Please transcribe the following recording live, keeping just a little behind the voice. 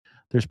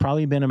there's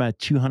probably been about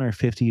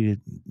 250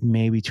 to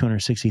maybe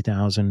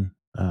 260,000,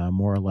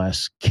 more or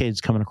less,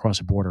 kids coming across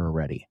the border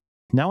already.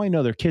 Now I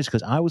know they're kids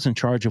because I was in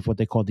charge of what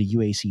they call the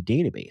UAC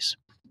database.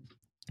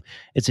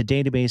 It's a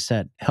database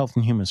that Health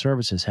and Human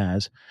Services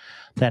has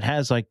that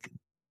has like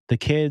the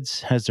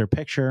kids, has their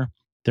picture,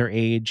 their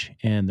age,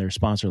 and their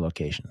sponsor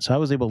location. So I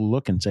was able to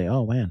look and say,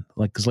 oh man,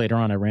 like, because later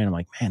on I ran, I'm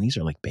like, man, these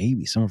are like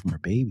babies. Some of them are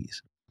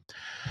babies.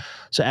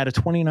 So out of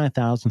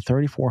 29,000,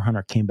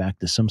 3,400 came back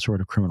to some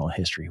sort of criminal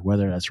history,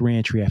 whether that's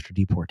reentry after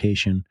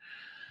deportation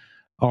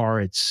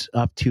or it's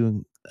up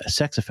to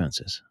sex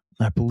offenses.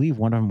 I believe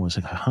one of them was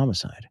like a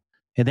homicide.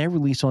 And they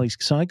released all these.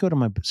 So I go to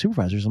my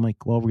supervisors. I'm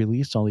like, well,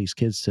 released all these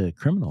kids to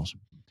criminals.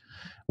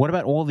 What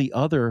about all the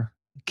other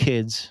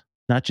kids,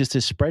 not just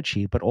this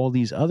spreadsheet, but all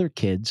these other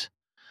kids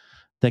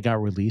that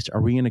got released?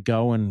 Are we going to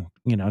go and,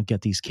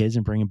 get these kids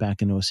and bring them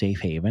back into a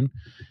safe haven?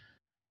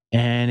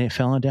 And it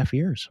fell on deaf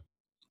ears.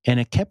 And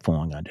it kept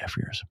falling on deaf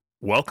ears.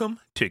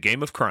 Welcome to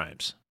Game of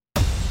Crimes.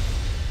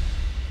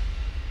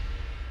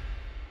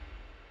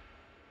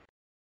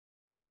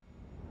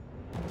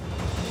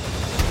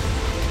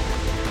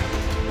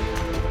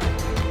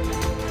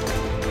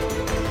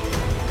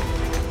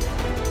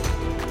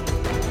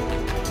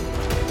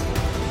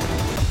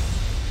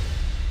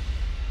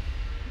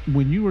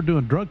 When you were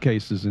doing drug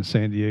cases in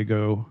San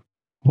Diego,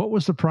 what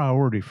was the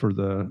priority for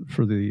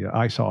the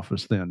ICE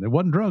office then? It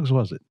wasn't drugs,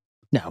 was it?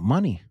 No,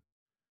 money.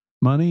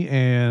 Money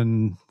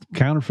and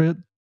counterfeit.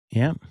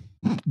 Yeah.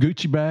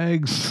 Gucci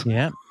bags.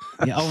 Yeah.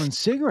 Oh, and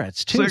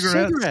cigarettes too.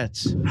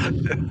 Cigarettes.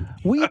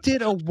 We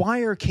did a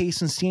wire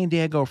case in San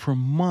Diego for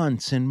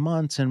months and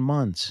months and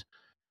months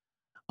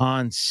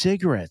on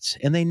cigarettes,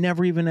 and they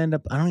never even end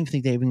up. I don't even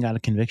think they even got a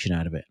conviction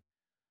out of it.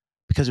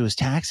 Because it was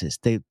taxes.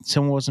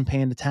 Someone wasn't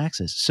paying the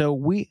taxes. So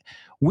we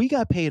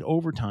got paid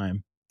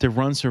overtime to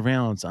run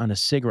surveillance on a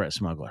cigarette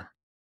smuggler.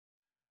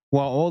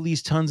 While all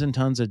these tons and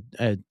tons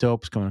of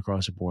dopes coming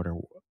across the border,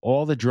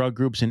 all the drug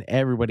groups and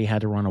everybody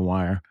had to run a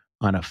wire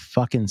on a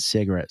fucking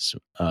cigarette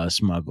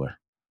smuggler.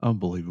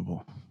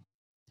 Unbelievable.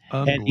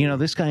 And,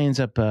 this guy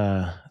ends up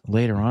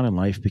later on in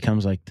life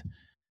becomes like,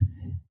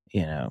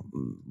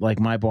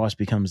 like my boss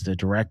becomes the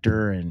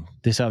director and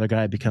this other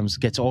guy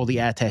gets all the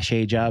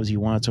attaché jobs he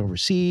wants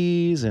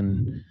overseas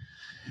and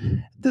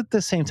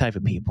the same type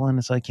of people. And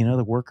it's like,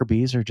 the worker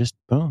bees are just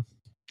boom.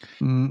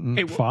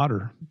 Hey,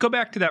 fodder. Go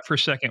back to that for a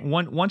second.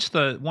 Once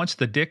the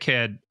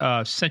dickhead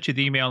sent you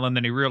the email and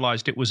then he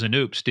realized it was an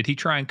oops, did he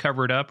try and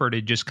cover it up or did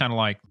he just kind of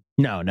like?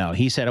 No.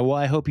 He said, well,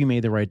 I hope you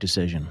made the right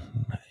decision.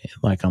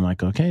 I'm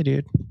like, okay,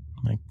 dude.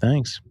 Like,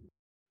 thanks.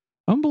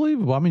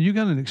 Unbelievable. I mean, you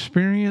got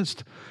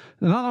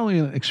not only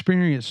an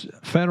experienced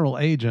federal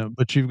agent,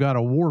 but you've got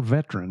a war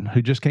veteran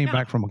who just came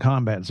back from a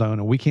combat zone,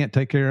 and we can't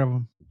take care of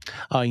him.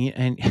 Oh,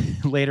 and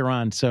later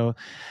on,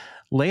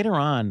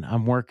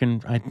 I'm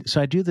working.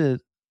 I do the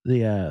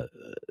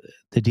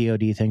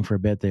DOD thing for a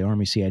bit, the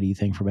Army CID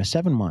thing for about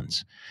 7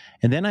 months,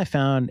 and then I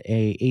found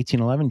a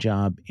 1811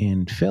 job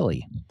in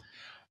Philly.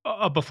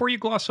 Before you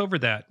gloss over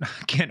that,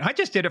 Ken, I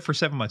just did it for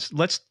 7 months.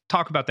 Let's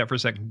talk about that for a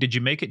second. Did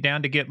you make it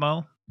down to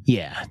Gitmo?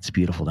 Yeah, it's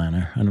beautiful down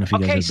there. I don't know if you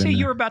guys have been there.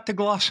 You're about to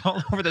gloss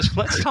all over this.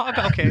 Let's talk.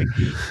 Okay,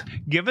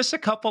 give us a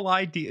couple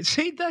ideas.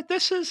 See that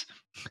this is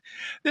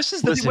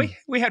the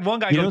we had one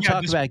guy. You don't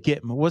talk about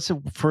Gitmo. What's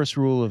the first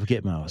rule of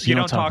Gitmo? You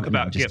don't talk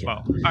about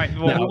Gitmo. All right.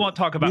 Well, we won't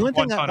talk about.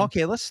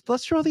 Okay, let's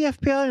throw the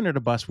FBI under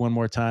the bus one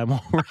more time.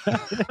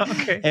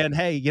 Okay. And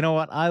hey, you know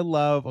what? I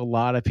love a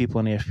lot of people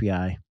in the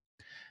FBI.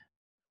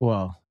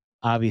 Well,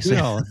 obviously,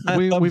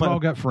 we've all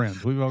got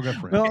friends.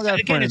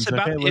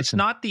 It's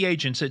not the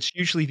agents. It's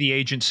usually the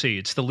agency.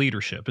 It's the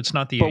leadership. It's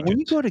not the agents. But when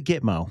you go to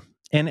Gitmo,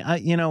 and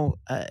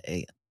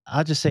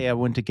I'll just say I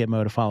went to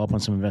Gitmo to follow up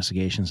on some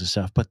investigations and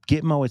stuff. But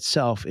Gitmo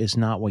itself is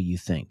not what you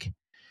think.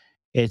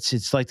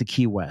 It's like the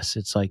Key West.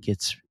 It's like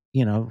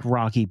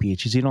rocky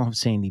beaches. You don't have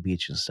sandy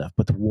beaches and stuff,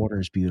 but the water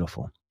is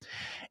beautiful.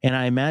 And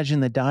I imagine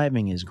the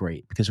diving is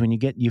great because when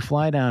you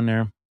fly down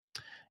there.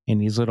 In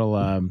these little,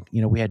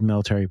 we had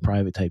military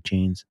private type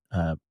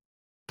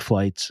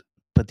flights,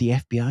 but the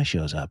FBI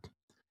shows up.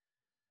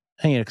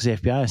 And, because the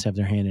FBI has to have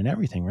their hand in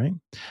everything, right?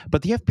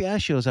 But the FBI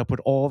shows up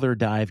with all their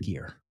dive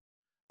gear,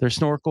 their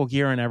snorkel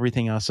gear and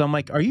everything else. So I'm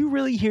like, are you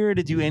really here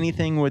to do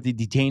anything with the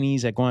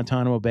detainees at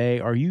Guantanamo Bay?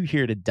 Or are you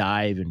here to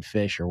dive and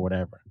fish or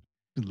whatever?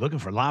 Looking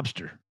for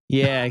lobster.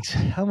 Yeah.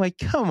 I'm like,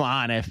 come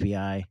on,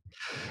 FBI.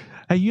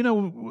 Hey, you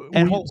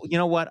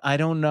know what? I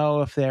don't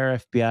know if they're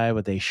FBI,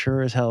 but they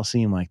sure as hell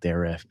seem like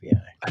they're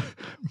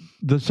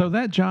FBI. So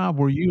that job,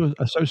 were you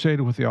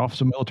associated with the Office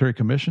of Military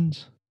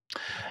Commissions?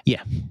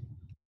 Yeah.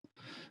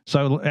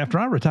 So after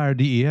I retired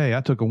DEA,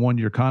 I took a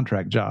 1-year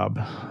contract job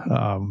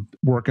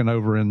working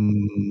over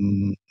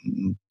in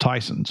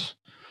Tyson's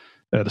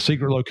at a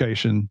secret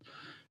location.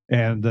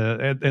 And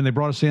they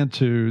brought us in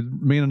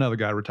me and another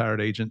guy, retired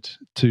agent,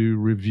 to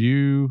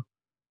review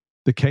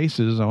the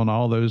cases on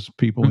all those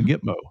people in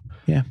Gitmo.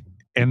 Yeah.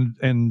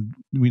 And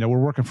we're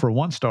working for a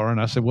 1-star.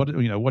 And I said,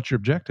 what's your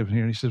objective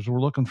here? And he says,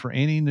 we're looking for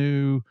any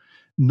new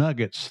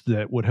nuggets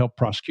that would help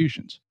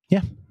prosecutions.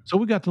 Yeah. So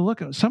we got to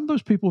look at some of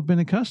those people have been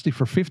in custody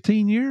for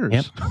 15 years.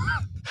 Yep.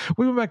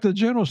 We went back to the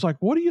general. It's like,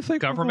 what do you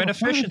think? Government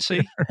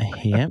efficiency.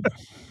 Yep.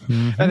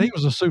 Mm-hmm. And he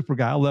was a super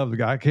guy. I love the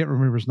guy. I can't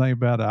remember his name,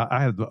 but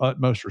I had the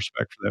utmost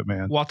respect for that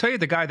man. Well, I'll tell you,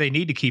 the guy they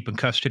need to keep in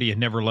custody and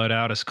never let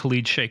out is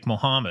Khalid Sheikh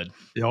Mohammed.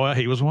 Yeah, well,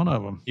 he was one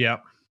of them.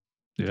 Yep.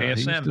 Yeah,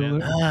 KSM,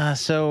 man.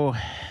 So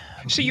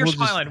see, you're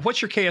smiling.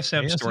 What's your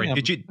KSM story?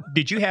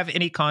 Did you have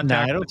any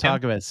contact? No, I don't with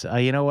talk him?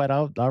 about. You know what?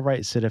 I'll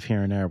write Sidif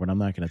here and there, but I'm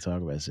not going to talk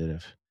about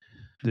Sidif.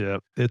 Yeah,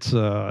 it's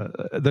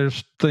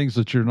there's things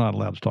that you're not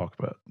allowed to talk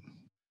about.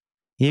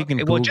 You can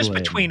well, Google just it.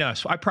 between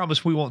us. I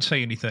promise we won't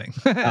say anything.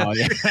 Oh,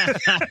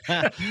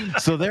 yeah.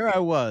 So there I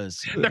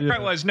was. I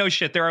was. No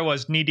shit. There I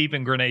was, knee deep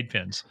in grenade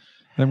pins.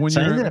 And when So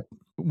I you're ended up-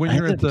 when I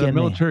you're ended at up the getting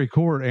military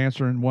court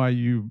answering why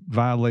you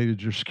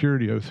violated your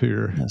security oath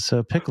here.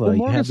 So Piccolo, Well, you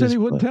Morgan have said this he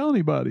wouldn't book. tell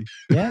anybody.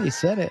 Yeah, he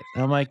said it.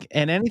 I'm like,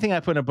 and anything I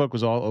put in a book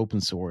was all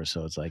open source,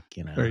 so it's like,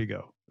 you know. There you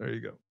go. There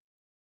you go.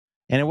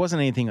 And it wasn't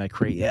anything like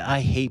crazy.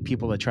 I hate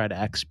people that try to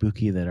act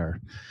spooky that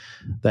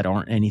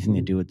aren't anything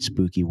to do with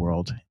spooky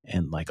world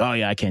and like, oh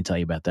yeah, I can't tell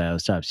you about that. It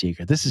was top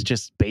secret. This is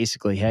just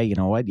basically, hey, you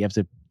know what? You have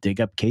to dig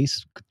up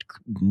case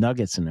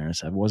nuggets in there.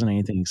 So it wasn't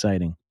anything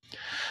exciting.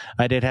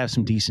 I did have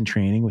some decent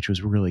training, which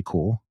was really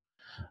cool.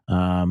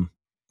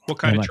 What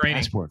kind of my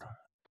training? Passport,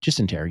 just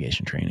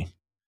interrogation training.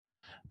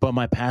 But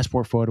my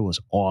passport photo was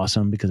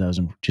awesome because I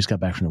just got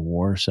back from the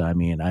war. So I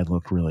mean, I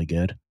looked really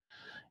good.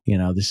 You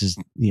know, this is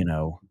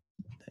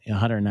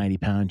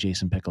 190-pound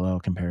Jason Piccolo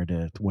compared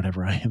to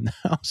whatever I am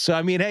now. So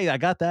I mean, hey, I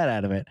got that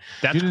out of it.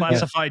 That's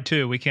classified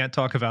too. We can't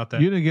talk about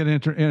that. You didn't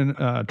get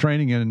in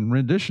training in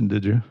rendition,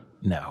 did you?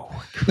 No,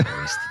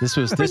 Christ. this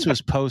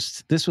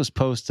was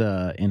post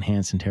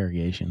enhanced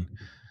interrogation.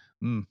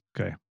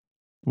 Okay.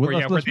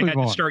 Where Let's they move had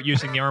to on. start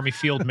using the Army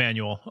Field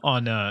Manual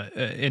on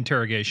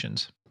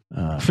interrogations.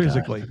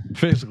 Physically,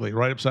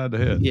 right upside the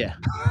head. Yeah.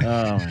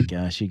 Oh my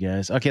gosh, you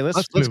guys. Okay,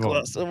 let's move go.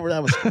 on.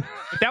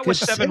 That was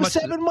 7 months.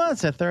 7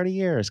 months at 30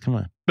 years. Come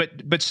on.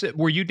 But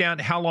were you down?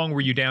 How long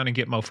were you down in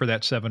Gitmo for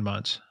that 7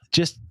 months?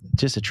 Just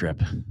a trip.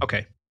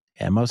 Okay.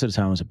 Yeah, most of the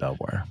time it was at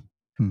Belvoir.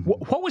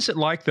 What was it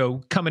like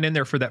though, coming in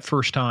there for that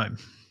first time?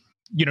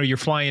 You know, you're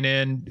flying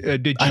in.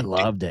 I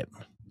loved it.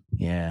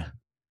 Yeah.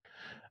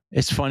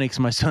 It's funny because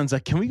my son's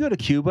like, can we go to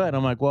Cuba? And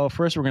I'm like, well,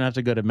 first we're going to have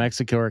to go to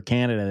Mexico or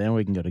Canada. Then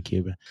we can go to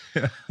Cuba.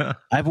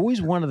 I've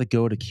always wanted to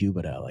go to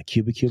Cuba though. Like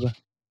Cuba.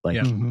 Like,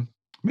 Yeah. Mm-hmm.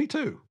 Me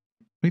too.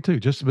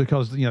 Just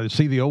because,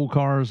 see the old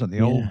cars and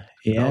the old.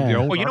 Yeah. The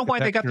old well, you know why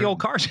they got the old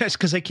cars? That's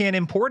because they can't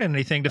import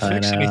anything to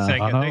fix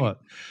anything. I know it.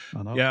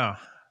 Yeah.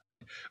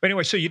 But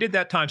anyway, so you did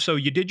that time. So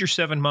you did your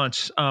 7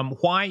 months.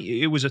 Why?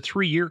 It was a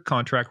 3-year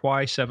contract.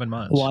 Why 7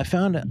 months? Well, I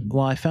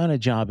found a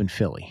job in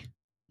Philly,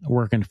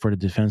 working for the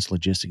Defense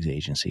Logistics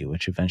Agency,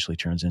 which eventually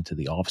turns into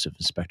the Office of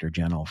Inspector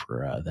General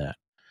for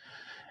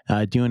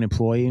that. Doing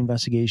employee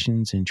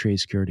investigations and trade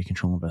security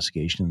control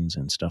investigations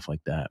and stuff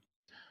like that.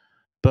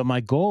 But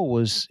my goal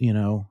was,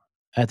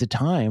 at the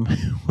time,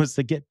 was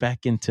to get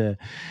back into.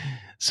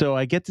 So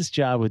I get this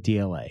job with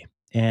DLA,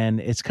 and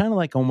it's kind of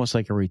like almost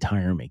like a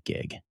retirement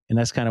gig, and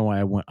that's kind of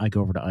why I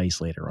go over to ICE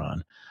later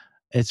on.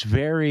 It's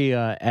very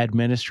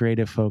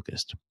administrative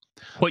focused.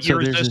 What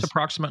year is this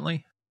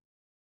approximately?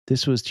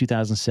 This was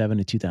 2007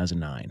 to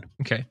 2009.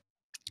 Okay.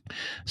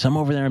 So I'm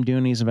over there, I'm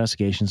doing these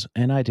investigations,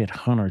 and I did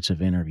hundreds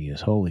of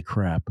interviews. Holy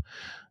crap.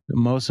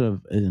 Most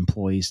of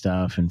employee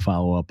stuff and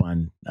follow up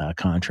on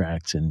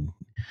contracts and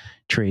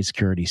trade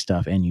security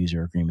stuff, end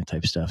user agreement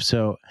type stuff.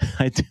 So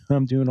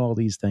I'm doing all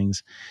these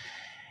things.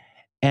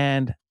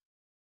 And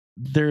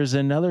there's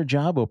another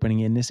job opening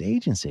in this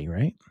agency,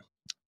 right?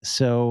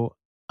 So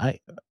I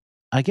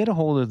get a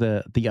hold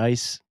of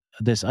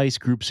this ICE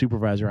group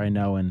supervisor I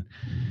know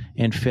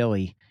in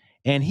Philly.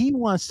 And he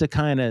wants to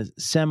kind of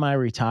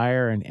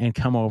semi-retire and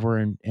come over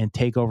and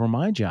take over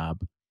my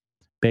job,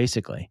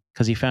 basically,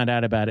 because he found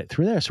out about it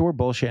through there. So we're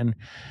bullshitting.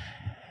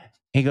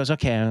 He goes,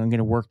 okay, I'm going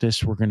to work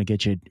this. We're going to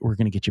get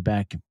you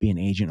back, be an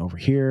agent over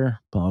here,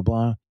 blah, blah,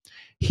 blah.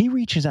 He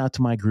reaches out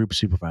to my group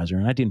supervisor,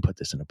 and I didn't put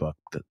this in a book,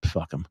 but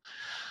fuck him.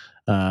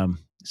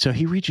 So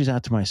he reaches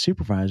out to my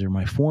supervisor,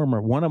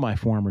 one of my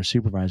former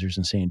supervisors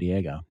in San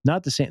Diego,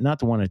 not the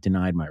one that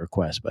denied my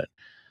request, but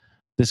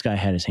this guy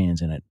had his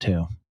hands in it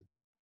too.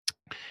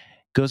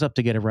 Goes up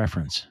to get a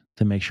reference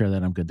to make sure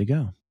that I'm good to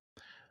go.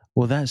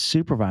 Well, that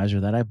supervisor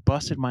that I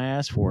busted my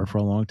ass for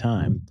a long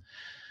time,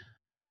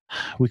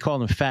 we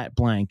called him Fat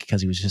Blank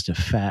because he was just a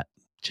fat,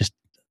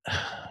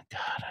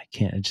 God, I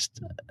can't,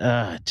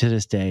 to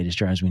this day, it just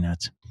drives me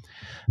nuts.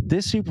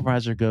 This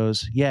supervisor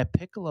goes, yeah,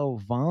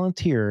 Piccolo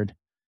volunteered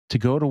to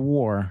go to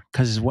war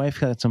because his wife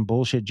got some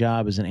bullshit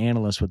job as an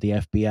analyst with the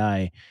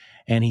FBI,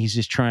 and he's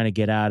just trying to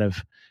get out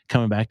of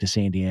coming back to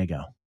San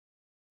Diego.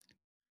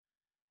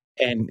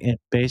 And it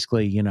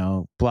basically,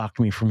 blocked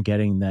me from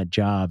getting that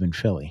job in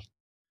Philly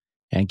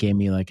and gave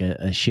me like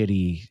a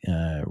shitty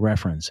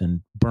reference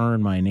and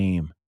burned my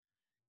name.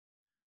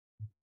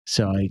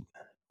 So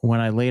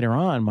when I later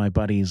on, my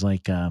buddies,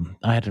 like I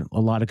had a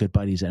lot of good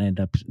buddies that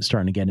ended up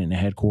starting to get into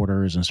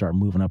headquarters and start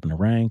moving up in the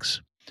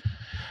ranks.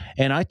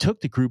 And I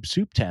took the group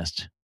soup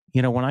test,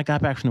 when I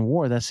got back from the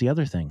war, that's the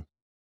other thing.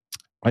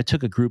 I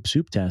took a group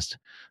soup test,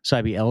 so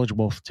I'd be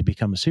eligible to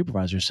become a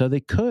supervisor. So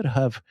they could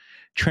have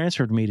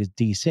transferred me to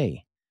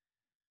DC.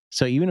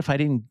 So even if they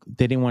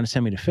didn't want to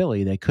send me to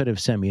Philly, they could have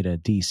sent me to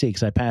DC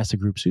because I passed the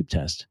group soup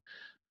test.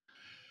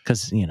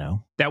 Because,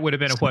 that would have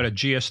been a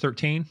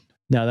GS-13?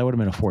 No, that would have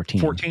been a 14.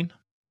 14?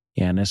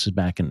 Yeah, and this was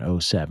back in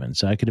 2007.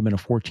 So I could have been a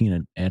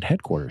 14 at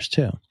headquarters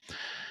too.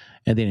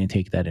 And they didn't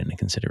take that into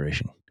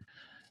consideration.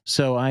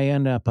 So I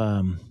end up,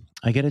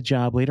 I get a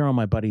job later on.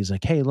 My buddy's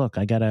like, hey, look,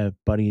 I got a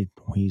buddy.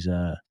 He's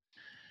a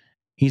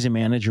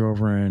manager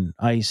over in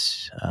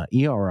ICE,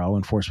 ERO,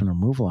 Enforcement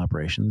Removal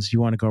Operations. You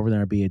want to go over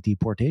there and be a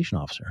deportation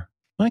officer?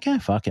 I'm like, yeah,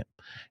 fuck it.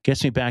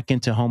 Gets me back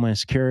into Homeland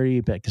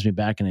Security, gets me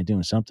back into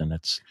doing something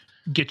that's...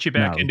 Get you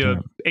back into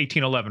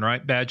 1811,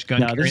 right? Badge gun.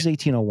 No, this is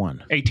 1801.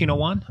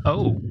 1801?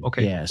 Oh,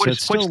 okay. Yeah.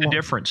 What's the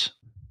difference?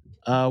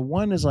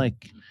 One is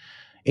like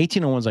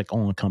 1801 is like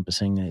all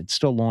encompassing. It's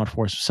still law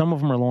enforcement. Some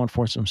of them are law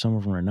enforcement, some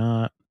of them are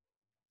not.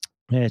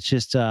 It's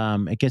just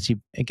it gets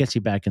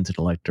you back into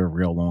the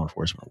real law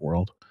enforcement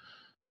world,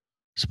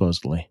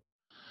 supposedly.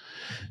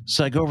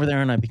 So I go over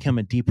there and I become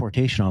a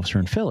deportation officer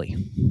in Philly.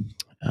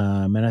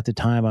 And at the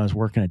time I was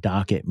working a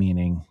docket,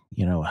 meaning,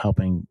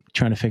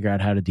 trying to figure out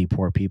how to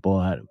deport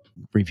people,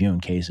 reviewing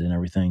cases and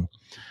everything.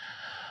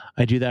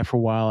 I do that for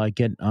a while. I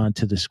get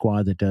onto the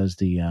squad that does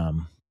the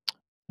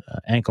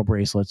ankle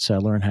bracelets. I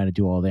learn how to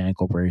do all the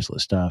ankle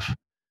bracelet stuff,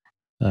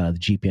 the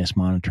GPS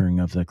monitoring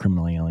of the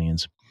criminal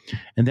aliens.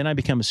 And then I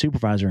become a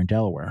supervisor in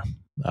Delaware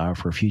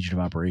for fugitive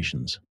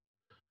operations.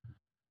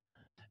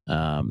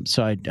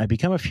 So I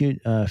become a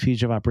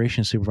fugitive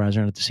operations supervisor,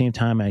 and at the same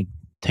time, I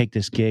take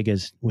this gig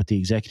with the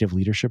executive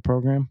leadership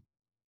program.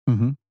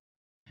 Mm-hmm.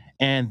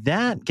 And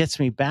that gets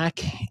me back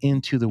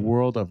into the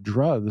world of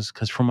drugs,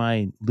 because for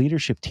my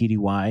leadership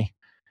TDY,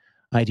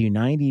 I do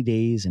 90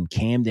 days in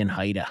Camden,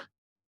 Haida.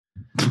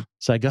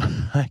 So I go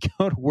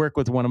to work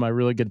with one of my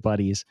really good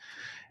buddies,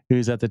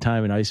 who's at the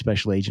time an ICE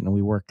special agent, and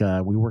we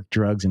work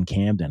drugs in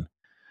Camden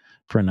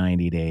for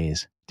 90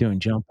 days. Doing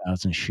jump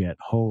outs and shit.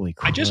 Holy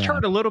crap. I just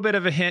heard a little bit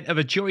of a hint of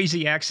a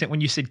Jersey accent when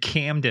you said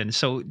Camden.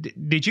 So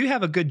did you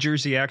have a good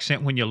Jersey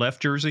accent when you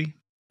left Jersey?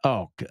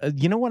 Oh,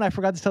 you know what? I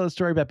forgot to tell the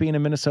story about being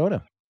in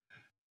Minnesota.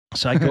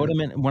 So I go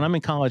to when I'm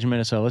in college in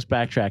Minnesota, let's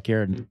backtrack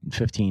here in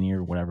 15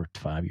 years, whatever,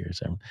 5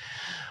 years.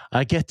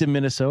 I get to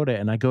Minnesota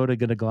and I go to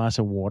get a glass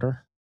of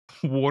water.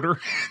 Water?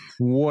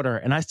 Water.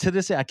 And to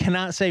this day, I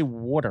cannot say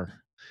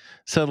water.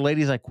 So the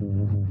lady's like,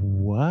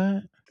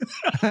 what?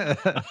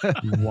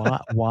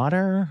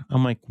 Water?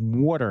 I'm like,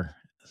 water.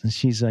 And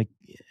she's like,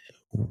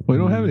 we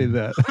don't have any of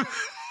that.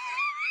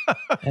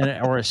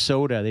 or a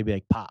soda. They'd be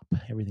like, pop.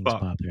 Everything's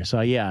pop there.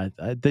 So yeah,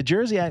 the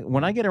Jersey,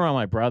 when I get around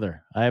my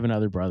brother, I have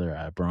another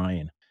brother,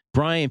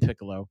 Brian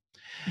Piccolo.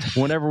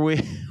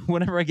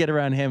 Whenever I get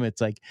around him,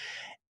 it's like,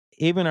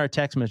 even our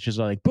text messages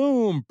are like,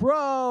 boom,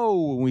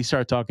 bro. And we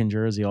start talking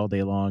Jersey all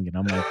day long. And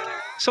I'm like,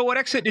 so what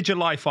exit did you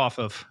life off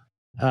of?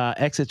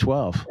 Exit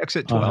 12.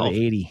 Exit 12.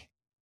 80.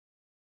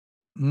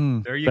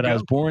 There you go. But I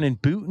was born in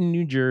Boonton,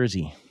 New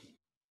Jersey,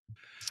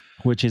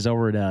 which is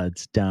over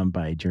it's down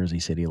by Jersey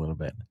City a little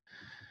bit.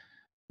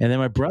 And then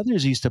my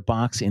brothers used to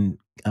box in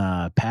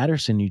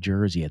Patterson, New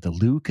Jersey at the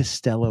Lou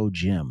Costello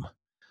Gym.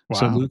 Wow.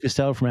 So Lou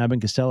Costello from Abbott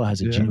and Costello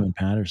has a gym in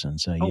Patterson.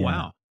 So oh,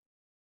 wow.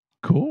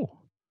 Cool.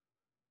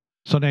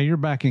 So now you're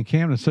back in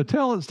Camden. So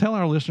tell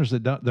our listeners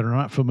that are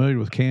not familiar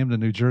with Camden,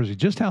 New Jersey,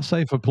 just how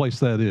safe a place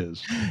that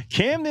is.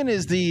 Camden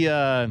is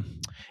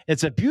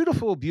it's a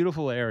beautiful,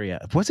 beautiful area.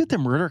 Was it the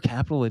murder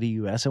capital of the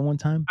U.S. at one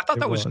time? I thought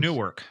that was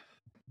Newark.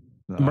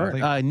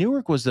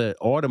 Newark was the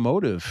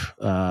automotive,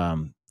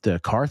 the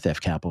car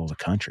theft capital of the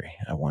country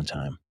at one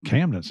time.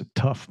 Camden's a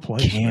tough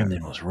place.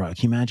 Camden was rough.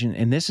 Can you imagine?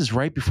 And this is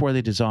right before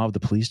they dissolved the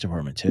police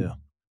department too.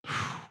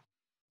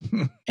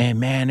 And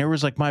man, there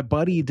was like, my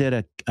buddy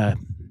did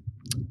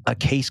a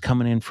case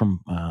coming in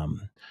from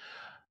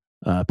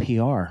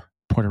PR,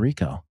 Puerto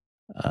Rico,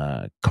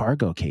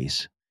 cargo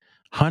case,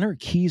 100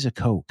 keys of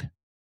coke.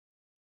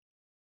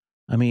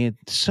 I mean,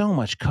 so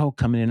much coke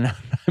coming in and out.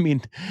 I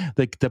mean,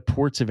 the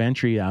ports of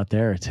entry out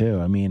there too.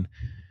 I mean,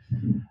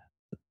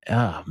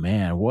 oh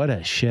man, what a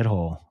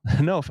shithole.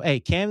 No, hey,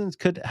 Camden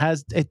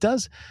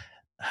does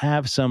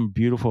have some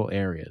beautiful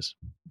areas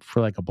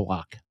for like a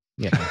block.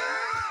 Yeah.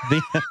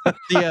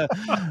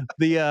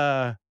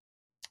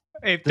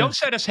 Hey, don't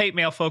send us hate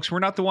mail, folks. We're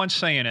not the ones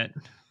saying it.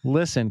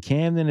 Listen,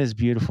 Camden is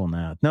beautiful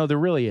now. No, there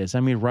really is. I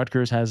mean,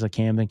 Rutgers has a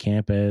Camden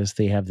campus.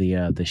 They have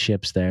the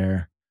ships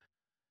there.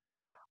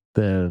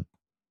 The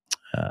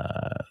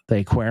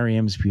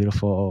aquarium's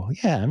beautiful.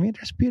 Yeah, I mean,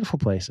 there's beautiful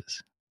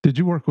places. Did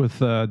you work with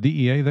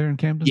DEA there in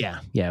Camden? Yeah,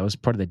 it was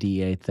part of the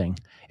DEA thing.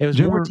 It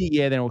was more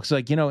DEA than it was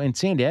like, in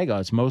San Diego,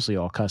 it's mostly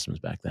all customs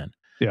back then.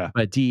 Yeah,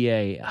 but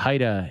DEA,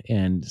 Haida,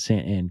 and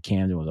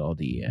Camden was all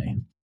DEA.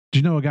 Do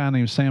you know a guy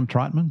named Sam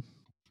Trotman?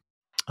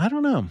 I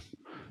don't know.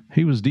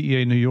 He was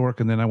DEA New York,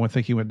 and then I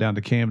think he went down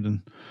to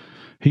Camden.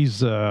 He's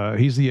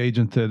the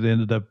agent that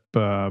ended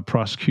up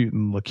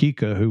prosecuting La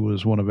Kika, who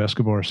was one of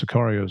Escobar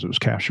Sicarios that was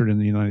captured in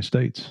the United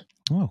States.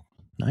 Oh,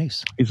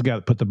 Nice. He's the guy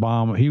that put the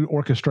bomb. He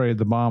orchestrated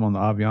the bomb on the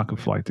Avianca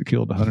flight that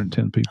killed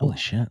 110 people. Holy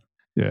shit.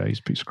 Yeah, he's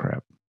a piece of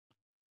crap.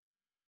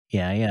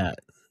 Yeah.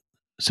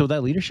 So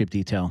that leadership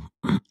detail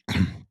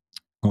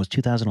was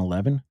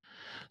 2011.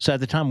 So at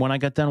the time when I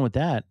got done with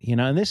that,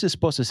 and this is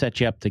supposed to set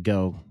you up to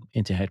go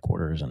into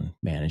headquarters and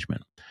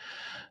management.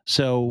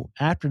 So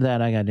after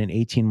that, I got an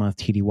 18-month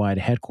TDY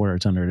to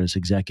headquarters under this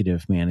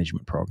executive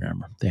management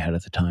program they had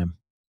at the time.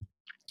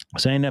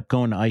 So I ended up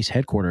going to ICE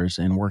headquarters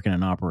and working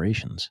in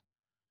operations.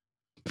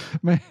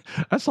 Man,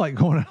 that's like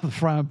going out of the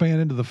frying pan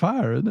into the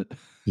fire, isn't it?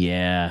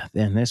 Yeah.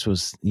 And this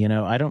was,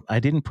 I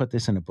didn't put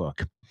this in a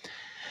book,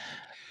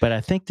 but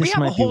I think this we have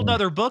might a whole be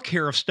other book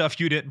here of stuff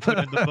you didn't put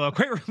in the book.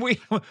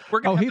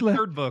 We're going to have the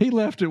third book. He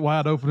left it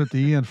wide open at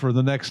the end for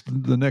the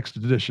next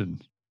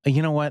edition.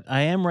 You know what?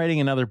 I am writing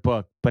another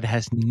book, but it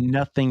has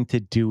nothing to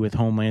do with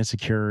Homeland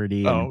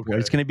Security. Okay.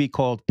 It's going to be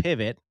called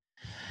Pivot,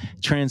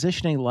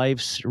 Transitioning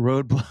Life's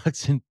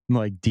Roadblocks and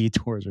like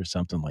Detours or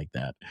something like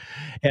that.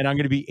 And I'm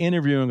going to be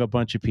interviewing a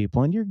bunch of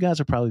people, and your guys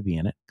will probably be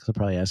in it because I'll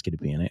probably ask you to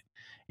be in it.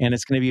 And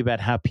it's going to be about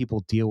how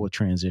people deal with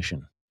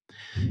transition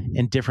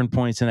and different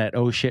points in that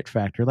oh shit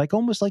factor, like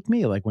almost like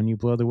me, like when you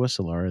blow the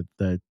whistle or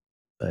the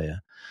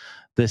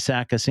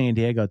SAC of San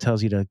Diego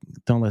tells you to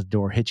don't let the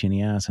door hit you in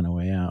the ass on the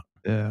way out.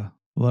 Yeah.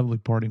 Lovely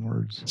parting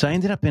words. So I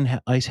ended up in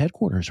ICE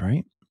headquarters,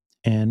 right?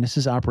 And this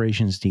is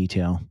operations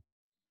detail.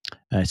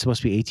 It's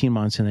supposed to be 18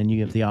 months, and then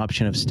you have the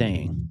option of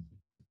staying.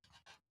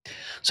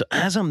 So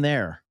as I'm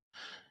there,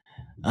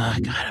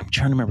 God, I'm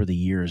trying to remember the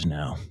years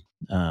now.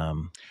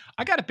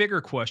 I got a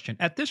bigger question.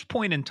 At this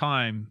point in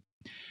time,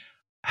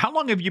 how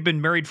long have you been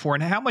married for,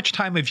 and how much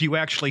time have you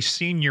actually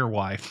seen your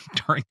wife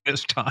during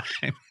this time?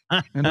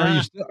 And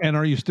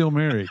are you still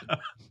married?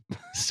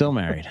 Still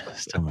married.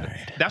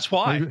 That's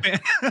why.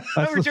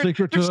 That's the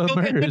secret to still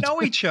marriage. getting to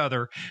know each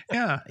other.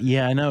 Yeah.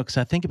 Yeah, I know. Because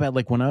I think about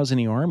like when I was in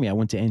the Army, I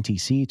went to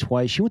NTC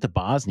twice. She went to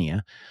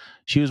Bosnia.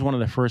 She was one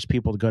of the first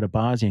people to go to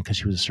Bosnia because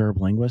she was a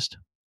Serb linguist.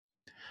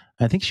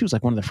 I think she was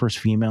like one of the first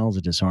females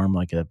to disarm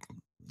like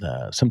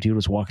some dude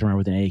was walking around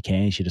with an AK,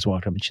 and she just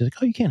walked up and she's like,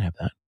 "Oh, you can't have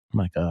that." I'm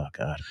like, "Oh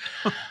God."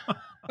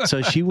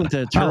 So she went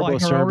to Turbo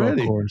Serbo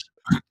course.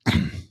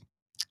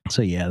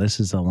 So yeah,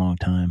 this is a long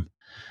time.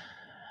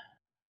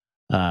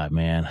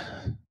 Man,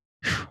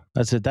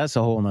 that's it. That's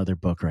a whole nother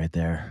book right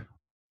there.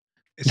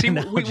 See,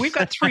 we've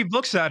got 3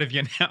 books out of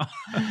you now.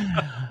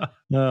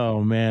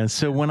 Oh man.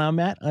 So when I'm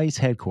at ICE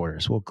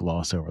headquarters, we'll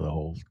gloss over the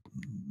whole,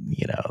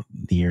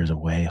 the years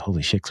away.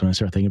 Holy shit. So when I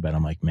start thinking about it,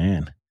 I'm like,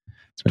 man,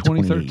 it's been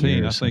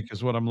 2013, I think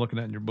is what I'm looking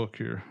at in your book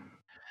here.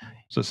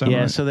 So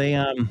yeah. right? So they,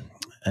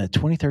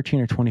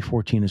 2013 or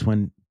 2014 is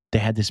when they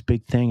had this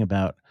big thing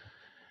about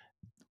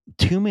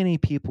too many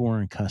people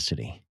were in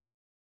custody.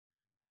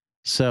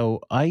 So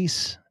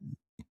ICE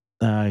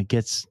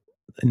gets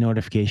a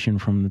notification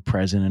from the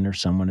president or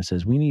someone that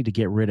says, we need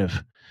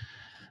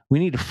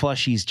to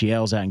flush these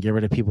jails out and get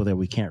rid of people that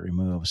we can't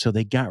remove. So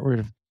they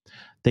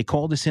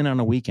called us in on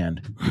a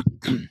weekend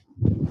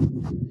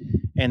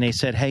and they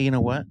said, hey, you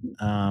know what?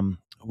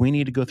 We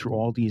need to go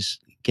through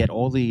get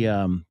all the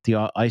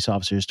ICE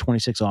officers,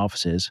 26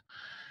 offices,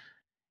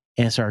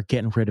 and start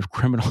getting rid of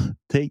criminal.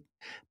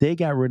 They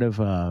got rid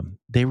of,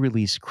 they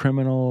released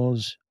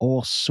criminals,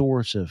 all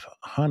sorts of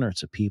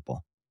hundreds of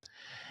people.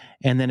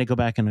 And then they go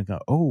back and they go,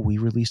 oh, we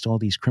released all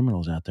these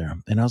criminals out there.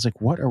 And I was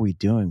like, what are we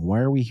doing? Why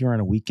are we here on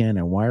a weekend?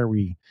 And why are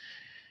we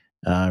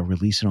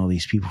releasing all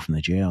these people from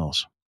the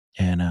jails?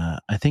 And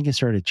I think it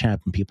started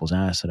chapping people's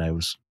ass that I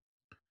was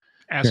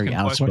very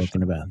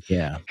outspoken about.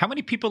 Yeah. How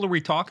many people are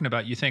we talking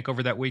about, you think,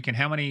 over that weekend?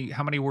 How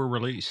many were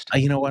released?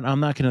 You know what?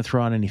 I'm not going to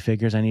throw out any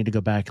figures. I need to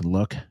go back and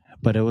look.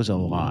 But it was a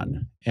lot.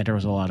 And there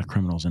was a lot of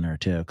criminals in there,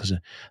 too. Because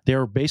they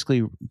were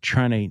basically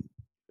trying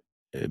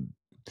to...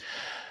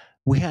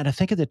 we had, I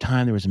think at the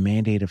time, there was a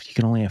mandate of you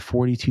can only have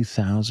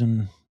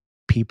 42,000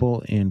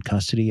 people in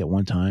custody at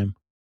one time.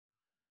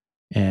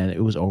 And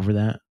it was over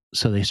that.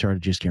 So they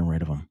started just getting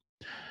rid of them.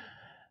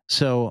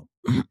 So...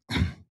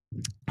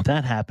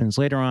 that happens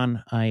later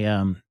on.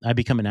 I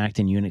become an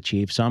acting unit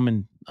chief. So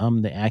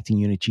I'm the acting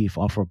unit chief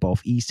off of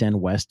both East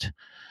and West.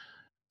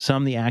 So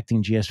I'm the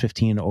acting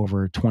GS-15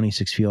 over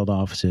 26 field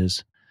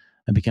offices.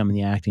 I become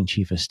the acting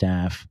chief of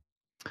staff.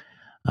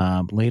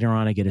 Later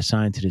on, I get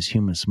assigned to this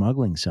human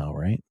smuggling cell,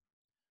 right?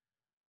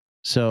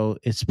 So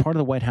it's part of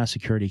the White House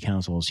Security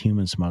Council's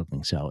human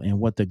smuggling cell. And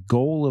what the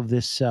goal of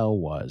this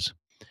cell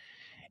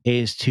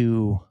is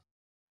to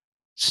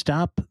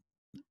stop.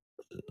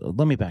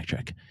 Let me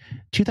backtrack.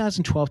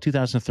 2012,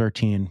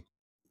 2013,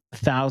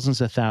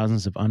 thousands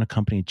of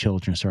unaccompanied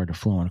children started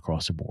flowing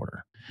across the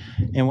border.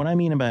 And what I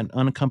mean about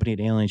unaccompanied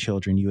alien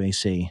children,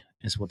 UAC,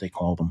 is what they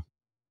call them.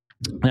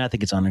 And I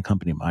think it's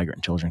unaccompanied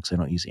migrant children because they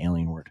don't use the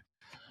alien word.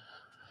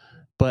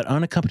 But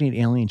unaccompanied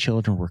alien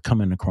children were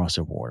coming across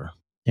the border.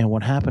 And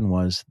what happened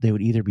was they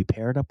would either be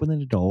paired up with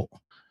an adult,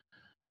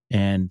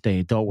 and the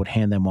adult would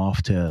hand them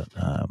off to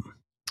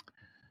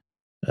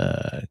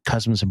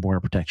Customs and Border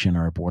Protection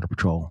or Border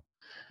Patrol.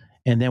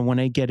 And then when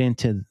they get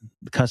into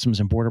Customs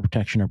and Border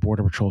Protection or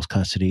Border Patrol's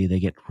custody, they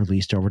get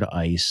released over to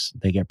ICE.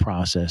 They get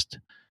processed.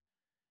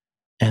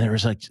 And there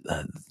was like,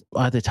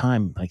 at the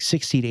time, like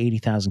 60 to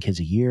 80,000 kids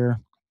a year.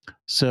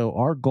 So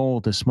our goal,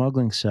 the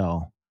smuggling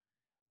cell,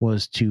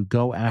 was to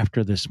go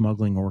after the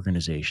smuggling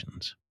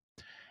organizations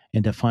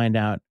and to find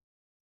out,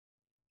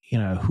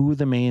 who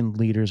the main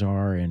leaders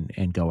are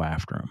and go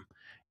after them.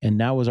 And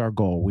that was our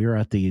goal. We were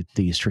at the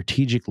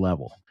strategic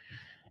level,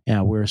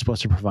 and we were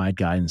supposed to provide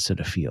guidance to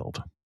the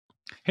field.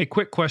 Hey,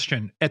 quick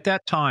question. At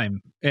that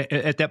time,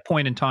 at that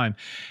point in time,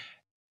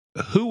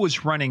 who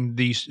was running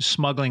these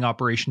smuggling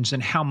operations,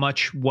 and how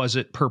much was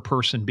it per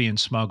person being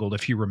smuggled,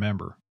 if you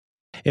remember?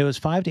 It was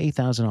 $5,000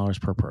 to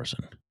 $8,000 per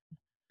person.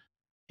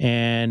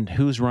 And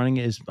who's running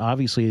it is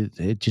obviously,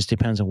 it just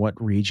depends on what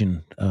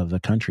region of the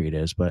country it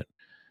is, but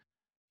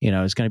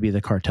it's going to be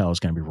the cartel is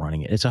going to be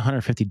running it. It's a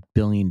 $150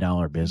 billion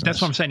business.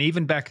 That's what I'm saying.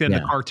 Even back then,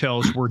 the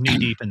cartels were knee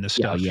deep in this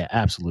stuff. Yeah,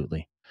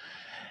 absolutely.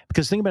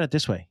 Because think about it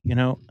this way,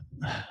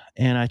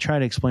 and I try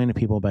to explain to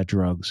people about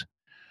drugs.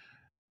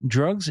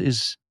 Drugs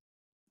is,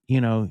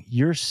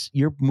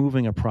 you're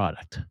moving a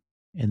product,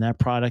 and that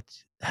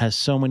product has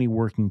so many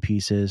working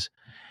pieces,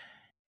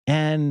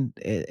 and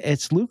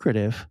it's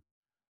lucrative.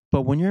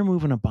 But when you're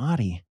moving a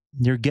body,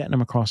 you're getting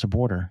them across the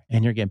border,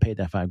 and you're getting paid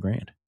that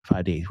 $5,000,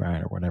 5 to 8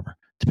 grand, or whatever,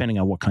 depending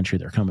on what country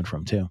they're coming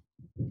from too.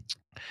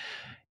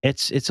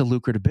 It's a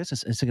lucrative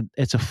business.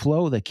 It's a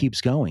flow that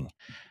keeps going.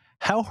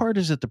 How hard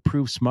is it to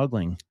prove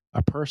smuggling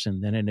a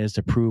person than it is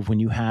to prove when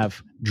you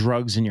have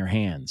drugs in your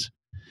hands?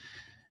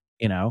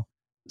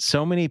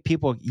 So many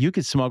people, you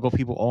could smuggle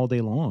people all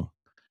day long.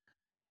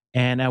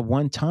 And at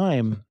one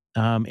time,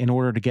 in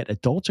order to get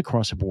adults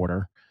across the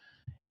border,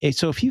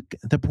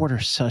 the border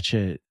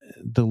is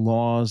the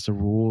laws, the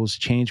rules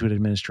change with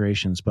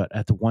administrations. But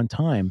at the one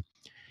time,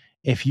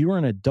 if you're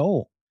an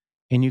adult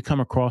and you come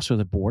across with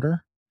the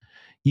border,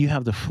 you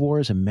have the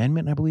Flores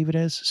Amendment, I believe it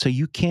is. So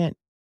you can't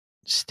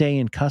stay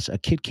in custody. A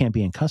kid can't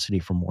be in custody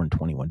for more than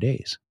 21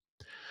 days.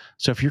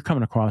 So if you're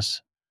coming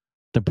across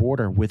the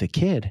border with a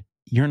kid,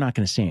 you're not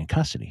going to stay in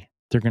custody.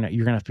 You're going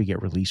to have to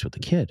get released with the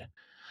kid.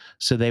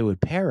 So they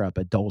would pair up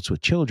adults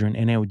with children,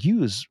 and they would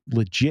use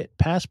legit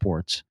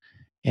passports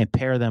and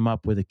pair them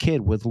up with a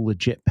kid with a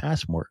legit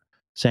passport,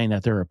 saying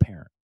that they're a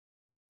parent.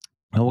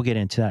 And we'll get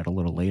into that a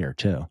little later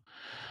too.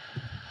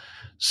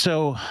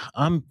 So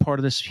I'm part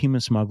of this human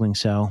smuggling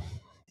cell,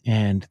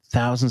 and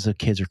thousands of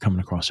kids are coming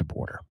across the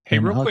border. Hey,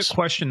 real quick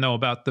question though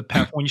about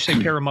when you say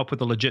pair them up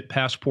with a legit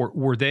passport,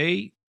 were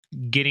they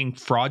getting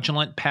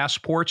fraudulent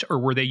passports, or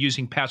were they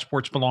using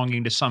passports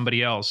belonging to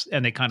somebody else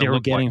and they kind of were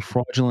getting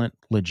fraudulent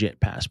legit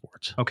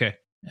passports? Okay.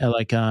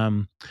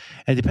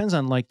 It depends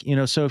on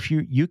so if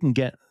you can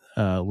get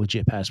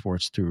legit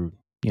passports through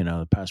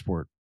the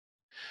passport,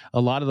 a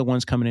lot of the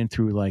ones coming in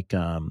through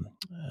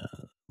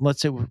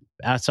let's say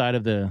outside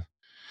of the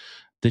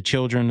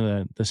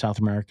children, the South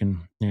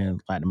American,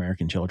 Latin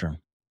American children.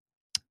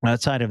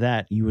 Outside of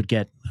that, you would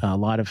get a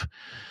lot of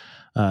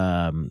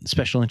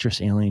special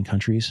interest alien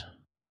countries.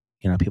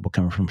 People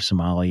coming from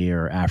Somalia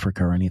or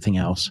Africa or anything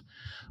else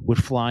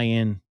would fly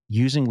in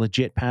using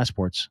legit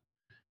passports.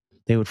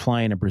 They would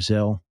fly into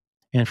Brazil,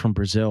 and from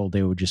Brazil,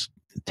 they would just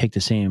take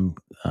the same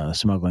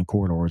smuggling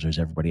corridors as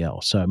everybody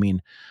else. So,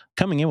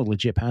 coming in with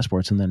legit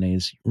passports, and then they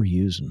just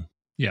reuse them.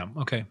 Yeah.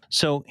 Okay.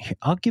 So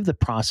I'll give the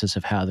process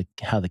of how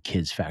the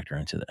kids factor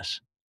into this.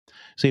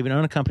 So you have an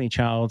unaccompanied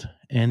child,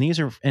 and these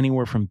are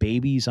anywhere from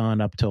babies on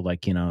up to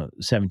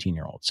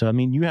 17-year-olds. So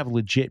you have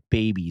legit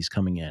babies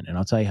coming in, and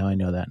I'll tell you how I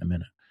know that in a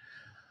minute.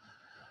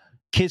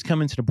 Kids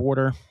come into the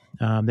border.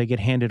 They get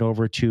handed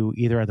over to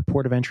either at the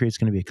port of entry, it's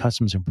going to be a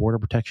Customs and Border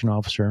Protection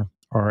officer,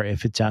 or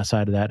if it's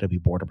outside of that, it'll be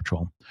Border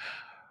Patrol.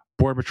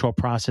 Border Patrol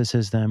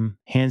processes them,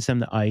 hands them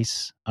to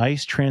ICE.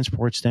 ICE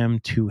transports them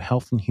to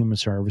Health and Human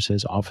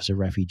Services Office of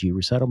Refugee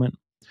Resettlement,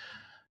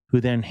 who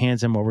then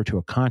hands them over to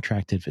a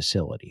contracted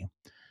facility.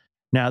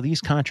 Now,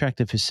 these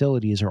contracted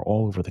facilities are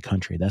all over the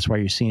country. That's why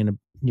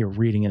you're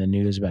reading in the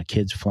news about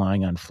kids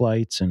flying on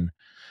flights and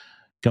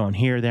going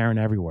here, there, and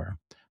everywhere.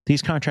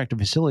 These contracted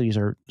facilities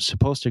are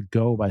supposed to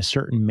go by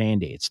certain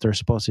mandates. They're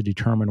supposed to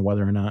determine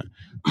whether or not,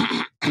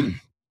 and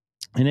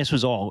this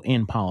was all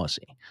in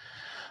policy,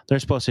 they're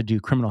supposed to do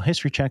criminal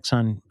history checks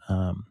on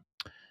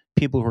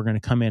people who are going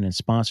to come in and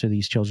sponsor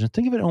these children.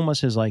 Think of it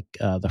almost as like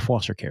the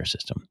foster care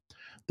system.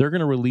 They're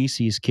going to release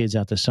these kids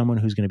out to someone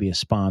who's going to be a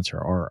sponsor,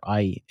 or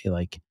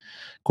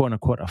quote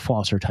unquote, a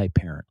foster type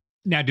parent.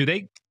 Now,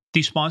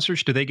 these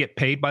sponsors, do they get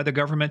paid by the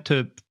government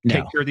to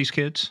take care of these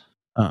kids?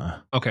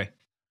 Okay.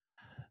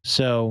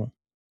 So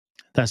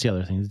that's the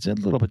other thing. It's a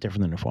little bit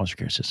different than the foster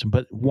care system.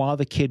 But while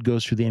the kid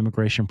goes through the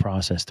immigration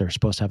process, they're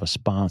supposed to have a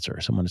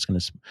sponsor, someone that's going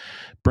to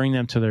bring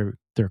them to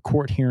their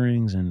court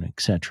hearings and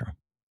et cetera.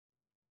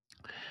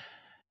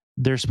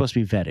 They're supposed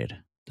to be vetted,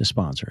 the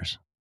sponsors.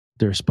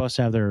 They're supposed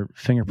to have their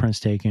fingerprints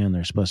taken.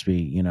 They're supposed to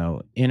be,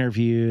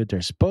 interviewed. They're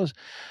supposed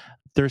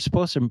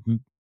to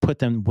put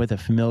them with a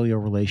familial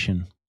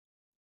relation,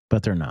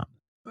 but they're not.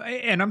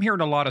 And I'm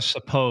hearing a lot of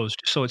supposed.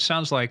 So it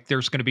sounds like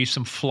there's going to be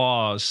some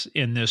flaws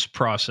in this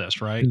process,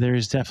 right?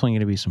 There's definitely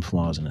going to be some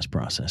flaws in this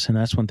process. And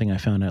that's one thing I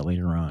found out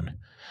later on.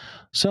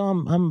 So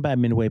I'm about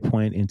midway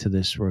point into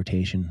this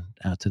rotation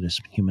out to this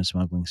human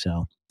smuggling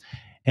cell.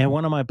 And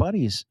one of my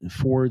buddies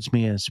forwards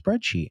me a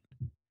spreadsheet.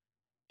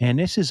 And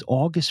this is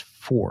August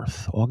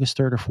 4th. August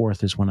 3rd or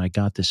 4th is when I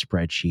got this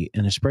spreadsheet.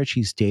 And the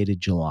spreadsheet's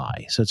dated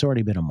July. So it's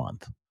already been a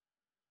month.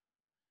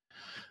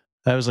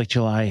 That was like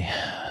July,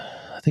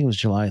 I think it was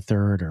July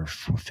 3rd or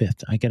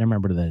 5th. I can't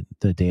remember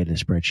the date of the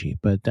spreadsheet,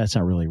 but that's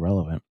not really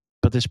relevant.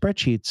 But the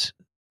spreadsheet's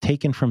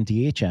taken from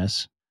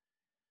DHS,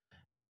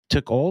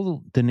 took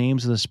all the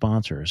names of the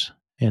sponsors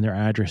and their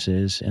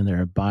addresses and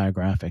their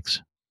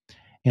biographics,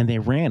 and they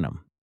ran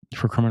them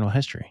for criminal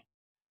history.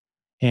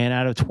 And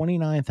out of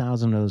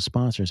 29,000 of those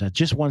sponsors, that's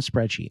just one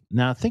spreadsheet.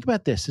 Now, think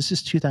about this. This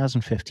is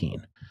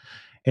 2015.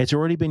 It's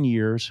already been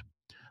years.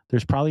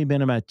 There's probably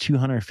been about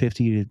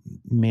 250 to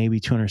maybe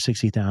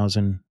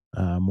 260,000,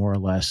 more or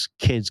less,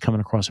 kids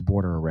coming across the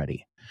border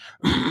already.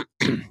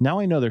 Now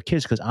I know they're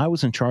kids because I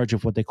was in charge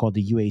of what they call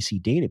the UAC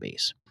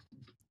database.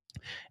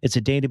 It's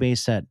a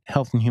database that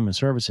Health and Human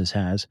Services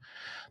has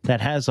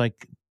that has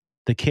like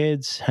the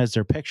kids, has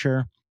their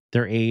picture,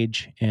 their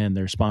age, and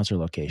their sponsor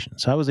location.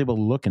 So I was able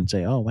to look and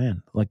say, oh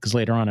man, like, because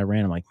later on I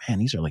ran, I'm like, man,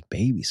 these are like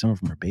babies. Some of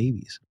them are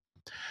babies.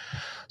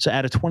 So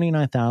out of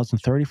 29,000,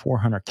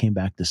 3,400 came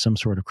back to some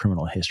sort of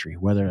criminal history,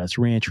 whether that's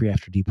reentry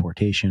after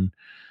deportation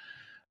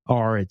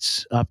or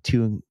it's up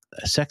to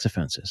sex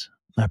offenses.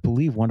 I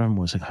believe one of them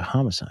was like a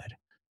homicide.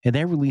 And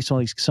they released all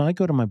these. So I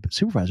go to my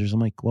supervisors. I'm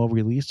like, well,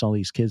 we released all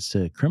these kids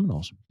to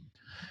criminals.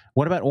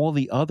 What about all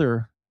the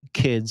other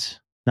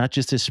kids, not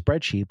just this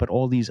spreadsheet, but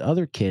all these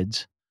other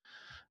kids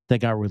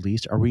that got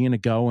released? Are we going to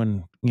go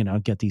and,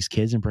 get these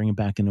kids and bring them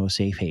back into a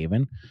safe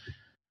haven?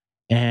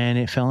 And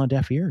it fell on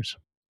deaf ears.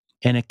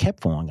 And it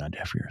kept falling on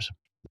deaf ears.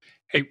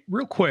 Hey,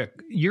 real quick,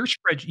 your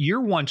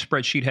one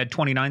spreadsheet had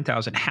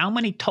 29,000. How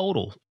many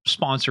total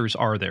sponsors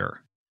are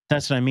there?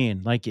 That's what I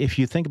mean. Like, if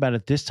you think about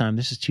it this time,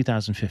 this is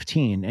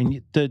 2015,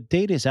 and the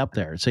data is up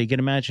there. So you can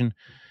imagine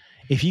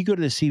if you go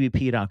to the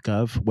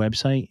cbp.gov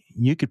website,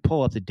 you could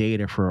pull up the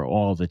data for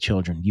all the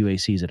children,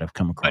 UACs that have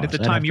come across. But at the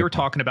time you were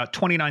talking about,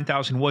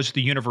 29,000 was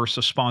the universe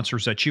of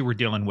sponsors that you were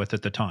dealing with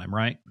at the time,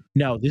 right?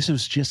 No, this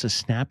was just a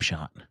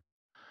snapshot.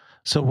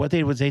 So what they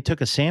did was they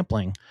took a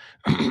sampling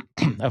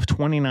of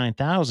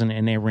 29,000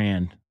 and they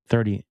ran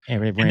 30.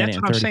 And that's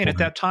what I'm saying. At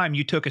that time,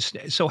 you took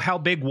so how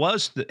big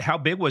was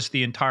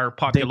the entire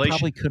population? They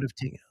probably could have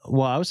taken.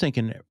 Well, I was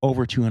thinking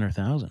over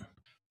 200,000.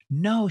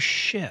 No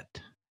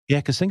shit. Yeah,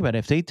 because think about it.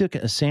 If they took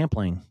a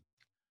sampling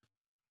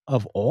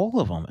of all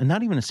of them, and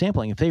not even a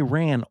sampling, if they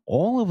ran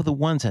all of the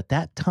ones at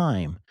that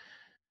time,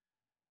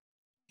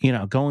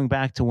 going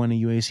back to when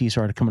the UAC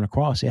started coming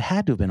across, it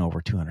had to have been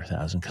over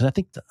 200,000. Because I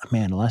think,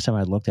 the last time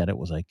I looked at it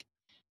was like,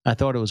 I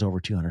thought it was over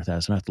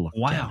 200,000. I have to look.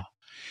 Wow. Again.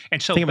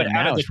 And so, but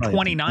out of the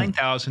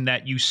 29,000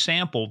 that you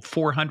sampled,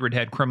 400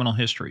 had criminal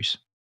histories.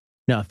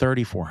 No,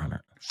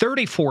 3,400.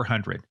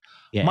 3,400.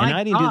 Yeah, and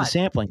I didn't do the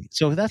sampling.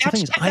 So that's the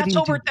thing is,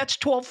 that's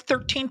 12,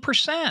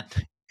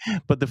 13%.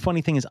 But the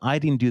funny thing is, I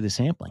didn't do the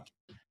sampling.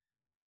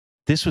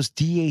 This was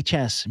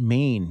DHS,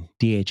 Maine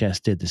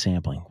DHS did the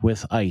sampling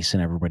with ICE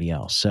and everybody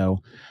else. So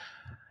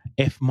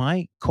if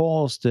my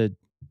calls to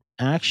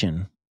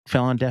action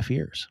fell on deaf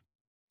ears.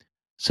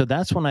 So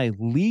that's when I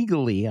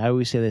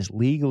always say this,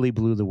 legally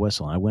blew the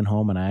whistle. I went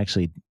home and I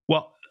actually...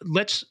 Well,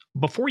 let's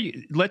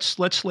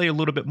lay a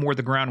little bit more of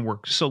the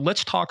groundwork. So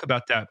let's talk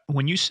about that.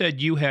 When you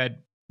said you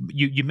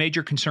made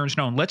your concerns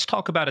known, let's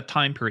talk about a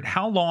time period.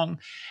 How long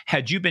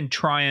had you been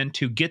trying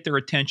to get their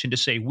attention to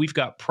say, we've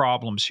got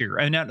problems here?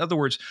 And in other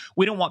words,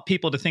 we don't want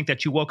people to think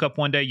that you woke up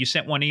one day, you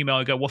sent one email,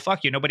 and go, well,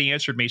 fuck you, nobody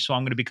answered me, so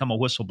I'm going to become a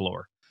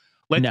whistleblower.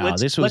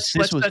 This was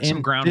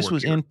some groundwork.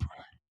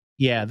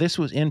 This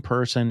was in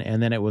person,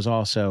 and then it was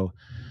also,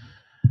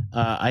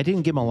 I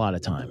didn't give them a lot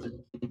of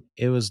time.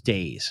 It was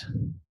days.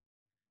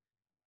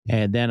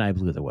 And then I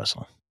blew the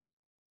whistle.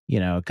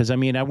 Because I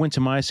went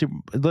to my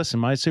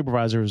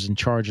supervisor was in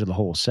charge of the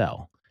whole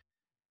cell.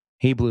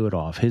 He blew it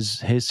off. His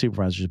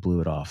supervisors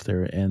blew it off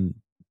there. And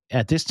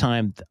at this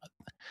time,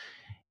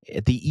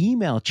 the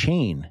email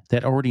chain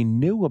that already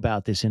knew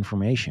about this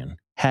information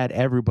had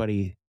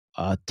everybody,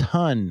 a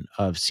ton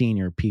of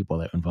senior people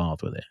that were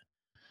involved with it.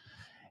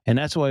 And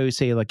that's why I always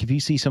say, like, if you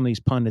see some of these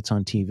pundits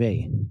on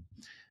TV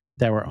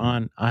that were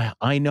on,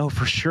 I know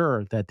for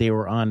sure that they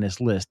were on this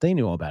list. They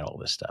knew about all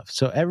this stuff.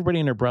 So everybody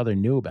and their brother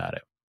knew about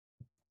it.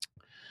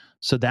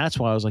 So that's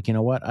why I was like, you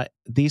know what?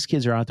 These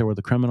kids are out there with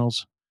the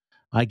criminals.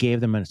 I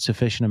gave them a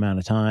sufficient amount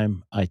of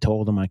time. I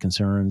told them my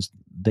concerns.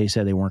 They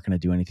said they weren't going to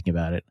do anything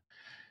about it.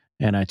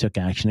 And I took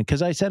action.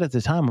 Because I said at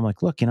the time, I'm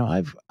like, look,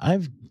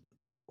 I've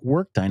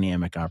worked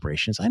dynamic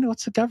operations. I know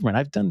it's the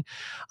government.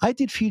 I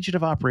did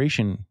fugitive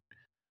operation.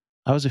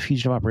 I was a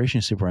fugitive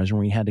operations supervisor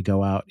when we had to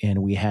go out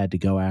and we had to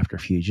go after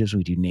fugitives.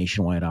 We do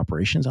nationwide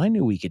operations. I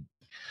knew we could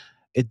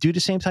do the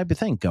same type of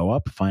thing. Go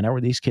up, find out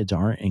where these kids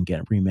are, and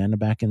remand them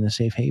back in the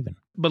safe haven.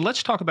 But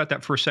let's talk about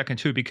that for a second,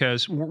 too,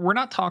 because we're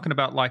not talking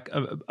about like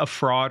a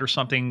fraud or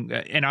something.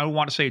 And I don't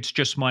want to say it's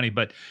just money,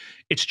 but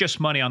it's just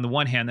money on the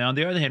one hand. Now, on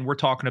the other hand, we're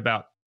talking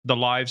about the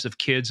lives of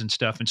kids and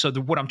stuff. And so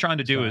what I'm trying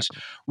to do is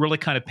really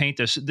kind of paint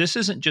this. This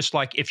isn't just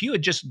like, if you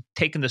had just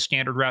taken the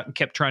standard route and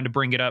kept trying to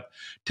bring it up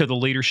to the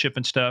leadership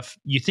and stuff,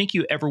 you think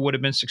you ever would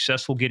have been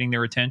successful getting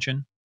their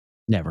attention?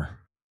 Never.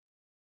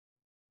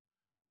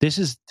 This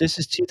is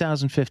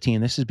 2015.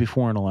 This is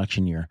before an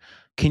election year.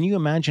 Can you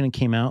imagine it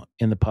came out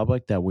in the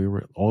public that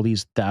all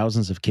these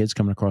thousands of kids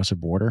coming across the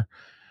border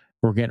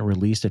were getting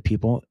released at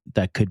people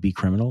that could be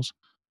criminals,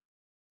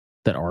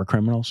 that are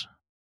criminals,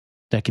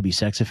 that could be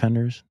sex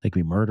offenders, they could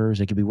be murderers,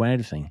 they could be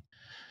anything.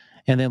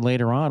 And then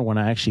later on, when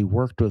I actually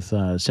worked with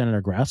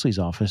Senator Grassley's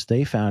office,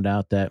 they found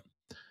out that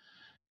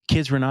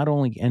kids were not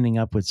only ending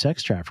up with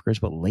sex traffickers,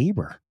 but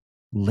labor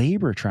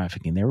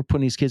trafficking. They were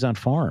putting these kids on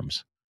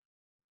farms.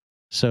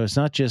 So it's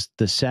not just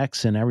the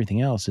sex and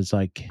everything else. It's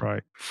like,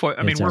 right.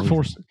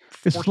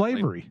 It's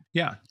slavery.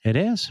 Yeah, it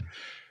is.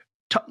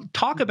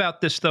 Talk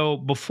about this though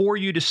before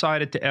you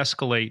decided to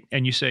escalate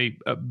and you say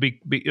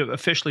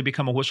officially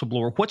become a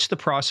whistleblower. What's the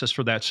process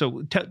for that?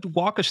 So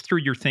walk us through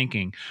your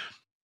thinking.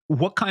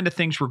 What kind of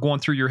things were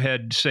going through your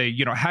head to say,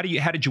 how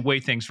did you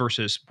weigh things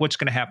versus what's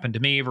going to happen to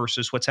me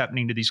versus what's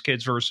happening to these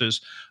kids versus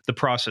the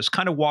process?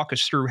 Kind of walk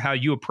us through how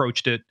you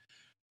approached it,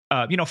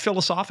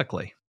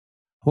 philosophically.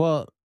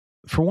 Well,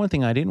 for one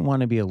thing, I didn't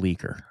want to be a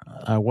leaker.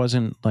 I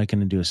wasn't like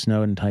going to do a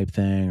Snowden type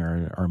thing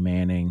or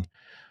Manning.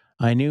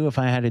 I knew if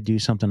I had to do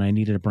something, I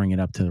needed to bring it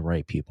up to the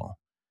right people.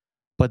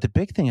 But the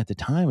big thing at the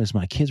time is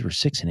my kids were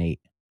 6 and 8.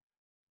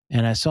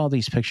 And I saw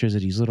these pictures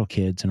of these little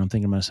kids and I'm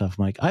thinking to myself,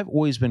 I'm like, I've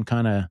always been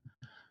kind of,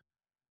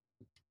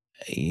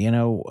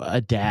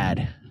 a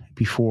dad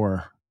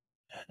before,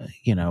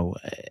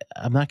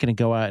 I'm not going to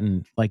go out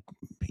and like,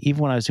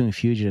 even when I was doing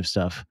fugitive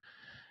stuff,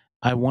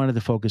 I wanted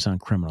to focus on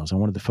criminals. I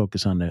wanted to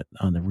focus on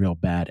the real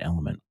bad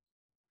element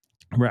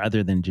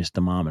rather than just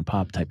the mom and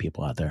pop type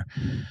people out there.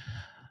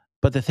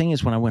 But the thing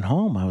is, when I went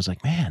home, I was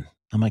like, man,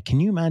 I'm like, can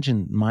you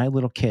imagine my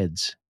little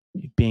kids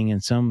being in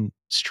some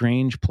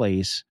strange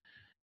place,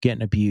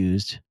 getting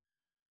abused?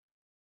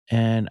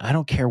 And I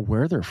don't care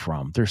where they're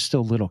from. They're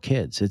still little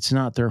kids. It's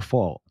not their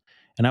fault.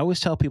 And I always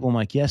tell people, I'm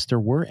like, yes, there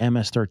were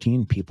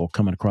MS-13 people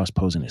coming across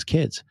posing as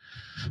kids,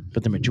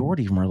 but the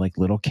majority of them are like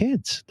little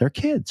kids. They're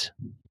kids.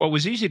 Well, it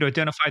was easy to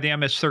identify the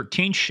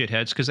MS-13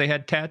 shitheads because they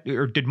had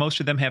or did most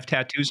of them have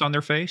tattoos on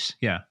their face?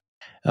 Yeah.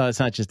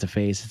 It's not just a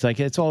face. It's like,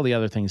 it's all the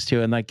other things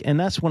too. And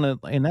that's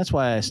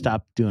why I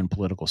stopped doing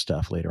political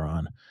stuff later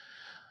on.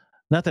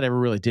 Not that I ever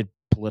really did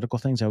political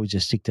things. I would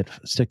just stick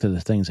to the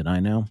things that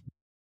I know.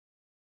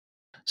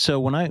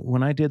 So when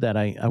I did that,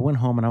 I went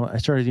home and I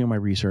started doing my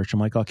research. I'm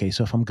like, okay,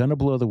 so if I'm going to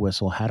blow the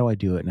whistle, how do I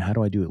do it? And how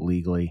do I do it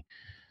legally?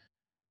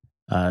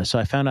 So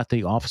I found out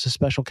the Office of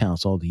Special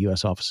Counsel, the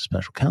U.S. Office of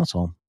Special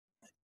Counsel,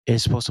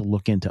 is supposed to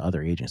look into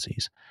other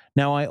agencies.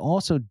 Now, I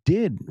also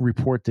did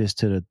report this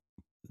to the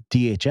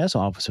DHS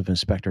Office of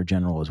Inspector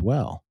General as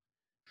well.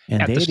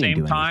 And at they the didn't same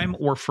do time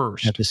anything. or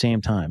first? At the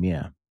same time,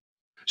 yeah.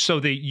 So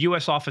the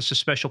U.S. Office of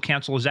Special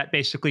Counsel, is that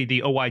basically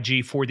the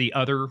OIG for the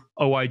other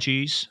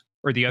OIGs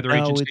or the other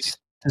agencies?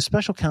 The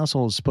special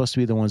counsel is supposed to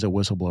be the ones that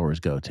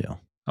whistleblowers go to.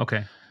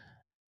 Okay.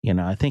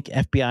 I think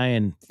FBI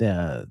and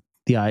the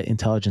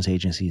intelligence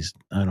agencies,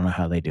 I don't know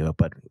how they do it,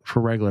 but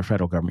for regular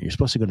federal government, you're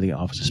supposed to go to the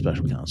Office of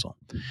Special Counsel.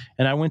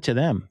 And I went to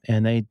them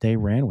and they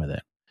ran with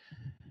it.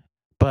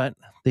 But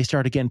they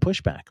started getting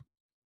pushback.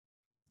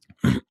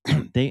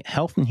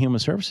 Health and Human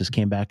Services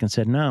came back and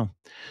said, no,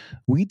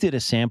 we did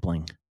a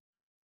sampling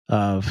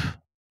of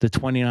the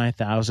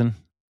 29,000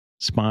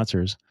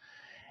 sponsors.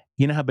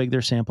 You know how big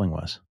their sampling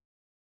was?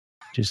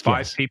 Just 5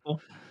 guess. people?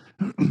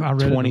 I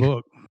read 20, in the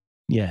book.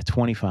 Yeah,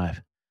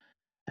 25.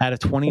 Out of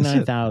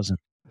 29,000.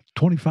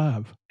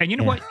 25. And you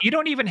know what? You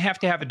don't even have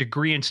to have a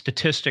degree in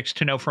statistics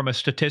to know from a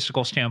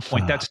statistical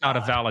standpoint that's not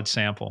a valid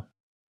sample.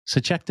 So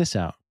check this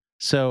out.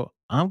 So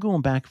I'm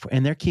going back,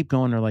 and they keep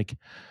going. They're like,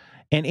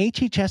 and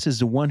HHS is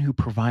the one who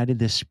provided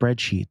this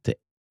spreadsheet to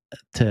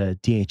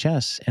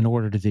DHS in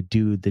order to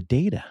do the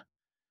data.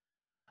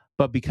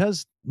 But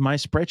because my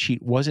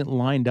spreadsheet wasn't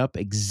lined up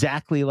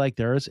exactly like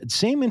theirs,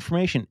 same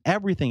information,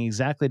 everything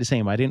exactly the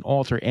same. I didn't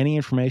alter any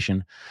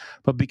information.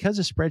 But because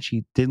the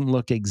spreadsheet didn't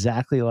look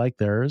exactly like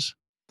theirs,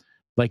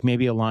 like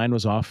maybe a line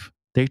was off,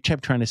 they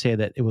kept trying to say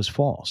that it was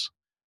false.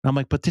 And I'm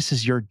like, but this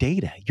is your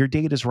data. Your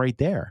data's right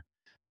there.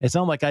 It's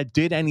not like I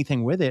did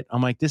anything with it.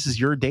 I'm like, this is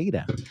your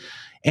data.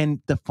 And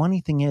the funny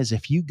thing is,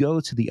 if you go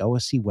to the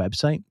OSC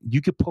website,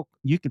 you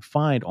could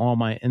find all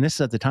my, and this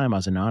is at the time I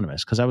was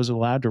anonymous because I was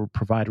allowed to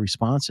provide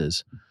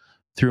responses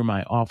through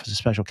my Office of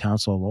Special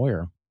Counsel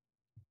lawyer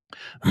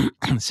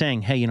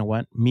saying, hey, you know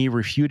what? Me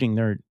refuting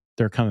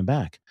they're coming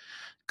back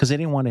because they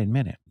didn't want to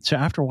admit it. So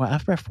after a while,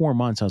 after 4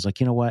 months, I was like,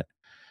 you know what?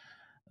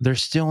 They're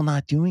still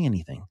not doing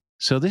anything.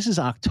 So this is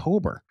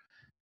October.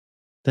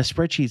 The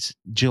spreadsheet's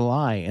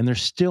July, and they're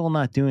still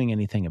not doing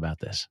anything about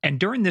this. And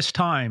during this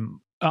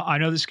time, I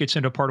know this gets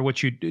into part of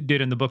what you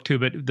did in the book too,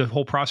 but the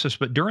whole process.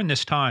 But during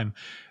this time,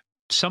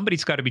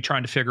 somebody's got to be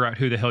trying to figure out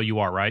who the hell you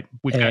are, right?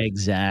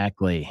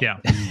 Exactly. Yeah.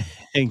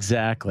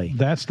 Exactly.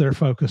 That's their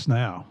focus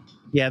now.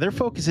 Yeah, their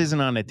focus isn't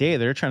on the data.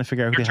 They're trying to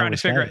figure out who They're the hell trying to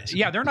this figure guy out. is.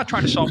 Yeah, they're not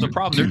trying to solve the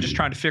problem. They're just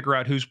trying to figure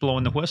out who's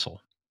blowing the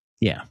whistle.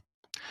 Yeah.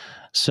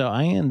 So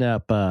I end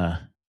up,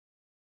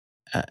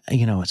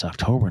 it's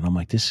October, and I'm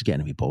like, this is getting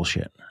to be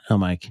bullshit. I'm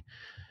like,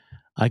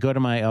 I go to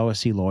my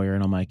OSC lawyer,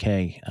 and I'm like,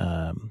 hey,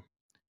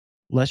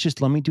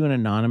 let me do an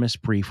anonymous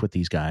brief with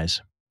these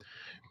guys,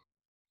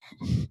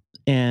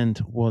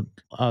 and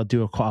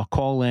I'll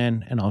call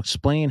in, and I'll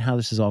explain how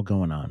this is all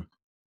going on.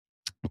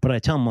 But I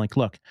tell them, like,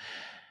 look,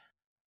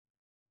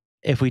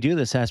 if we do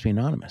this, it has to be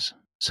anonymous.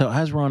 So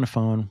as we're on the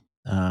phone,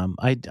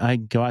 I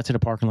go out to the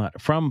parking lot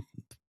from,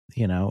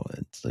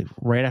 it's like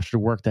right after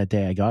work that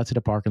day. I go out to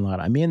the parking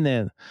lot. I'm in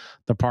the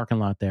parking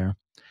lot there.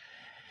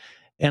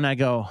 And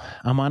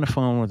I'm on the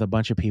phone with a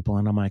bunch of people,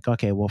 and I'm like,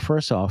 okay, well,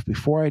 first off,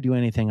 before I do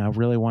anything, I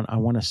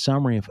want a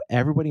summary of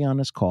everybody on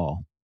this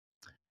call.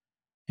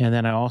 And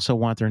then I also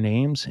want their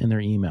names and their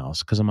emails,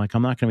 because I'm like,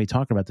 I'm not going to be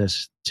talking about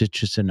this to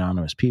just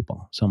anonymous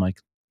people. So I'm like,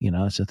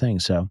 that's the thing.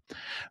 So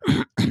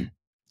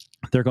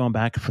they're going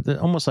back for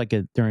almost like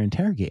they're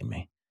interrogating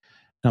me.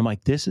 And I'm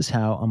like, this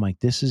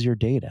is your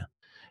data.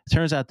 It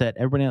turns out that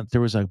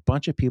there was a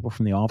bunch of people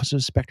from the Office of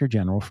Inspector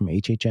General, from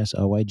HHS,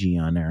 OIG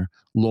on there,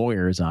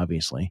 lawyers,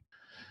 obviously.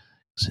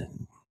 So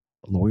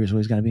lawyers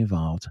always got to be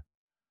involved.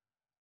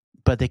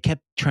 But they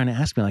kept trying to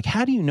ask me, like,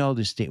 how do you know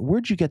this data?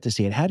 Where'd you get this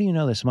data? How do you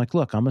know this? I'm like,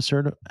 look,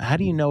 how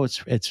do you know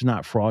it's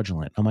not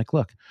fraudulent? I'm like,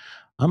 look,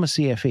 I'm a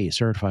CFE,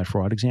 certified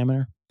fraud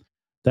examiner.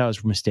 That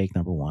was mistake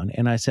number one.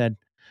 And I said,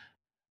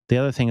 the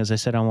other thing is, I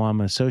said,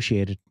 I'm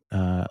associated.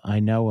 I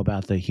know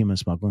about the human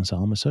smuggling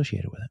cell. I'm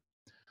associated with it.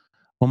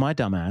 Well, my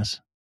dumbass,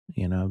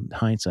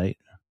 hindsight,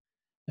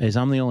 is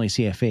I'm the only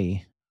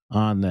CFE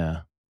on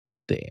the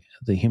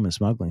human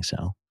smuggling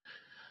cell.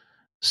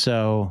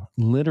 So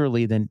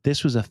literally, then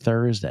this was a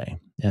Thursday.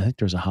 I think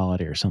there was a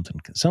holiday or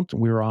something.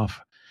 We were off.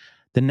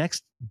 The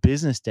next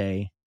business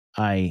day,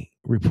 I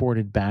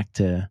reported back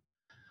to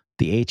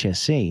the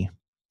HSC.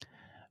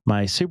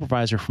 My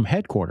supervisor from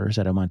headquarters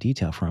that I'm on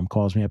detail from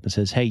calls me up and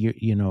says, "Hey, your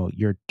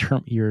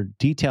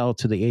detail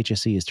to the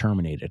HSC is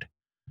terminated."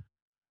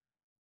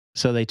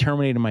 So they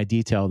terminated my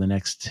detail the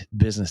next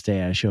business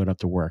day. I showed up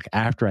to work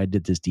after I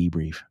did this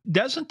debrief.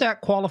 Doesn't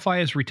that qualify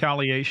as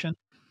retaliation?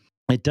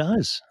 It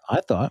does, I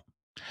thought.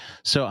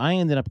 So I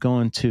ended up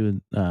going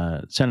to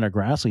Senator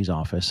Grassley's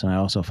office, and I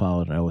also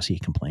filed an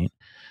OSC complaint.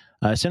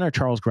 Senator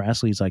Charles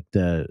Grassley is like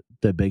the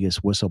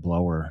biggest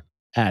whistleblower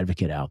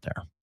advocate out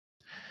there.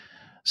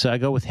 So I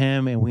go with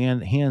him,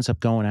 and he ends up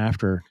going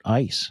after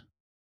ICE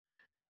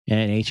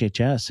and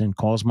HHS and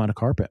calls them on the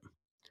carpet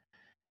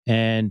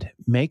and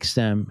makes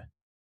them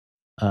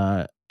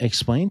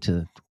explain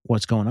to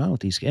what's going on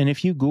with these. And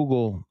if you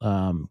Google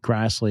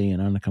Grassley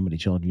and unaccompanied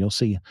children, you'll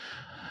see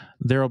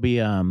there'll be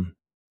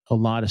a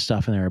lot of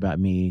stuff in there about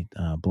me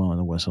blowing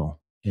the whistle.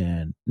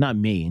 And not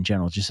me in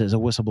general, just as a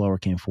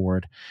whistleblower came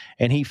forward,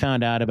 and he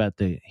found out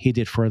he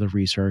did further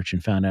research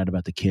and found out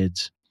about the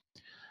kids,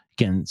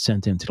 again,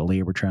 sent him to the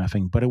labor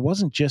trafficking. But it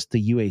wasn't just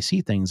the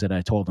UAC things that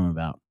I told him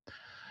about.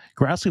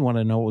 Grassley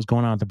wanted to know what was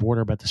going on at the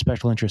border about the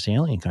special interest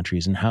alien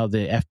countries and how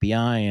the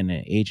FBI and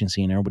the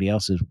agency and everybody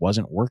else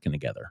wasn't working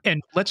together.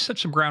 And let's set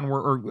some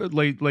groundwork, or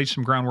lay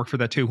some groundwork for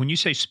that too. When you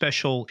say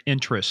special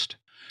interest,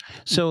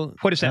 so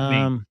what does that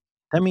mean?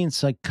 That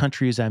means like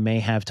countries that may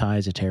have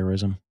ties to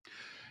terrorism.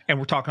 And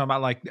we're talking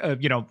about like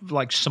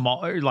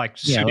Somalia, like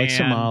Sudan, like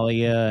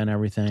Somalia and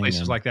everything,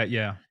 places like that.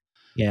 Yeah.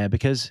 Yeah,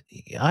 because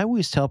I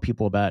always tell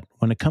people about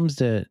when it comes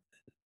to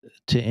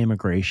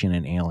immigration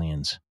and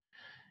aliens,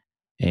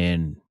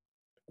 and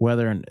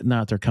whether or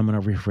not they're coming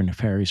over here for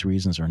nefarious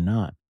reasons or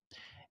not.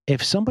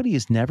 If somebody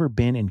has never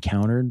been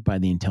encountered by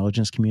the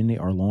intelligence community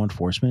or law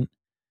enforcement,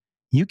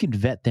 you can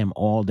vet them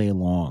all day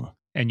long.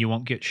 And you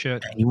won't get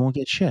shit.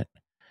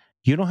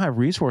 You don't have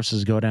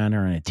resources to go down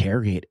there and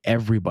interrogate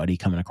everybody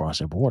coming across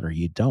the border.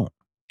 You don't.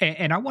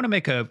 And I want to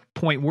make a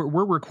point.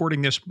 We're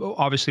recording this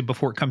obviously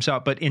before it comes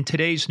out, but in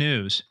today's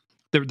news,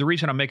 the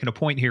reason I'm making a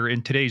point here,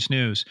 in today's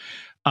news,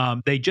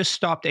 they just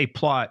stopped a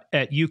plot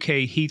at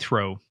UK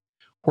Heathrow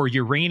where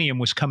uranium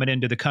was coming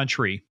into the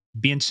country,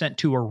 being sent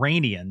to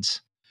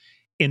Iranians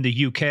in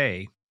the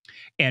UK.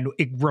 And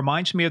it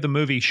reminds me of the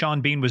movie.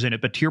 Sean Bean was in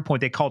it, but to your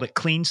point, they called it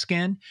clean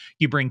skin.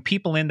 You bring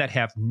people in that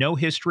have no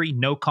history,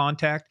 no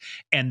contact,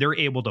 and they're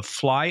able to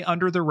fly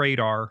under the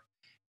radar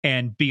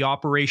and be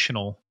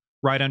operational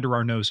right under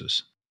our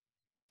noses.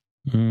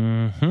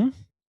 Mm-hmm.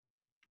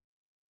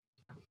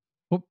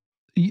 Well,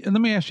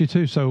 let me ask you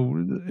too.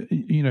 So,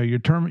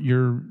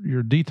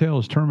 your detail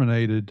is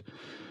terminated,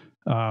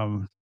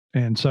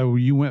 and so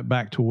you went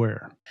back to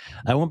where?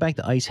 I went back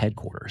to ICE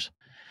headquarters.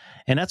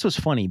 And that's what's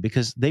funny,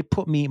 because they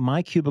put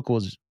my cubicle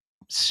is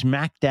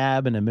smack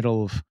dab in the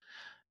middle of,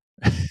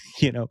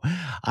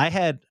 I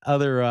had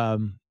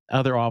other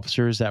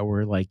officers that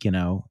were like,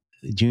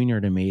 junior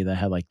to me that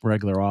had like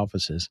regular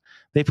offices.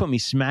 They put me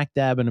smack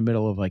dab in the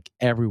middle of like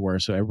everywhere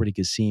so everybody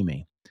could see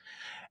me.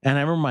 And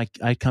I remember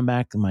I'd come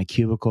back and my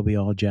cubicle be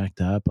all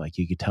jacked up. Like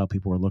you could tell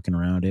people were looking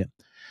around it.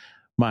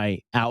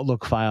 My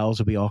Outlook files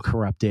would be all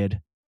corrupted.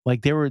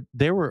 Like they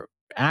were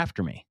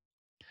after me.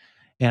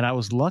 And I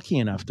was lucky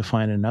enough to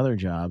find another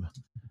job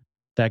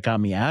that got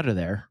me out of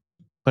there,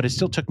 but it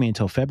still took me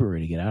until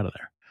February to get out of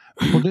there.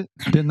 Well,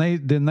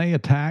 didn't they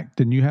attack?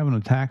 Didn't you have an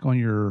attack on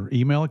your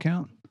email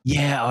account?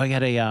 Yeah, I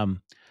got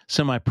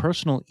so my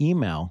personal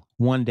email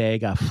one day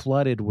got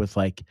flooded with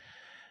like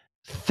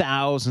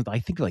thousands, I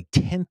think like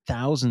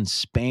 10,000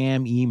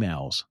 spam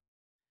emails.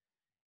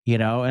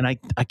 And I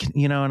can,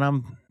 and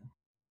I'm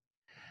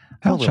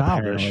How a little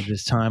paranoid childish.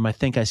 this time. I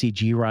think I see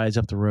G rides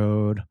up the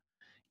road.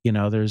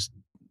 There's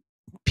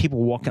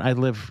people walking. I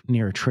live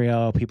near a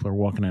trail. People are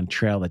walking on a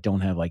trail that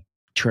don't have like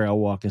trail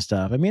walk and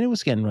stuff. I mean, it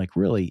was getting like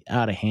really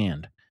out of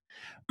hand.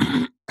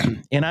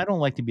 And I don't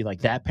like to be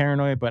like that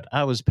paranoid, but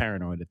I was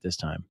paranoid at this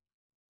time.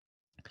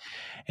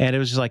 And it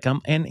was just like,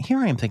 and here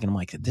I am thinking, I'm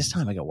like, this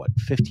time I got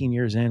 15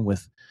 years in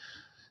with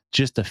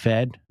just the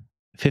Fed,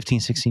 15,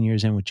 16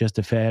 years in with just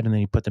the Fed. And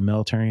then you put the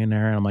military in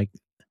there. And I'm like,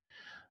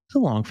 it's a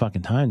long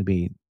fucking time to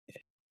be.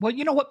 Well,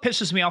 you know what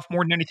pisses me off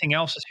more than anything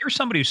else is here's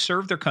somebody who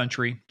served their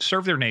country,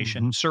 served their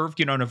nation, served,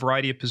 in a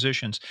variety of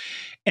positions.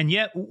 And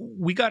yet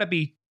we've got to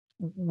be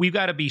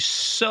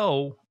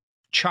so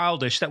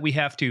childish that we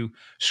have to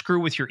screw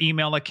with your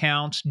email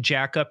accounts,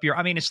 jack up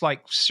it's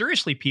like,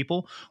 seriously,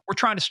 people, we're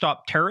trying to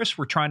stop terrorists.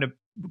 We're trying to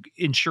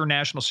ensure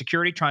national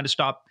security, trying to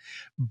stop,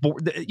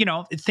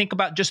 think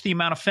about just the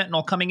amount of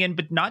fentanyl coming in,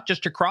 but not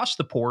just across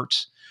the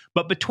ports,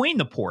 but between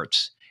the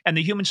ports. And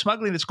the human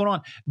smuggling that's going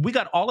on. We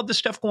got all of this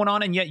stuff going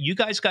on, and yet you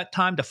guys got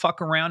time to fuck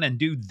around and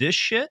do this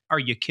shit? Are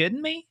you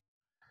kidding me?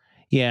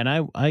 Yeah, and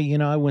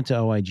I went to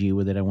OIG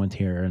with it. I went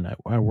here, and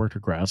I worked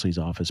at Grassley's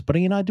office. But,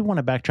 I do want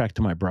to backtrack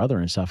to my brother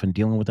and stuff and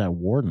dealing with that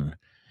warden.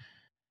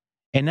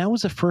 And that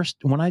was the first,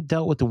 when I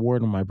dealt with the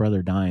warden, my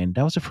brother dying,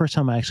 that was the first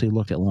time I actually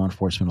looked at law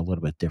enforcement a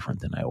little bit different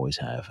than I always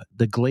have.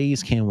 The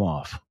glaze came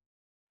off.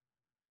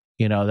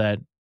 That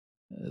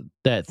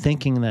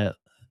thinking that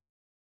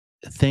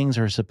things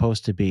are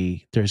supposed to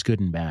be, there's good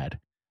and bad.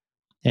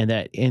 And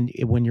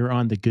when you're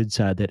on the good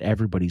side, that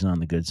everybody's on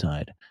the good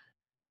side.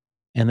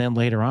 And then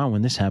later on,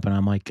 when this happened,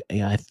 I'm like,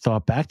 I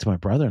thought back to my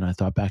brother, and I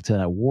thought back to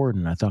that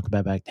warden. I thought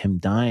back to him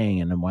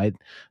dying, and why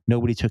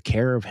nobody took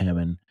care of him.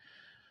 And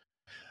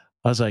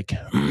I was like,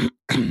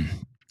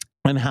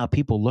 and how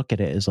people look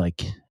at it is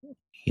like,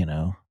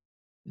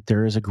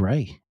 there is a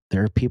gray.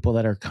 There are people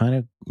that are kind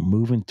of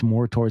moving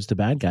more towards the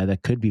bad guy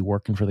that could be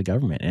working for the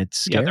government.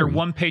 It's scary. Yeah, they're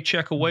one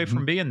paycheck away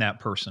from being that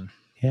person.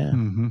 Yeah.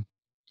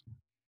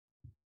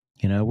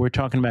 We're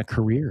talking about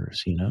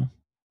careers,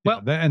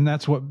 Well, and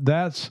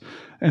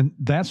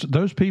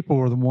those people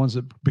are the ones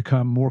that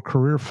become more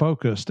career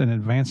focused and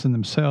advancing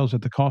themselves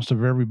at the cost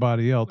of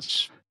everybody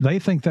else. They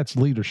think that's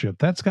leadership.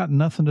 That's got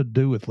nothing to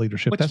do with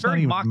leadership. What's that's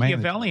very not even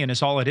Machiavellian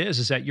is all it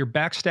is that you're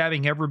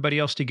backstabbing everybody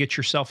else to get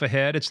yourself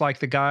ahead. It's like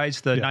the guys,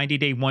 the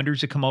 90-day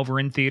wonders that come over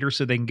in theater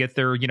so they can get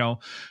their,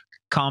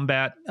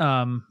 combat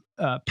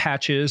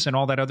patches and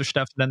all that other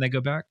stuff. And then they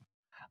go back.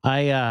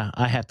 I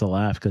have to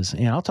laugh because,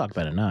 I'll talk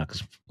about it now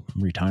because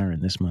I'm retiring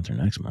this month or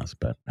next month,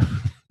 but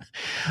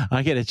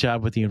I get a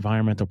job with the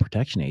Environmental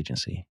Protection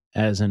Agency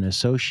as an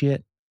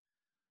associate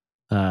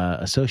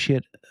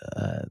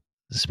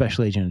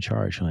special agent in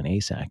charge on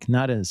ASAC,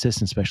 not an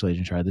assistant special agent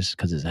in charge. This is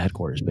because it's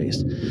headquarters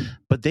based,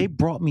 but they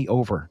brought me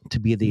over to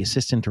be the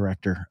assistant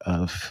director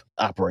of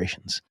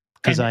operations.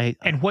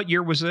 And what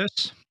year was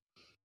this?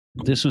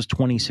 This was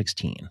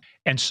 2016.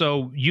 And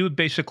so you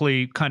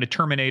basically kind of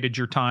terminated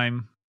your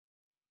time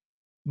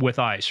with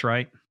ICE,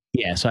 right?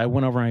 Yeah. So I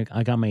went over and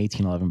I got my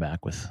 1811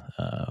 back with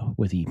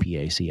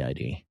EPA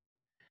CID,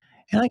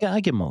 and I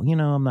give them,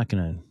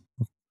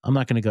 I'm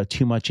not gonna go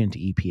too much into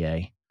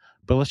EPA.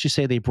 But let's just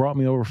say they brought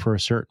me over for a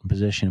certain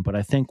position. But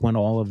I think when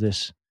all of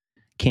this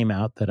came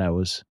out that I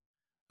was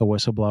a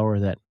whistleblower,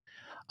 that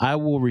I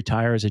will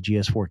retire as a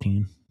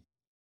GS-14.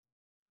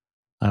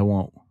 I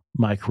won't.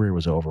 My career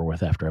was over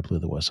with after I blew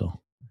the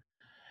whistle.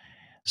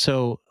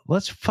 So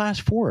let's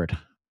fast forward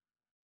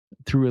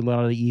through a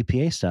lot of the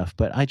EPA stuff.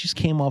 But I just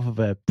came off of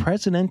a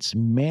president's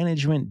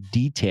management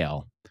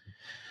detail.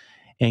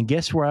 And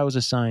guess where I was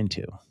assigned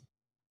to?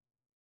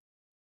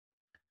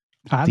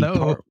 I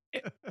know.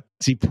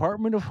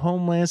 Department of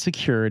Homeland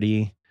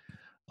Security,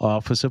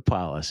 Office of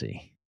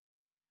Policy.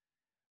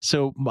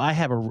 So I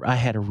had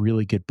a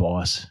really good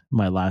boss,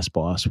 my last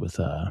boss with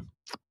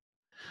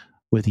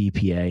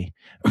EPA,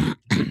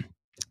 and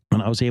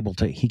I was able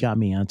to. He got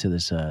me onto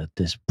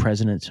this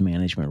president's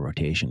management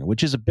rotation,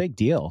 which is a big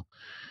deal.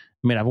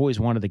 I mean, I've always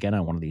wanted to get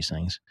on one of these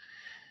things.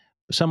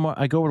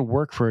 I go to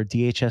work for a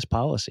DHS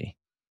policy,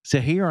 so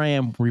here I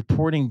am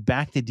reporting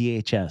back to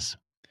DHS,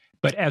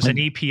 but as an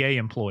EPA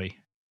employee.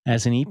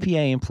 As an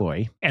EPA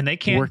employee. And they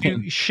can't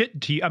do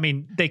shit to you. I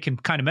mean, they can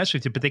kind of mess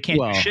with you, but they can't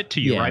do shit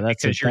to you, right?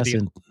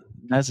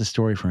 That's a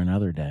story for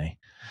another day.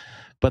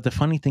 But the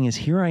funny thing is,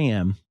 here I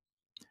am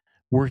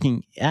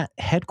working at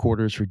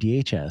headquarters for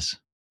DHS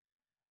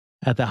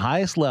at the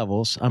highest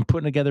levels. I'm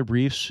putting together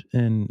briefs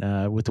and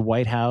with the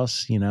White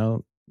House,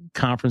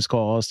 conference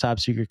calls,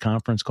 top secret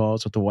conference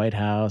calls with the White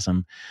House.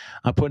 I'm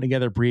putting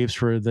together briefs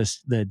for the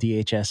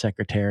DHS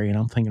secretary, and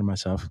I'm thinking to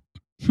myself,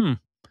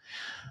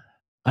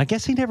 I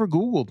guess he never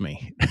Googled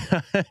me.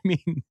 I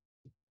mean,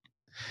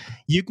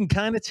 you can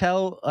kind of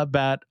tell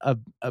about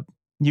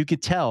you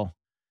could tell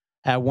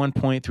at one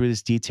point through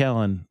this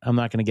detail, and I'm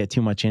not going to get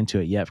too much into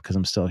it yet because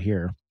I'm still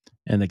here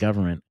in the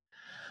government.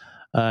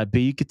 But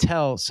you could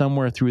tell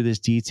somewhere through this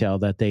detail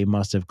that they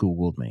must have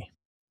Googled me.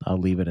 I'll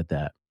leave it at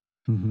that.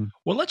 Mm-hmm.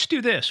 Well, let's do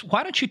this.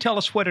 Why don't you tell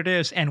us what it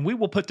is, and we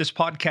will put this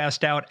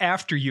podcast out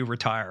after you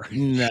retire.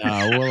 No,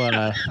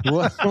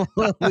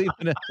 we'll leave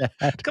it at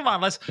that. Come on,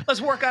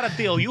 let's work out a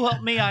deal. You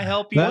help me, I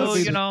help you.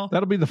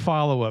 That'll be the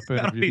follow-up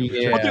interview.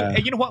 Yeah.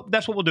 And you know what?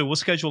 That's what we'll do. We'll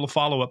schedule a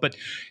follow-up.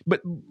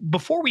 But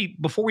before we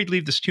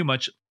leave this too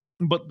much,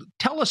 but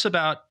tell us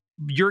about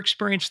your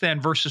experience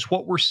then versus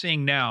what we're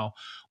seeing now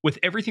with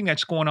everything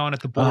that's going on at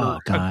the border. Oh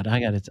God, I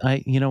got it.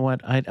 You know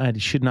what? I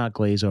should not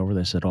glaze over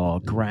this at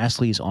all.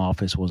 Grassley's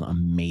office was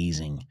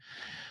amazing.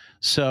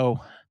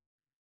 So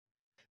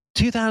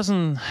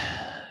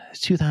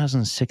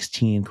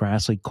 2016,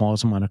 Grassley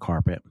calls him on a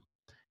carpet.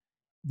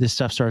 This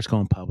stuff starts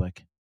going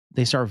public.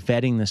 They start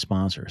vetting the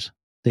sponsors.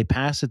 They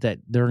pass it that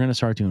they're going to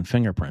start doing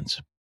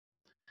fingerprints.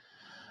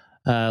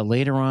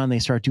 Later on, they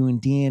start doing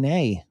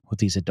DNA with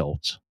these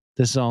adults.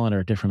 This is all under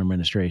a different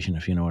administration,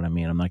 if you know what I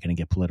mean. I'm not going to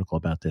get political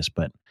about this,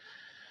 but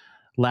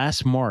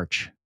last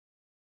March,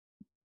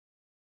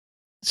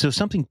 so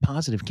something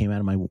positive came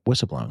out of my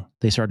whistleblowing.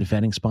 They started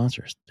vetting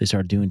sponsors. They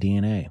started doing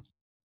DNA.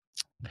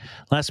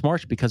 Last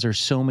March, because there's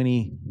so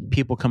many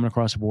people coming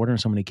across the border and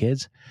so many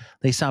kids,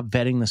 they stopped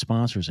vetting the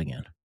sponsors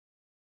again.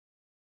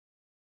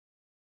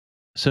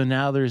 So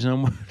now there's no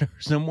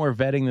more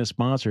vetting the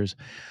sponsors.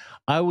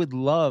 I would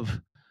love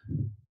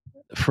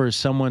for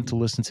someone to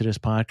listen to this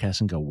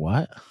podcast and go,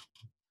 what?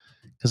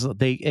 Because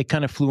it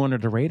kind of flew under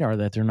the radar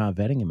that they're not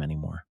vetting him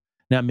anymore.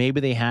 Now,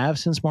 maybe they have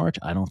since March.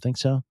 I don't think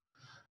so.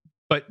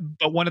 But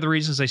one of the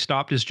reasons they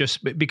stopped is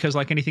just because,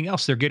 like anything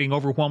else, they're getting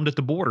overwhelmed at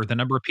the border. The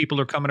number of people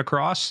are coming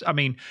across. I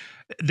mean,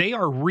 they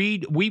are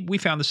we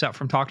found this out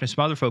from talking to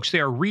some other folks.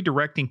 They are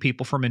redirecting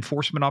people from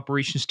enforcement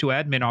operations to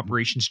admin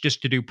operations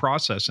just to do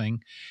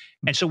processing.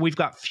 And so we've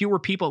got fewer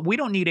people. We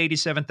don't need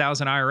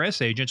 87,000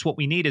 IRS agents. What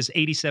we need is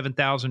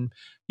 87,000,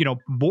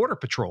 border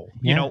patrol,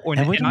 and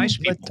ICE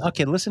people.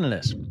 Okay, listen to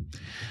this.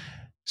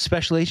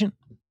 Special agent,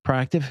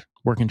 proactive,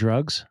 working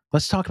drugs.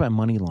 Let's talk about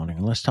money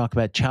laundering. Let's talk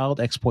about child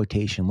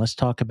exploitation. Let's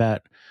talk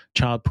about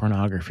child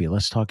pornography.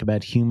 Let's talk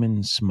about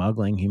human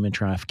smuggling, human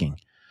trafficking.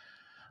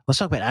 Let's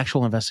talk about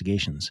actual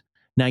investigations.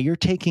 Now, you're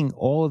taking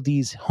all of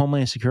these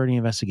Homeland Security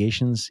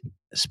investigations,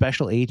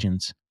 special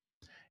agents,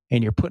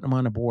 and you're putting them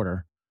on the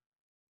border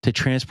to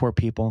transport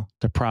people,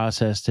 to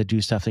process, to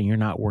do stuff that you're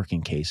not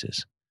working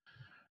cases.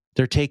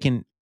 They're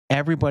taking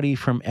everybody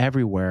from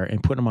everywhere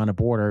and putting them on a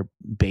border,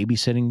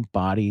 babysitting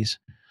bodies,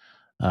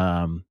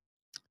 not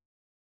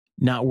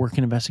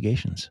working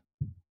investigations,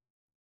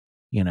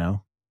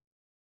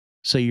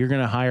 So you're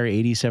going to hire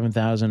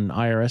 87,000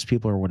 IRS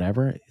people or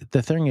whatever.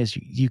 The thing is,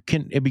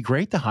 it'd be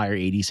great to hire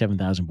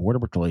 87,000 Border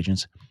Patrol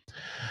agents,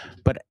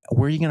 but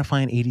where are you going to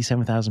find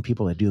 87,000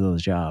 people that do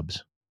those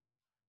jobs?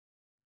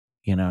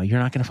 You're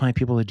not going to find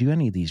people that do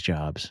any of these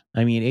jobs.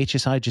 I mean,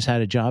 HSI just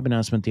had a job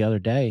announcement the other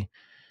day.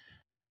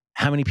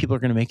 How many people are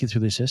going to make it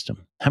through the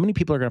system? How many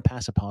people are going to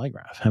pass a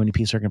polygraph? How many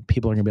people are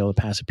going to be able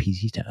to pass a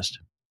PT test?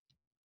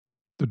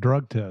 The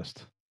drug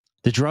test.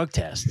 The drug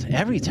test.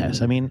 Every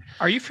test. I mean,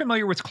 are you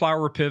familiar with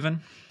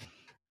Clowra-Piven?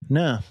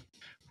 No.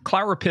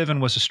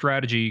 Clowra-Piven was a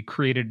strategy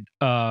created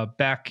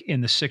back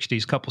in the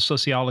 60s. A couple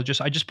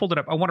sociologists. I just pulled it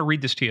up. I want to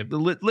read this to you.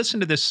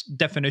 Listen to this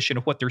definition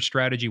of what their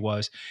strategy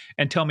was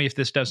and tell me if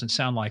this doesn't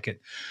sound like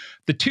it.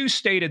 The two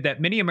stated that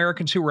many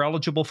Americans who were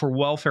eligible for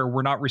welfare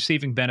were not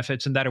receiving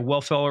benefits and that a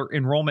welfare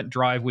enrollment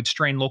drive would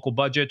strain local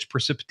budgets,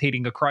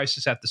 precipitating a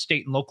crisis at the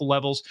state and local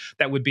levels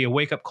that would be a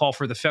wake-up call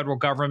for the federal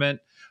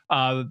government.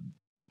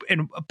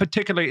 And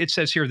particularly, it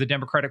says here, the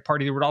Democratic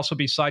Party, there would also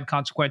be side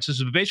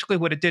consequences. But basically,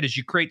 what it did is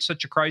you create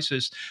such a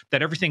crisis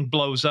that everything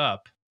blows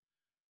up.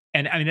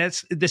 And I mean,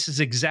 this is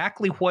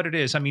exactly what it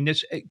is. I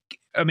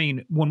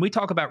mean, when we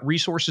talk about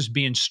resources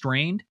being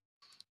strained,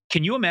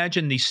 can you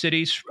imagine these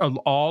cities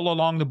all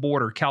along the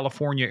border,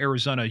 California,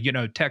 Arizona,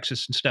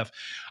 Texas and stuff?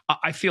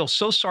 I feel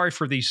so sorry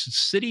for these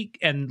city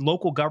and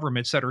local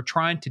governments that are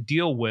trying to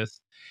deal with.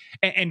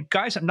 And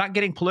guys, I'm not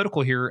getting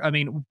political here. I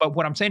mean, but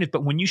what I'm saying is,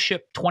 but when you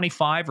ship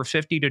 25 or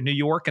 50 to New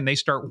York and they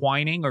start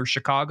whining, or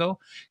Chicago,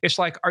 it's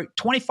like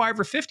 25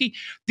 or 50.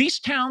 These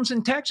towns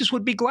in Texas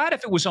would be glad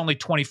if it was only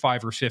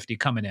 25 or 50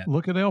 coming in.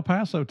 Look at El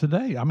Paso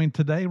today. I mean,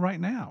 today, right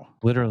now.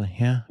 Literally,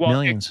 yeah. Well,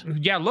 millions.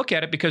 Look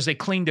at it, because they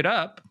cleaned it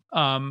up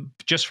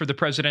just for the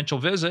presidential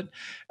visit.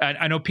 And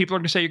I know people are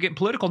going to say you're getting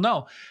political.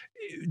 No,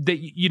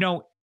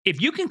 if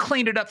you can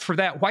clean it up for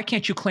that, why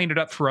can't you clean it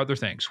up for other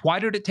things? Why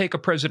did it take a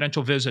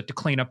presidential visit to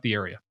clean up the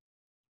area?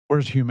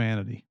 Where's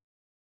humanity?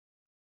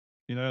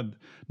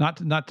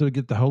 Not to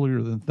get the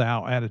holier than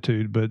thou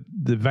attitude, but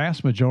the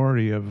vast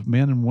majority of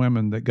men and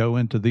women that go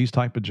into these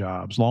type of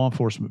jobs, law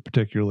enforcement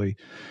particularly,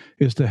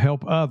 is to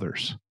help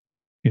others.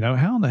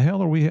 How in the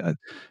hell are we?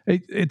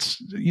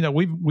 It's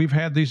we've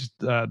had these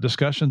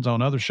discussions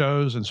on other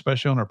shows, and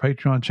especially on our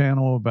Patreon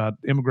channel about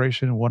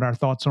immigration and what our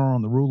thoughts are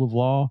on the rule of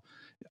law.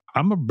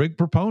 I'm a big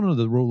proponent of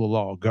the rule of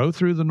law. Go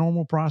through the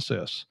normal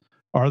process.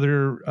 Are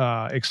there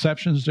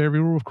exceptions to every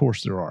rule? Of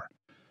course there are,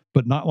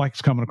 but not like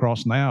it's coming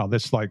across now.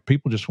 That's like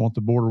people just want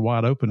the border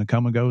wide open and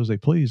come and go as they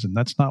please, and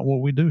that's not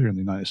what we do here in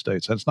the United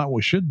States. That's not what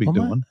we should be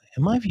doing.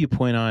 My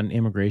viewpoint on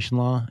immigration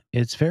law,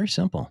 it's very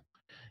simple.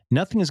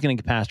 Nothing is going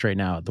to get passed right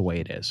now the way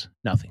it is.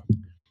 Nothing.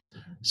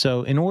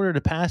 So in order to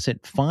pass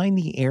it, find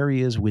the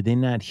areas within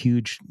that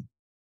huge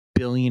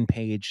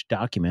billion-page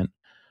document,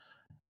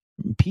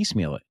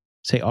 piecemeal it.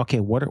 Say, okay,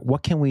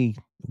 what can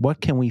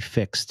we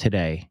fix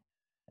today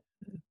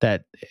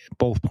that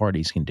both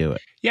parties can do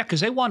it? Yeah, because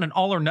they want an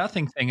all or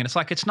nothing thing, and it's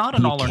like it's not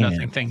an all or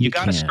nothing thing. You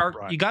got to start.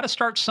 Right. You got to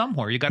start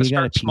somewhere. You got to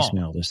start small.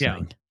 Piecemeal this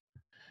thing.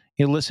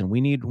 Listen,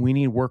 we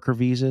need worker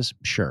visas.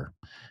 Sure.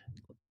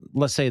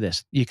 Let's say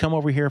this: you come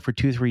over here for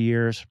 2-3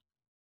 years,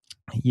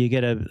 you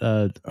get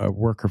a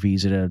worker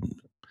visa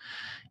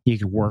you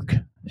could work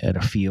at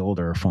a field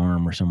or a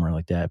farm or somewhere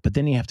like that. But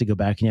then you have to go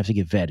back and you have to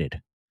get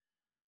vetted.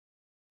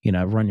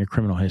 Run your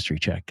criminal history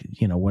check.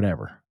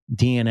 Whatever,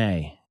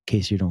 DNA, in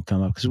case you don't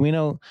come up, because we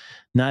know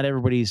not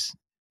everybody's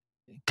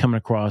coming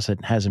across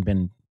that hasn't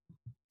been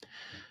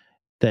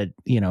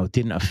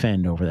didn't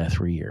offend over that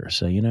 3 years.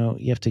 So,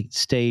 you have to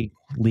stay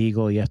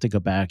legal. You have to go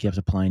back. You have to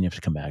apply and you have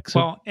to come back.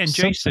 So, and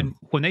Jason,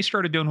 when they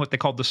started doing what they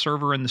called the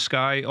server in the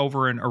sky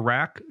over in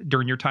Iraq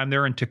during your time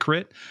there in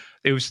Tikrit,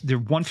 it was the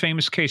one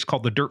famous case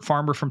called the Dirt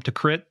Farmer from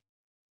Tikrit.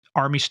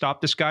 Army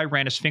stopped this guy,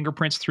 ran his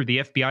fingerprints through the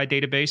FBI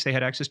database. They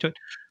had access to it.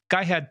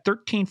 Guy had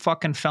 13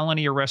 fucking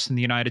felony arrests in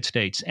the United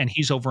States, and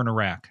he's over in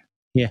Iraq.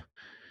 Yeah.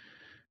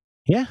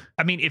 Yeah.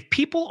 I mean, if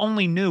people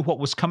only knew what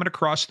was coming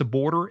across the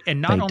border,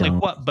 and not only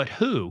what, but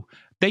who,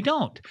 they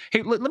don't.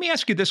 Hey, let me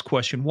ask you this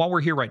question while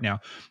we're here right now.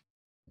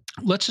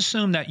 Let's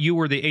assume that you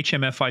were the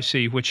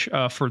HMFIC, which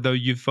for those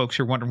you folks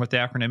who are wondering what the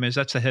acronym is,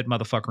 that's the head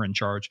motherfucker in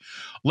charge.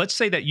 Let's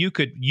say that you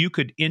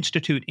could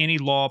institute any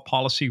law,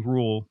 policy,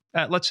 rule.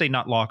 Let's say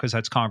not law because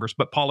that's Congress,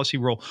 but policy,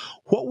 rule.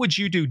 What would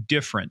you do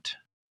different?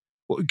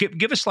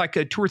 Give us like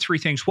 2 or 3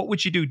 things. What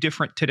would you do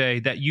different today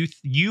that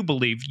you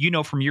believe,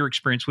 from your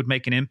experience, would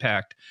make an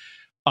impact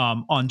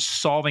on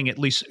solving, at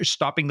least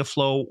stopping the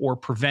flow or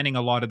preventing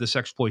a lot of this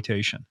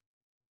exploitation?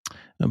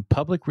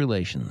 Public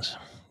relations.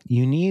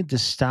 You need to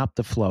stop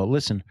the flow.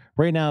 Listen,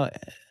 right now,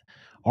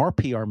 our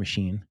PR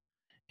machine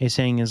is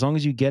saying as long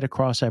as you get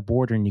across that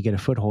border and you get a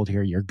foothold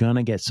here, you're going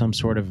to get some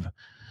sort of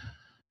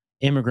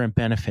immigrant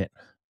benefit.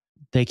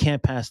 The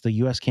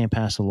U.S. can't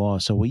pass the law.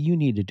 So what you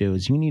need to do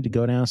is you need to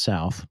go down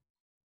south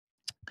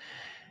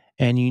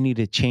and you need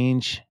to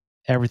change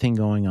everything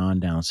going on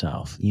down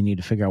south. You need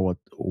to figure out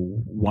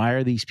why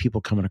are these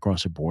people coming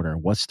across the border?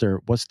 What's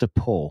the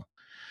pull?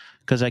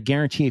 Because I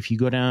guarantee if you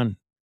go down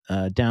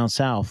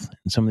south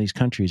in some of these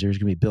countries, there's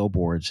going to be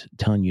billboards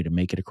telling you to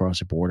make it across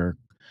the border,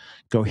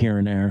 go here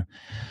and there.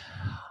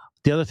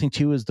 The other thing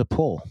too is the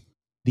pull,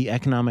 the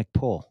economic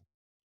pull.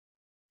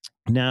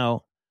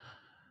 Now,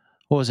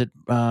 what was it?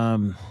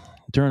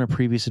 During a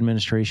previous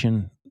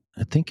administration,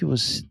 I think it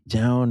was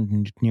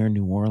down near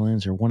New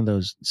Orleans or one of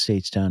those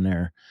states down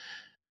there.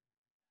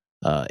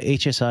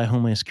 HSI,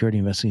 Homeland Security,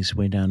 Investigations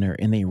way down there,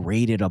 and they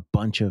raided a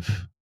bunch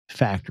of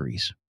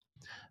factories,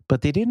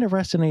 but they didn't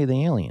arrest any of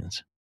the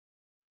aliens,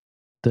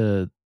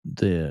 the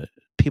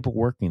people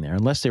working there,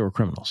 unless they were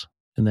criminals,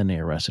 and then they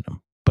arrested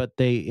them. But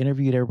they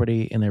interviewed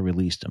everybody and they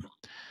released them,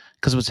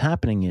 because what's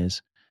happening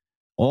is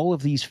all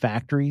of these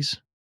factories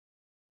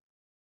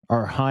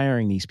are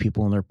hiring these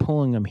people and they're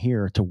pulling them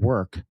here to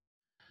work,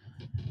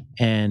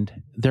 and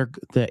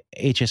the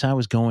HSI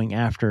was going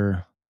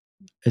after.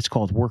 It's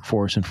called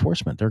workforce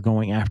enforcement. They're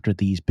going after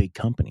these big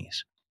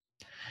companies.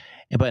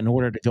 But in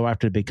order to go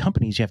after the big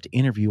companies, you have to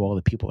interview all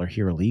the people that are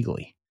here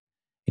illegally,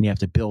 and you have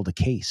to build a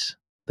case.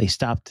 They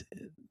stopped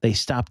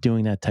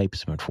doing that type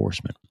of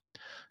enforcement.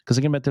 Because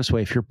again, about this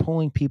way, if you're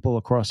pulling people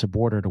across the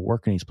border to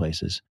work in these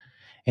places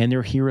and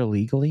they're here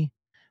illegally,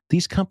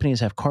 these companies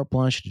have carte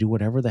blanche to do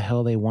whatever the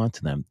hell they want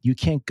to them. You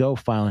can't go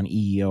file an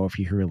EEO if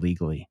you're here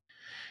illegally.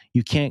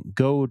 You can't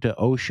go to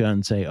OSHA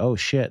and say, oh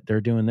shit,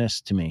 they're doing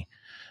this to me.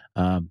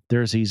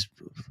 There's these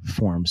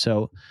forms.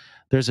 So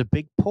there's a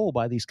big pull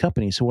by these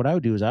companies. So what I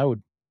would do is I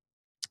would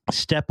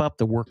step up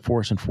the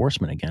workforce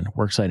enforcement again,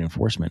 worksite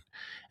enforcement,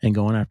 and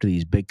going after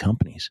these big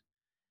companies.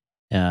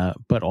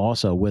 But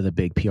also with a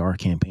big PR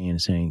campaign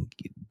saying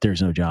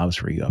there's no jobs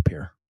for you up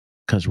here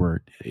because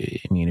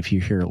if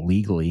you're here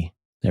legally,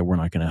 that we're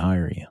not going to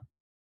hire you.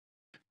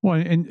 Well,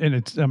 and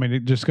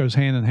it just goes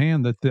hand in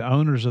hand that the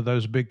owners of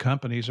those big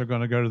companies are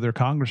going to go to their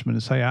congressman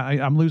and say,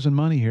 I'm losing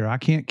money here. I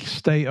can't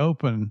stay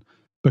open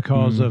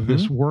because of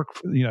this work,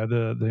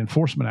 the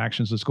enforcement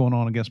actions that's going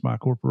on against my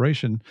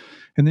corporation.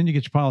 And then you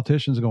get your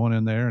politicians going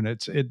in there, and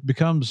it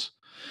becomes,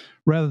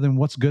 rather than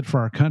what's good for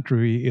our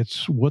country,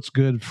 it's what's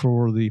good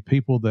for the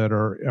people that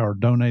are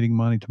donating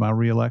money to my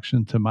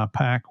reelection, to my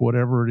PAC,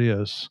 whatever it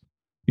is.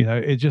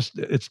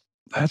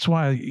 that's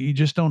why you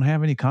just don't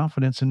have any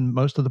confidence in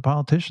most of the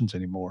politicians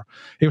anymore.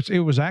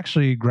 It was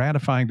actually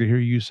gratifying to hear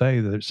you say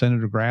that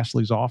Senator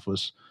Grassley's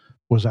office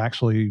was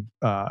actually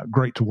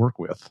great to work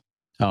with.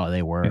 Oh,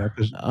 they were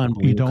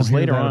unbelievable. You don't hear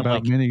later that on,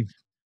 about many.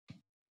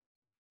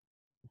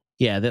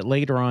 Yeah, that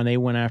later on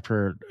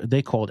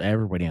they called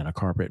everybody on a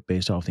carpet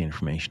based off the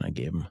information I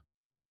gave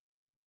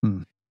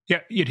them. Yeah,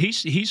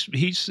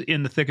 he's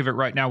in the thick of it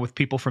right now with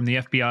people from the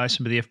FBI,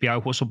 some of the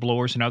FBI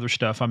whistleblowers and other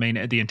stuff. I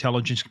mean, the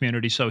intelligence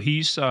community. So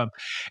he's, and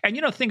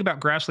think about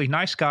Grassley,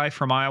 nice guy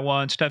from Iowa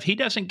and stuff. He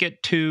doesn't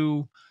get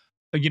too,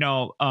 he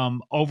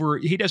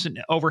doesn't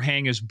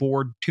overhang his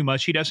board too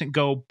much. He doesn't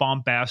go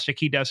bombastic.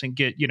 He doesn't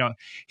get,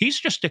 he's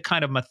just a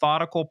kind of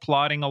methodical,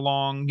 plodding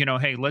along,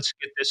 hey, let's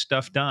get this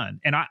stuff done.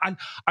 And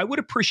I would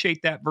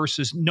appreciate that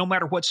versus no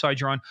matter what side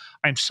you're on.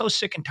 I'm so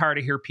sick and tired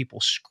of hear people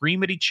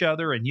scream at each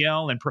other and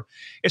yell. And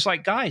it's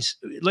like, guys,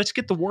 let's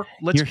get the work.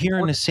 You're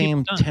hearing the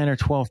same 10 or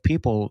 12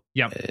 people,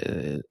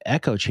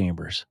 echo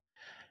chambers.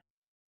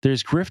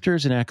 There's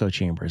grifters and echo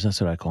chambers.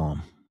 That's what I call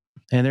them.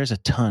 And there's a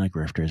ton of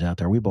grifters out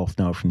there. We both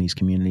know it from these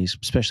communities,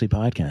 especially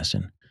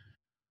podcasting.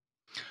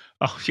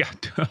 Oh, yeah.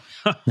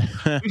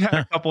 We've had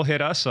a couple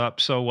hit us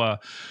up. So,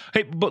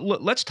 hey, but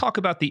let's talk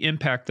about the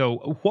impact, though.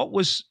 What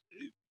was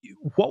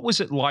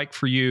it like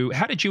for you?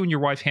 How did you and your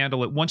wife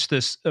handle it once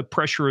this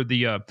pressure of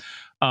the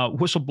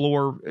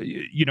whistleblower,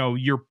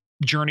 your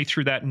journey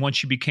through that, and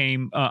once you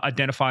became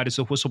identified as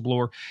a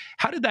whistleblower?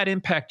 How did that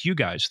impact you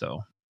guys,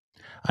 though?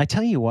 I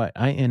tell you what,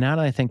 and now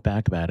that I think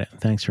back about it,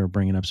 thanks for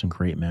bringing up some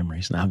great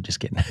memories. No, I'm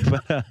just kidding.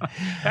 But,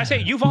 I say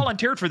you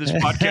volunteered for this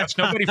podcast.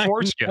 Nobody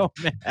forced you.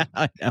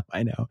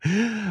 I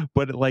know.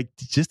 But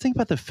just think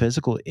about the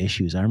physical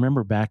issues. I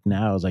remember back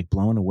now, I was like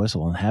blowing a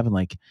whistle and having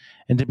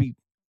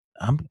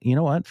you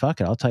know what? Fuck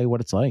it. I'll tell you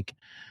what it's like.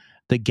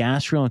 The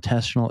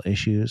gastrointestinal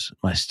issues.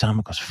 My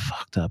stomach was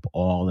fucked up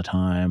all the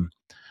time.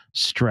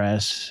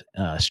 Stress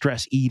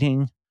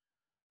eating,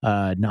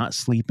 not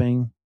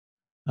sleeping.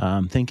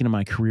 Thinking of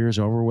my career is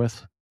over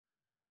with,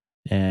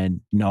 and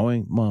now I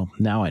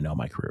know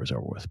my career is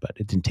over with, but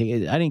I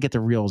didn't get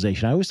the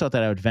realization. I always thought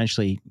that I would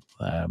eventually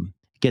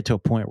get to a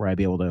point where I'd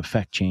be able to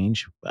affect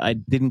change. I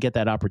didn't get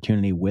that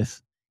opportunity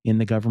in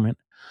the government.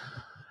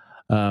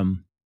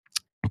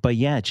 But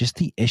yeah, just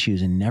the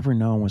issues and never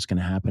knowing what's going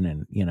to happen.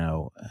 And,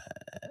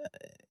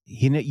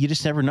 you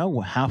just never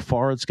know how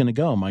far it's going to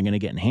go. Am I going to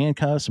get in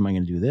handcuffs? Am I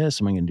going to do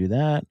this? Am I going to do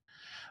that?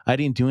 I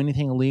didn't do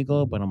anything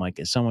illegal, but I'm like,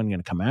 is someone going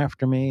to come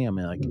after me? I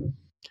mean,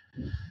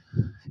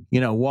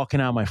 walking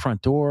out my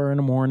front door in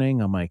the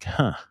morning, I'm like,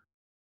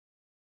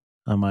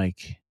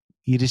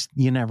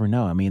 you never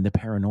know. I mean, the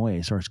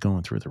paranoia starts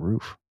going through the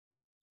roof.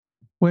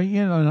 Well,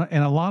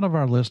 and a lot of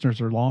our listeners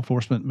are law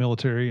enforcement,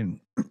 military, and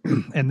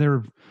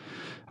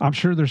I'm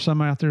sure there's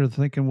some out there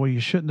thinking, well, you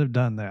shouldn't have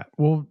done that.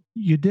 Well,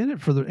 you did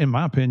it in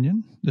my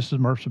opinion, this is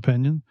Murph's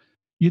opinion,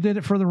 you did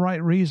it for the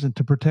right reason,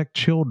 to protect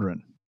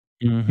children.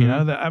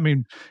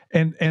 Mm-hmm.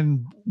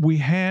 And we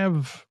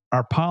have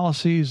our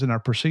policies and our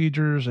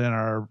procedures and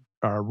our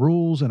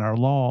rules and our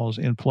laws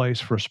in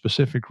place for a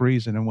specific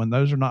reason. And when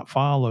those are not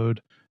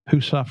followed,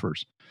 who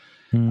suffers?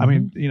 Mm-hmm. I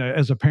mean,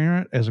 as a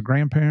parent, as a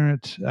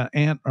grandparent,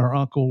 aunt or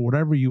uncle,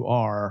 whatever you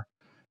are,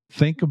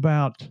 think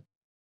about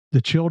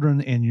the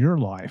children in your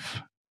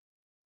life.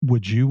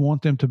 Would you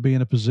want them to be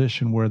in a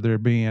position where they're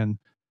being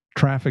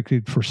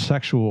trafficked for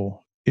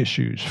sexual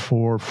issues,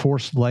 for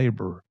forced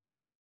labor,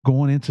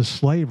 going into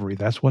slavery?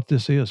 That's what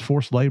this is.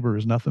 Forced labor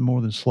is nothing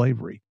more than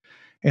slavery.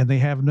 And they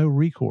have no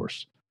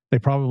recourse. They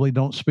probably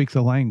don't speak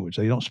the language.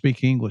 They don't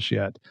speak English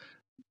yet.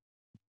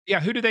 Yeah,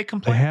 who do they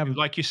complain to?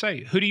 Like you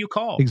say, who do you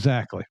call?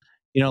 Exactly.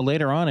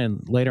 Later on in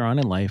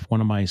life,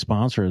 one of my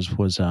sponsors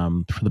was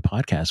for the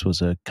podcast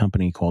was a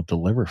company called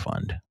Deliver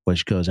Fund,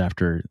 which goes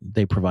after,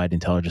 they provide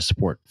intelligence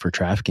support for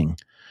trafficking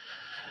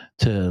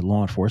to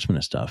law enforcement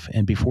and stuff.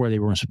 And before they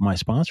were my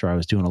sponsor, I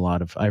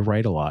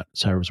write a lot.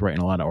 So I was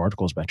writing a lot of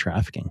articles about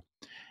trafficking.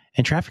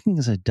 And trafficking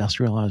is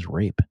industrialized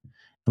rape.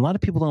 A lot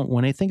of people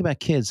when they think about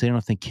kids, they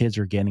don't think kids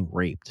are getting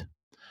raped.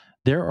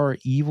 There are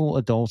evil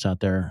adults out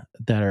there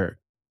that are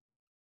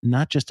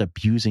not just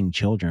abusing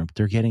children, but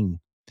they're getting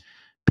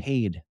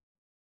paid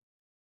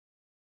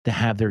to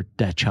have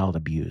that child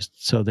abused.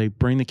 So they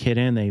bring the kid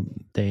in,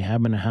 they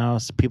have him in the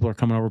house. People are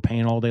coming over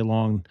paying all day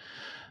long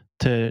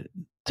to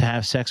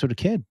have sex with a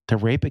kid, to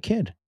rape a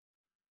kid.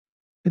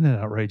 Isn't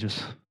that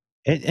outrageous?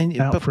 Freaking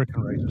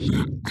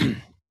outrageous.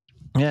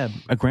 Yeah,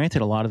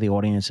 granted, a lot of the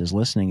audience is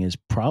listening is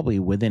probably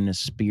within the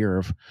sphere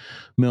of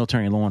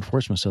military and law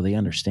enforcement, so they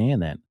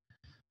understand that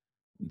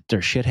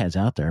there's shitheads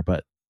out there,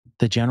 but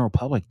the general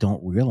public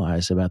don't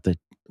realize about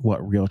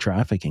what real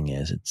trafficking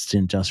is. It's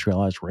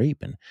industrialized rape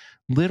and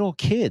little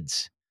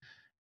kids,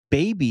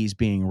 babies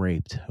being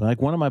raped.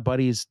 Like one of my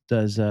buddies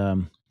does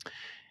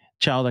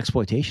child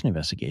exploitation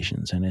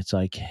investigations, and it's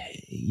like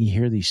you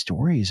hear these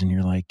stories and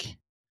you're like,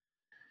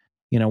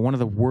 one of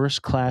the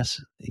worst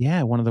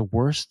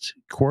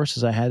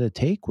courses I had to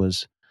take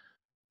was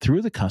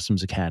through the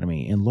Customs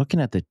Academy and looking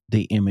at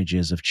the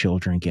images of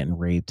children getting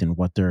raped and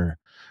what they're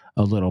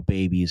a little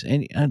baby's,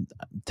 and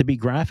to be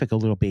graphic, a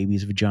little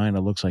baby's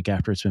vagina looks like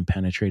after it's been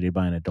penetrated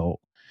by an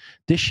adult.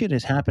 This shit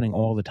is happening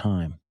all the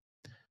time.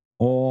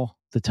 All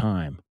the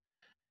time.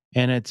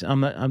 And it's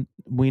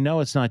we know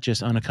it's not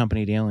just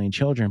unaccompanied alien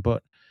children,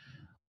 but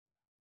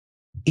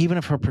even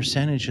if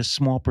a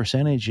small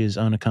percentage is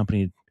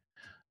unaccompanied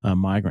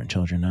migrant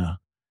children now,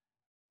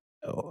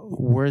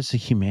 where's the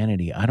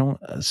humanity?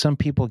 Some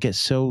people get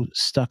so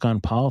stuck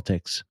on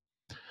politics,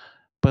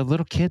 but a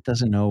little kid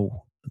doesn't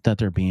know that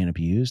they're being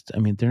abused. I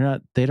mean,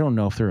 they don't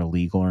know if they're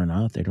illegal or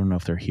not. They don't know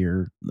if they're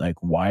here, like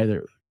why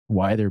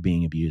they're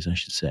being abused, I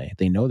should say.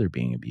 They know they're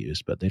being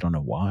abused, but they don't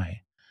know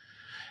why.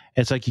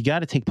 It's like you got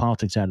to take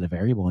politics out of the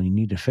variable, and you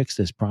need to fix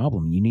this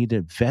problem. You need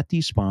to vet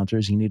these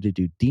sponsors. You need to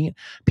do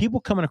people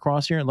coming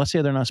across here. Let's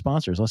say they're not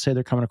sponsors. Let's say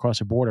they're coming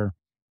across a border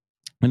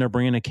and they're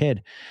bringing a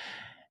kid.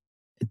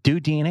 Do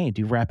DNA,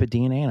 do rapid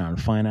DNA on,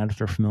 find out if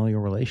they're familial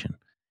relation.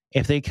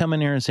 If they come in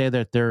here and say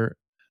that they're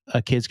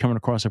a kid's coming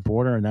across a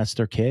border and that's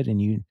their kid,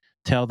 and you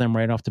tell them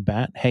right off the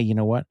bat, hey, you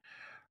know what?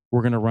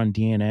 We're going to run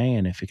DNA,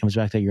 and if it comes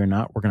back that you're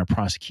not, we're going to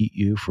prosecute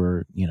you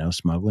for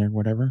smuggling or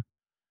whatever.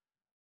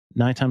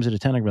 9 times out of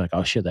 10, I'd be like,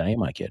 oh shit, that ain't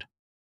my kid.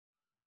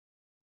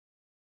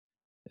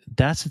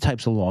 That's the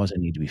types of laws that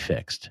need to be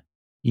fixed.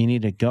 You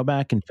need to go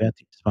back and vet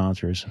these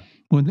sponsors.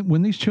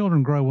 When these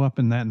children grow up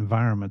in that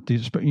environment,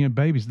 these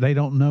babies, they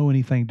don't know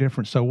anything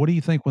different. So what do you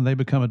think when they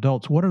become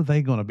adults? What are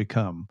they going to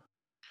become?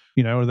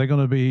 Are they going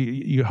to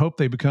be? You hope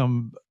they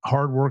become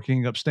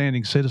hardworking,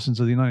 upstanding citizens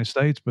of the United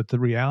States, but the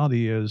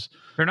reality is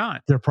they're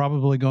not. They're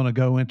probably going to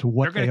go into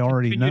what they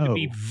already know. They're going to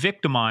be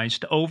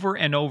victimized over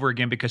and over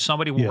again because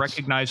somebody will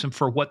recognize them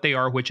for what they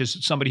are, which is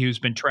somebody who's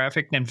been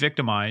trafficked and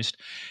victimized,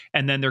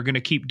 and then they're going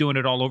to keep doing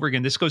it all over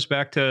again. This goes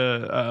back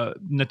to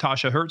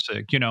Natasha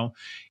Herzig.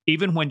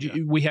 Even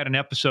when we had an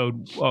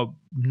episode,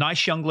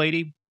 nice young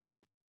lady,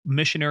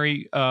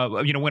 missionary,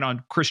 went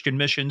on Christian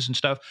missions and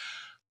stuff.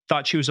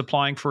 Thought she was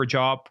applying for a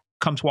job,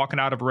 comes walking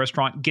out of a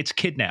restaurant, gets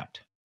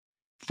kidnapped,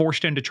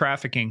 forced into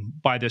trafficking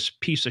by this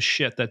piece of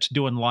shit that's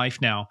doing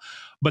life now.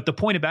 But the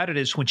point about it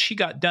is when she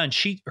got done,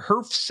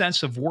 her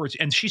sense of worth,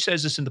 and she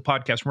says this in the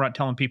podcast, we're not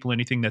telling people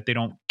anything that they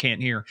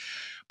can't hear,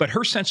 but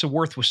her sense of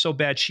worth was so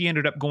bad, she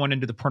ended up going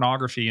into the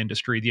pornography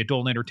industry, the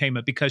adult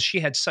entertainment, because she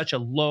had such a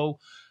low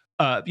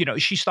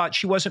she thought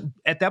she wasn't,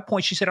 at that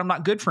point, she said, I'm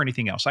not good for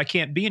anything else. I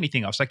can't be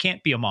anything else. I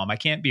can't be a mom. I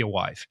can't be a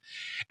wife.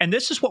 And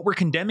this is what we're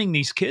condemning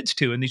these kids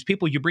to. And these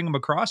people, you bring them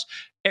across.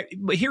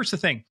 But here's the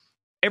thing.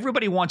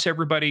 Everybody wants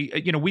everybody,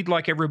 we'd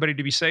like everybody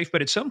to be safe.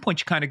 But at some point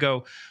you kind of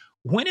go,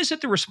 when is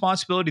it the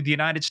responsibility of the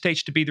United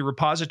States to be the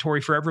repository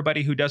for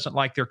everybody who doesn't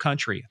like their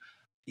country?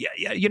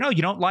 Yeah, you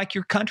don't like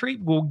your country?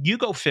 Well, you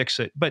go fix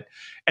it. But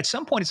at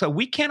some point, it's like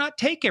we cannot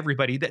take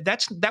everybody.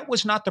 That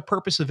was not the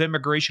purpose of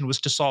immigration, was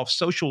to solve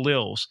social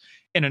ills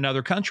in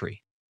another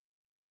country.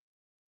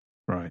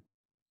 Right.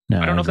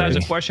 No, I don't know if that was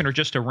a question or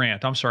just a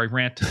rant. I'm sorry,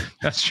 rant.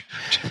 That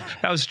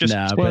was just.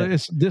 Well,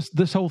 it's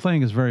this whole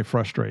thing is very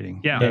frustrating.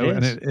 Yeah,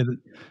 and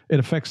it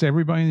affects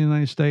everybody in the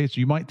United States.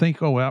 You might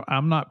think, oh, well,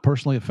 I'm not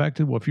personally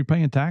affected. Well, if you're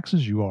paying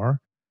taxes, you are,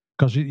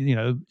 because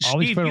all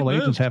these federal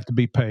agents have to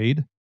be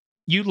paid.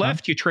 You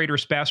left, you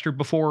traitorous bastard,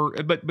 before,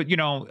 but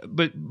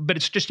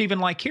it's just even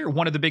like here.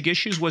 One of the big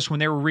issues was when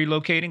they were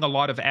relocating a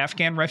lot of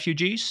Afghan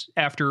refugees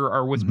after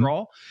our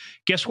withdrawal.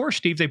 Mm-hmm. Guess where,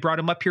 Steve? They brought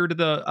them up here to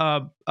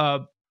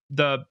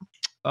the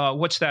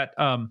what's that?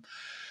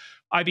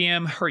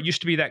 IBM, or it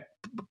used to be that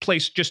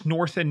place just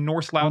north and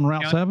North Loudoun. On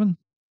Route 7?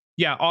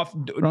 Yeah,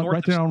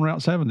 right there on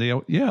Route 7.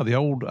 The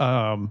old.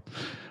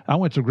 I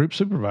went to Group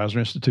Supervisor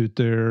Institute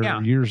there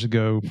years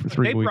ago for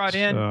 3 weeks. They brought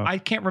in, I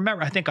can't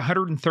remember, I think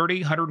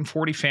 130,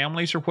 140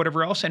 families or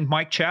whatever else. And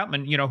Mike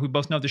Chapman, who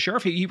both know the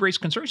sheriff, he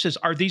raised concerns. He says,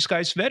 are these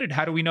guys vetted?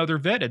 How do we know they're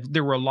vetted?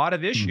 There were a lot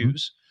of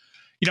issues.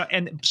 Mm-hmm.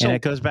 And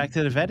it goes back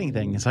to the vetting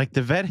thing. It's like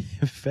the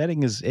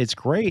vetting it's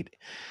great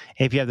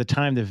if you have the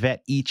time to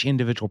vet each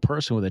individual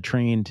person with a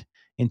trained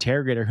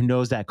interrogator who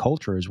knows that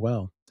culture as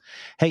well.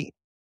 Hey,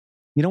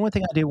 one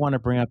thing I did want to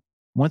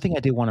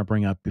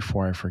bring up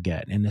before I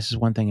forget, and this is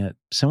one thing that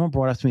someone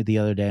brought up to me the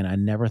other day, and I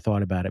never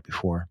thought about it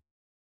before,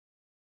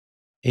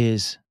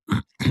 is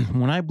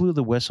when I blew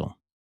the whistle,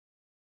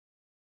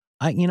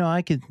 my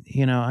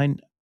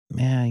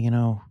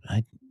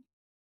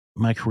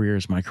career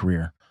is my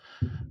career.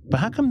 But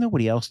how come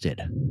nobody else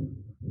did?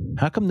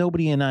 How come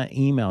nobody in that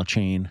email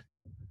chain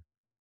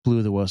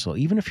blew the whistle?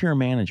 Even if you're a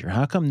manager,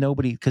 how come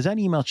nobody? Because that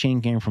email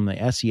chain came from the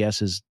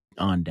SESs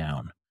on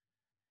down.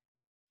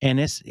 And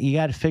you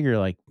got to figure,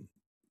 like,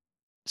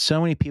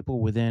 so many people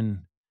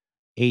within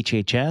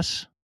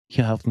HHS,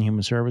 Health and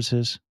Human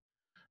Services,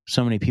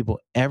 so many people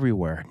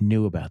everywhere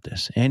knew about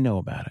this and know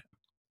about it.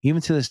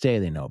 Even to this day,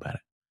 they know about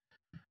it.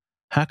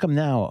 How come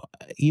now,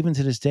 even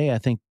to this day, I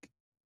think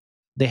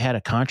they had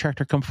a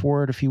contractor come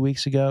forward a few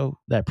weeks ago,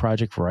 that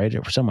Project Variety,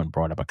 or someone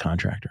brought up a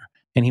contractor,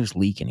 and he was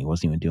leaking. He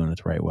wasn't even doing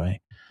it the right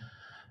way.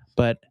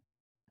 But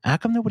how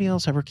come nobody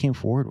else ever came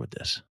forward with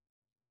this?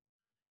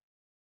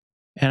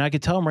 And I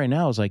could tell them right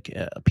now, it's like,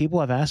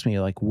 people have asked me,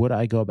 like, would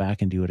I go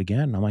back and do it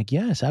again? And I'm like,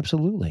 yes,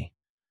 absolutely.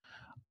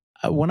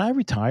 When I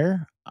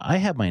retire, I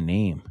have my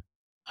name.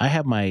 I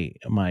have my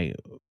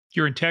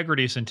Your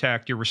integrity is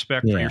intact. Your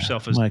respect for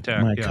yourself is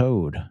intact. My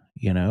code,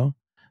 you know.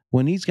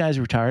 When these guys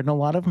retired, and a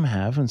lot of them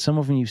have, and some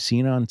of them you've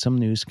seen on some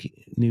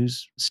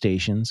news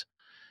stations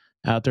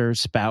out there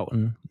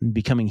spouting and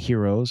becoming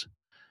heroes.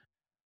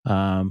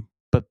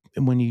 But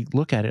when you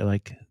look at it,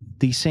 like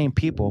these same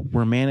people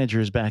were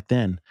managers back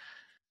then,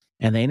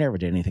 and they never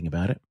did anything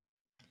about it.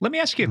 Let me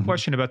ask you a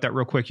question about that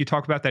real quick. You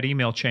talk about that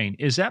email chain.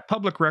 Is that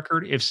public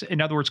record? If, in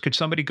other words, could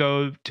somebody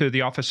go to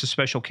the Office of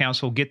Special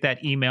Counsel, get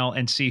that email,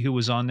 and see who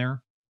was on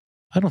there?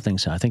 I don't think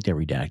so. I think they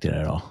redacted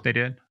it all. They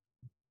did?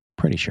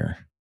 Pretty sure.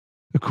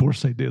 Of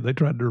course they did. They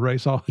tried to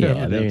erase all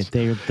evidence.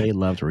 They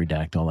love to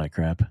redact all that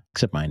crap,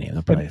 except my name.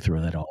 They'll probably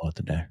throw that all out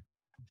today.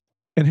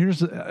 And here's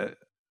the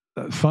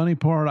funny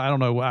part. I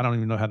don't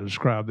even know how to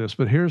describe this,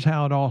 but here's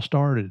how it all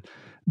started.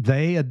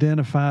 They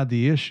identified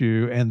the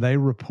issue and they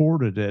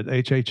reported it,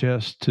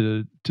 HHS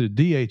to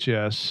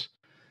DHS,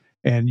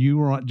 and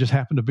you just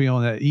happened to be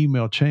on that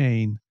email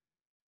chain,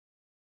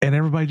 and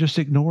everybody just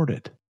ignored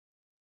it,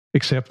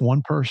 except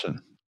one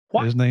person.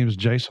 What? His name is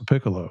Jason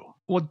Piccolo.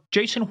 Well,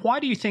 Jason, why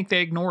do you think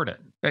they ignored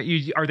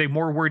it? Are they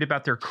more worried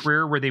about their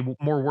career? Were they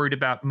more worried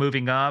about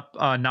moving up,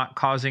 not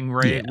causing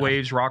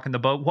waves, rocking the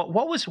boat?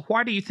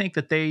 Why do you think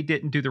that they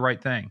didn't do the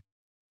right thing?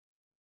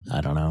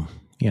 I don't know.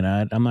 You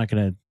know, I'm not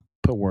going to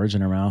put words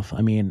in her mouth.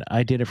 I mean,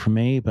 I did it for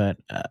me, but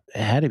it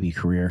had to be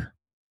career.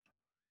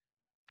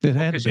 It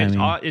had to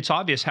be. It's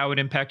obvious how it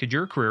impacted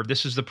your career. If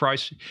this is the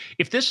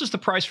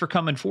price for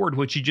coming forward,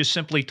 what you just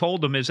simply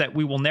told them is that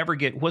we will never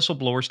get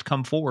whistleblowers to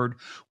come forward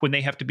when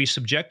they have to be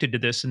subjected to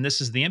this, and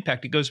this is the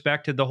impact. It goes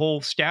back to the whole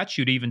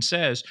statute even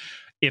says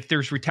if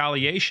there's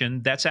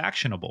retaliation, that's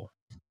actionable.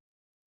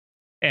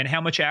 And how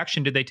much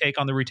action did they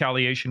take on the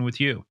retaliation with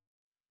you?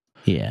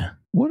 Yeah.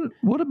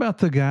 What about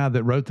the guy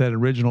that wrote that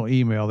original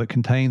email that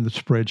contained the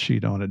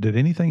spreadsheet on it? Did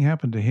anything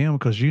happen to him?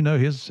 Because you know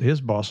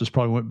his bosses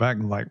probably went back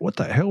and like, what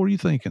the hell were you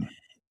thinking?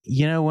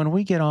 You know, when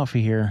we get off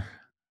of here,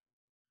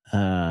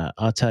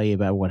 I'll tell you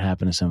about what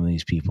happened to some of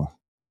these people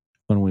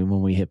when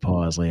we hit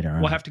pause later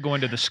on. We'll have to go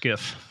into the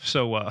SCIF.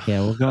 So yeah,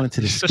 we'll go into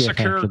the SCIF.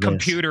 Secure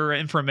Computer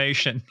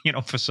Information,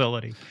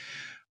 facility.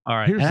 All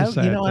right. Here's the sad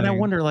thing. And I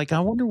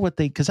wonder what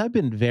because I've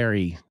been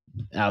very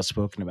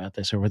outspoken about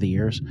this over the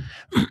years.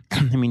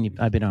 I mean,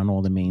 I've been on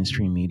all the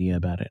mainstream media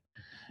about it.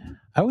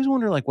 I always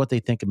wonder like what they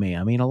think of me.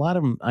 I mean, a lot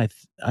of them,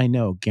 I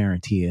know,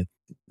 guarantee it,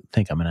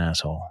 think I'm an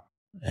asshole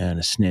and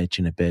a snitch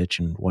and a bitch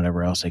and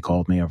whatever else they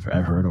called me. I've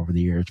heard over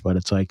the years, but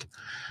it's like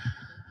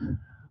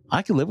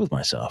I can live with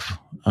myself.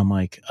 I'm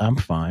like, I'm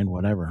fine,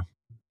 whatever.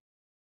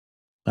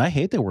 I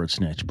hate the word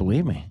snitch,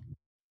 believe me.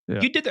 Yeah.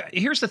 You did that.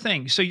 Here's the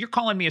thing. So you're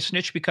calling me a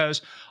snitch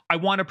because I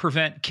want to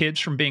prevent kids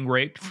from being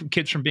raped,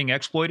 kids from being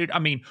exploited. I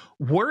mean,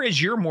 where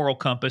is your moral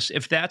compass?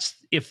 If that's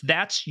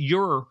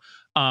your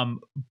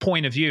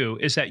point of view,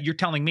 is that you're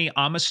telling me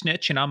I'm a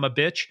snitch and I'm a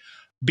bitch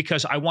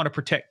because I want to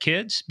protect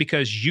kids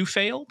because you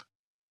failed?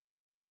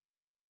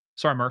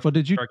 Sorry, Murph. Well,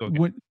 did you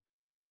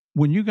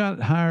when you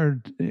got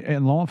hired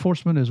in law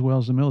enforcement as well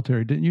as the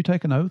military? Didn't you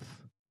take an oath?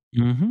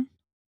 Mm-hmm.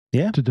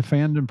 Yeah. To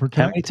defend and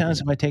protect. How many times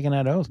have I taken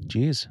that oath?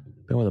 Jeez,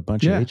 been with a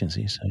bunch of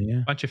agencies. So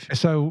yeah.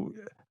 So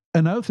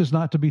an oath is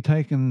not to be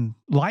taken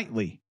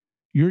lightly.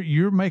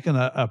 You're making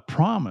a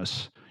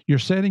promise. You're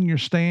setting your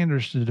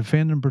standards to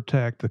defend and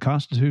protect the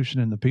Constitution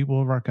and the people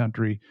of our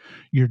country.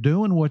 You're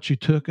doing what you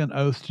took an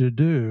oath to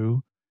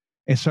do.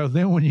 And so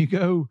then when you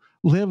go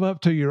live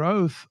up to your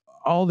oath,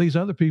 all these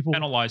other people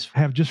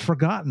have just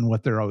forgotten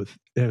what their oath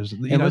is.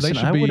 Listen,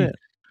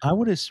 I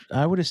would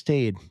have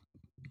stayed.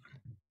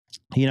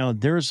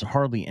 There's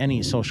hardly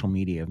any social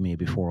media of me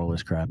before all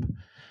this crap.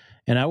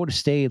 And I would have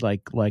stayed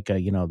like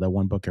that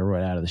one book I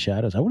wrote, Out of the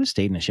Shadows. I would have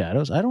stayed in the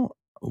shadows. I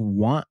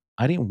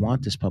didn't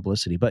want this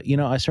publicity. But,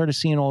 I started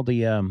seeing all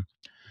the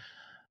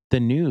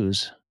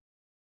news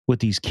with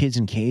these kids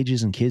in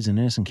cages and kids in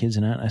this and kids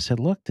in that. And I said,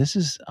 look,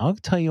 I'll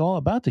tell you all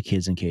about the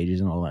kids in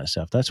cages and all that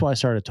stuff. That's why I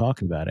started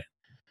talking about it.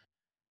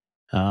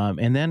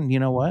 And then, you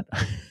know what?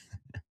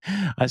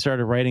 I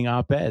started writing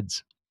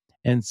op-eds.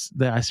 And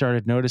I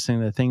started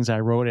noticing the things I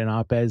wrote in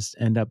op-eds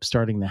end up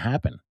starting to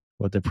happen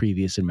with the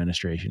previous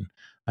administration.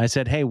 I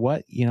said, hey,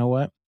 you know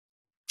what?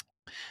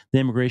 The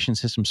immigration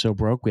system's so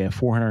broke. We have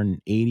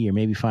 480 or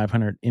maybe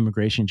 500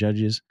 immigration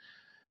judges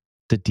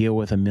to deal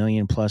with 1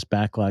 million plus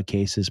backlog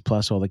cases,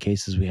 plus all the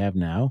cases we have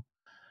now.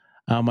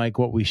 I'm like,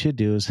 what we should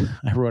do is,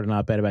 I wrote an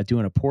op-ed about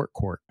doing a port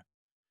court,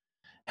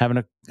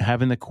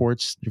 having the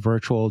courts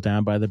virtual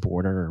down by the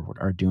border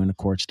or doing the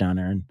courts down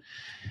there.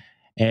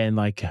 And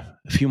like a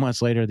few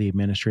months later, the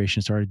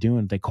administration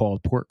they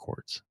called port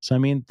courts. So, I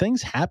mean,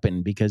 things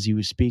happen because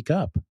you speak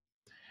up.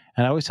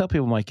 And I always tell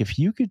people, I'm like, if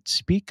you could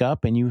speak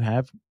up and you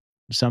have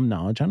some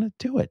knowledge on it,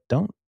 do it.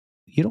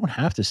 You don't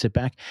have to sit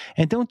back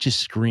and don't just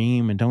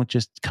scream and don't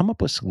just come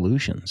up with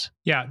solutions.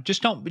 Yeah.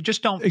 Just don't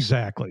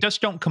exactly.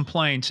 Just don't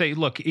complain. Say,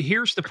 look,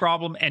 here's the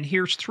problem. And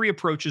here's 3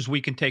 approaches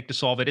we can take to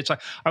solve it. It's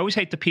like, I always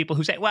hate the people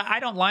who say, well, I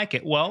don't like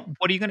it. Well,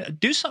 what are you going to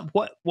do?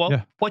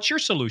 What's your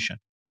solution?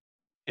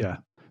 Yeah.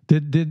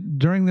 Did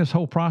during this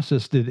whole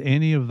process, did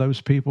any of those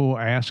people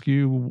ask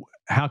you,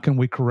 how can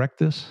we correct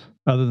this,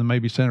 other than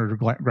maybe Senator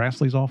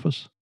Grassley's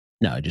office?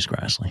 No, just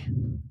Grassley.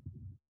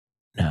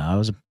 No, I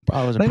was a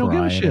They don't give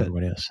a pariah shit. to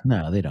everybody else.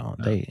 No, they don't.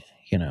 No. They,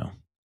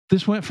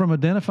 This went from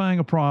identifying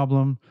a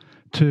problem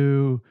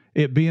to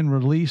it being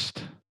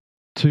released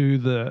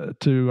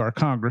to our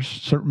Congress,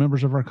 certain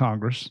members of our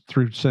Congress,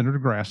 through Senator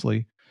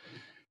Grassley,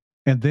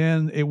 and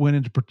then it went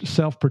into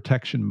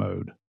self-protection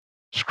mode.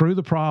 Screw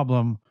the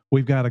problem.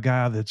 We've got a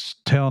guy that's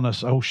telling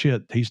us, oh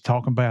shit, he's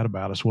talking bad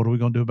about us. What are we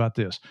going to do about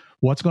this?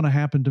 What's going to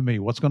happen to me?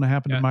 What's going to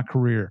happen to my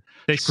career?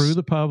 Screw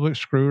the public,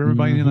 screw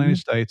everybody in the United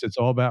States. It's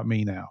all about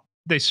me now.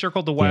 They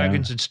circled the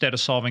wagons instead of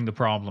solving the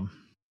problem.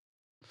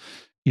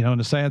 And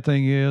the sad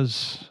thing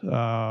is,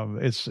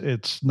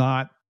 it's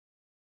not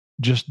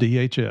just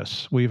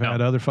DHS. We've had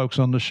other folks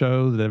on the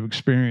show that have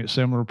experienced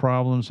similar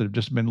problems that have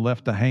just been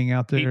left to hang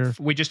out there.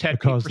 We just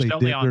had Pete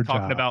Rostelli on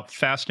talking about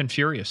Fast and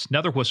Furious,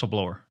 another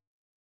whistleblower.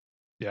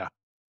 Yeah.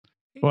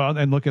 Well,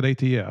 and look at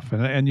ATF,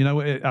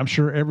 and I'm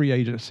sure every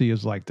agency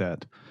is like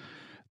that.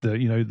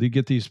 They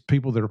get these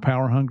people that are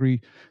power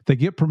hungry. They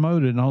get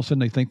promoted, and all of a sudden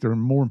they think they're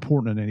more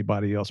important than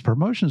anybody else.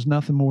 Promotion is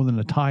nothing more than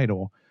a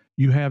title.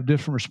 You have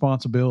different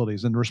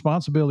responsibilities, and the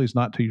responsibility is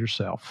not to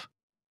yourself.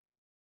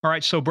 All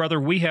right, so brother,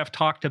 we have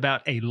talked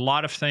about a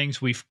lot of things.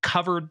 We've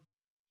covered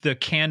the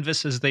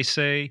canvas, as they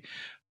say,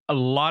 a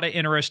lot of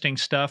interesting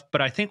stuff.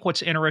 But I think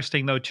what's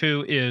interesting, though,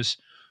 too, is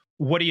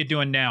what are you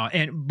doing now?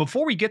 And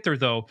before we get there,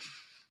 though,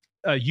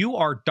 you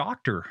are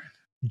Dr.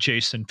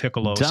 Jason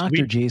Piccolo.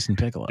 Dr. Jason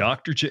Piccolo.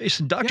 Dr.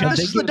 Jason. This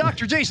is the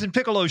Dr. Jason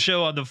Piccolo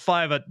show on the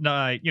 5 at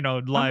night,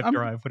 live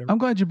drive, whatever. I'm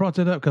glad you brought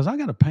that up, because I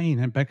got a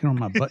pain back on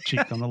my butt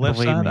cheek on the left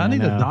side. I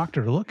need a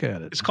doctor to look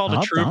at it. It's called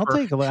a trooper. I'll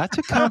take a look. I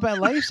took Combat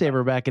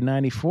Lifesaver back in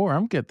 '94.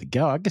 I'm good to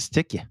go. I can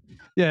stick you.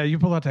 Yeah, you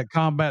pull out that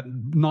combat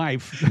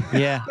knife.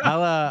 Yeah,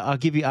 I'll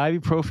give you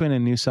ibuprofen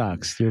and new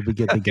socks. You'll be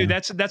good to go. Dude,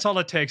 that's all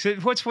it takes.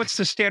 What's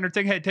the standard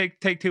thing? Hey, take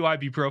 2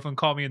 ibuprofen.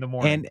 Call me in the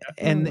morning.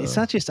 And it's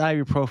not just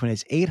ibuprofen.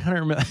 It's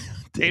 800 milligrams.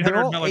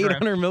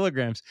 800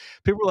 milligrams.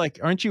 People are like,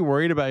 "Aren't you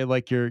worried about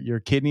like your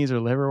kidneys or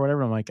liver or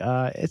whatever?" I'm like,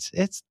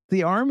 it's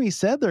the Army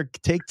said they're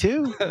take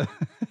 2.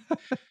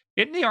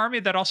 Isn't the Army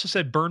that also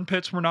said burn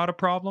pits were not a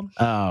problem?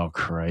 Oh,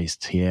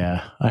 Christ.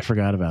 Yeah. I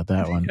forgot about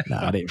that one. No,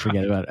 I didn't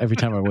forget about it. Every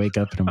time I wake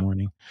up in the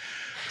morning.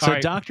 So,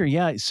 right. Doctor,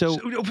 So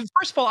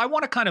first of all, I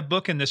want to kind of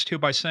bookend this, too,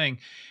 by saying,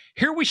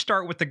 here we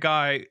start with the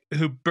guy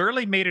who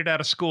barely made it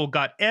out of school,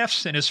 got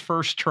Fs in his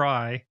first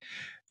try,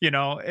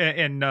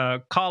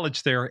 in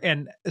college there.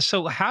 And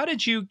so how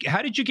did you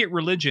get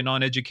religion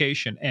on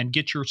education and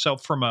get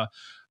yourself from a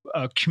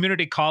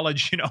community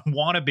college,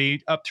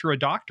 wannabe up through a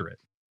doctorate?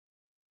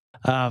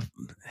 A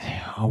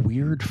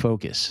weird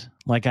focus.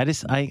 Like I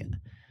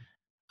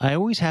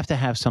always have to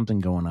have something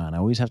going on. I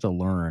always have to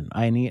learn.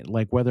 I need,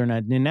 like, whether or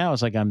not, and now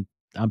it's like I'm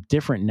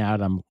different now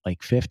that I'm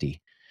like 50,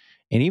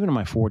 and even in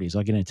my 40s.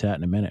 I'll get into that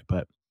in a minute,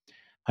 but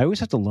I always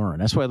have to learn.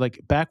 That's why,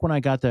 like, back when I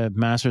got the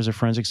Master's of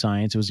Forensic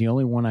Science, it was the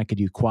only one I could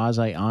do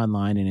quasi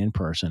online and in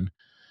person,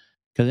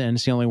 and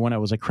it's the only one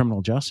that was like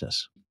criminal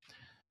justice.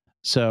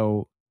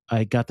 So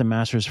I got the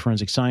Master's of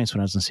Forensic Science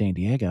when I was in San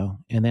Diego.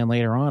 And then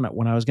later on,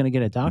 when I was going to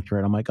get a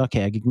doctorate, I'm like,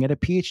 okay, I can get a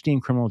PhD in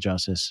criminal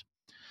justice.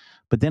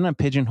 But then I'm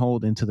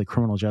pigeonholed into the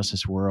criminal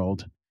justice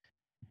world.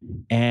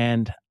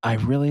 And I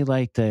really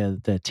liked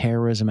the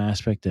terrorism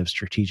aspect of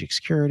strategic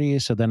security.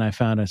 So then I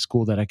found a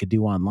school that I could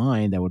do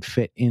online that would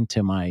fit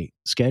into my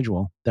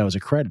schedule that was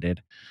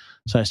accredited.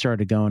 So I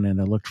started going and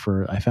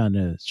I found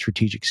a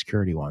strategic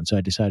security one. So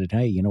I decided,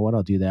 hey, you know what?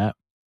 I'll do that.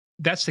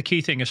 That's the key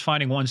thing, is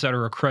finding ones that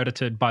are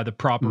accredited by the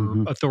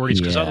proper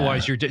authorities, because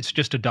otherwise it's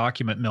just a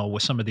document mill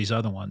with some of these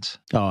other ones.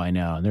 Oh, I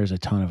know. And there's a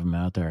ton of them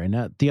out there.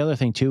 And the other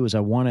thing too is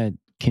I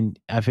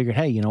figured,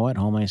 hey, you know what?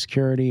 Homeland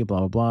Security, blah,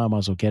 blah, blah. I might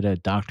as well get a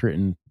doctorate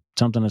in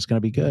something that's going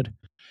to be good.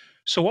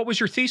 So what was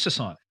your thesis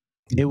on?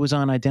 It was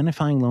on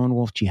identifying lone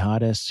wolf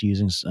jihadists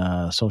using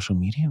social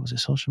media. Was it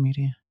social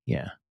media?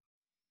 Yeah.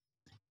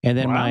 And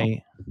then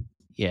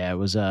it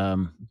was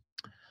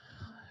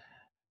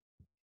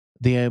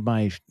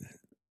my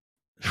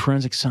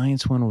forensic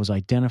science one was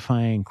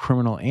identifying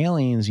criminal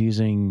aliens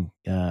using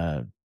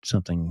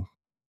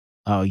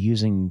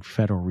using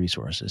federal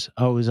resources.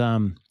 It was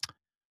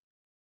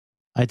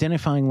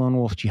identifying lone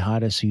wolf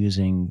jihadists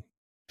using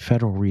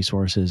federal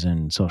resources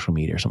and social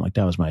media or something like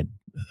that. Was my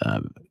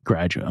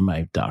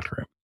my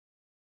doctorate.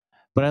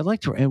 But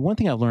and one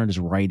thing I've learned is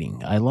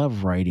writing. I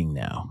love writing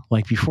now.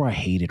 Like, before I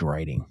hated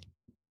writing,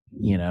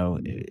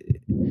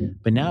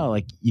 but now,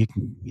 like,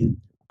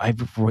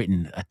 I've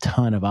written a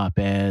ton of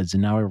op-eds,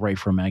 and now I write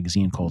for a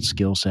magazine called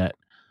Skill Set,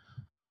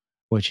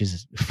 which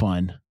is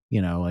fun.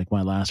 Like,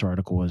 my last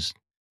article was,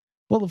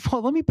 well,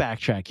 let me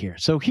backtrack here.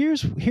 So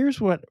here's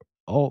what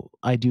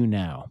I do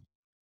now.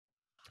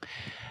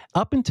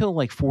 Up until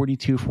like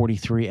 42,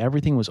 43,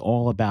 everything was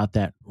all about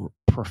that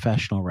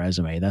professional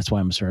resume. That's why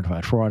I'm a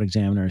certified fraud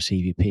examiner,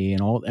 CVP,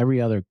 and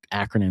every other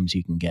acronyms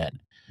you can get.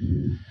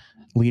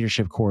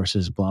 Leadership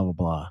courses, blah, blah,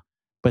 blah.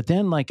 But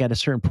then, like at a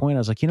certain point, I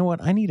was like, you know what?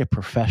 I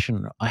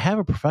have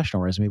a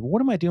professional resume, but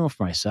what am I doing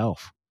for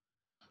myself?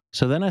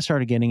 So then I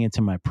started getting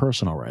into my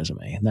personal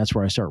resume, and that's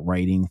where I start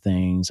writing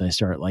things. I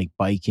start like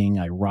biking,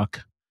 I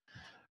ruck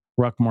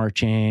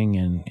marching,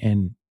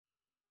 and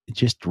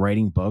just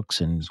writing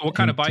books. And So what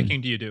kind of biking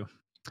do you do?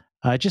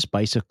 Just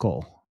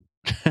bicycle,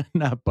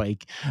 not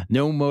bike.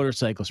 No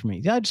motorcycles for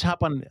me. Yeah, I just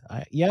hop on.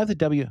 The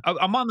W.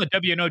 I'm on the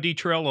WNOD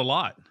trail a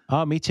lot.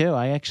 Oh, me too.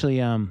 I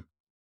actually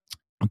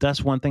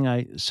that's one thing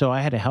I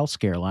had a health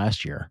scare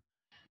last year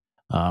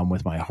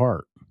with my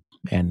heart.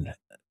 And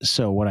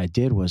so what I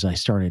did was I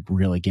started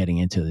really getting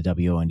into the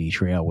WND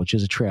trail, which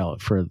is a trail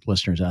for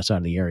listeners outside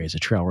of the area. It's a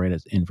trail right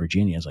in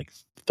Virginia. It's like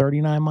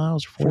 39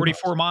 miles,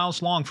 44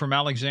 miles long from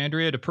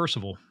Alexandria to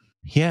Percival.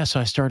 Yeah. So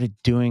I started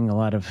doing a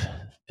lot of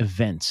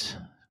events,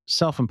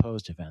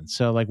 self-imposed events.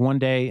 So like one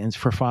day, and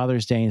for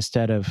Father's Day,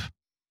 instead of,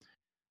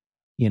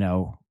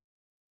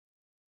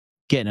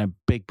 getting a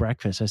big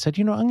breakfast, I said,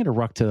 I'm going to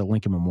ruck to the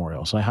Lincoln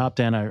Memorial. So I hopped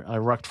in, I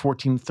rucked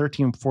 14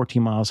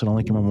 miles to the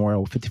Lincoln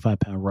Memorial with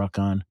 55-pound ruck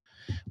on,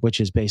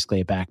 which is basically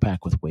a backpack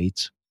with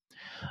weights.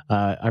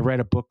 I read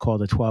a book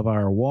called The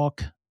 12-Hour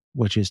Walk,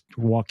 which is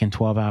walking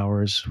 12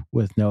 hours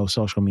with no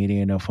social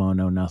media, no phone,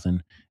 no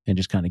nothing, and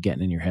just kind of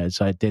getting in your head.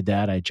 So I did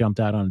that. I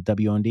jumped out on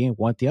WND and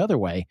went the other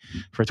way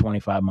for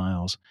 25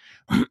 miles.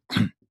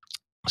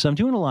 So I'm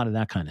doing a lot of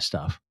that kind of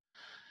stuff.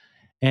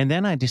 And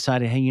then I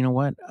decided, hey, you know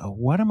what?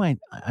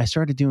 I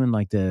started doing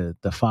like the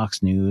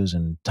Fox News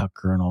and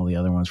Tucker and all the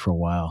other ones for a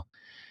while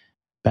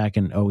back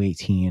in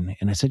 2018.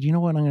 And I said, you know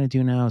what I'm going to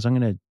do now is I'm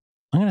going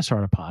to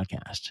start a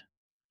podcast.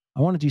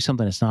 I want to do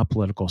something that's not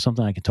political,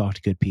 something I can talk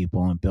to good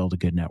people and build a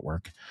good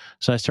network.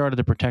 So I started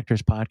the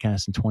Protectors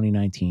podcast in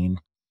 2019.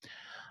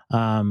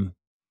 Do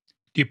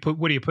you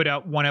put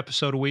out one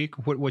episode a week?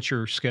 What's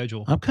your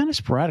schedule? I'm kind of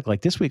sporadic.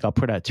 Like this week I'll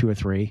put out 2 or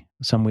 3.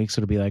 Some weeks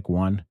it'll be like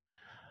 1.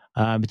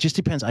 It just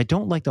depends. I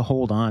don't like to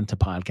hold on to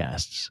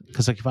podcasts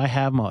because like if I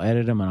have them, I'll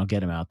edit them and I'll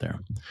get them out there.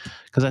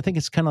 Because I think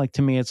it's kind of like,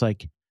 to me, it's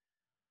like,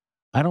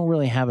 I don't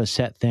really have a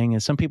set thing.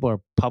 And some people are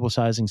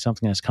publicizing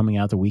something that's coming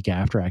out the week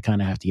after. I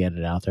kind of have to get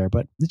it out there,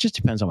 but it just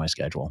depends on my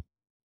schedule.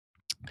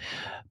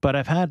 But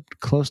I've had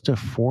close to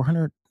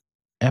 400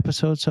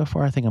 episodes so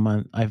far. I think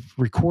I've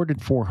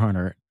recorded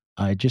 400.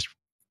 I just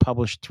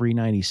published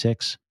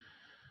 396.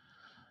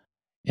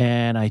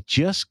 And I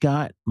just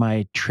got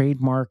my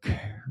trademark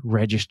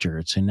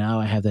registered. So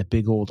now I have that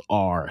big old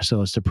R.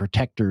 So it's the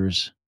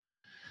Protectors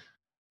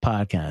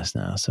podcast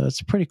now. So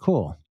it's pretty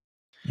cool.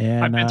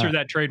 And I've been through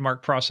that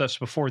trademark process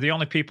before. The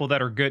only people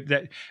that are good,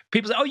 that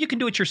people say, oh, you can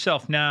do it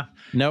yourself. Nah.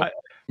 Nope.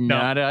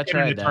 I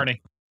tried that.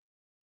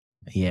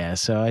 Yeah.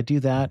 So I do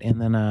that.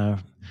 And then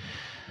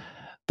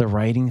the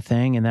writing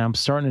thing. And then I'm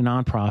starting a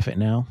nonprofit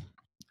now.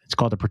 It's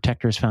called the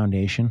Protectors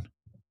Foundation.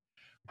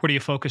 What are you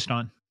focused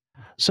on?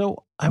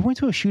 So I went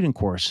to a shooting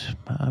course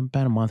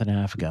about a month and a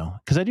half ago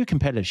because I do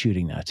competitive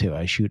shooting now too.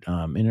 I shoot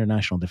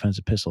International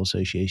Defensive Pistol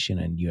Association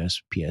and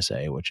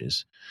USPSA, which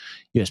is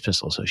U.S.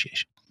 Pistol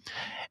Association.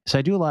 So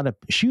I do a lot of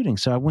shooting.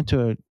 So I went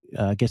to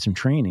get some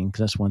training because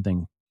that's one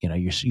thing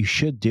you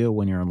should do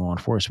when you're in law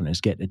enforcement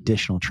is get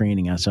additional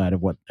training outside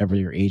of whatever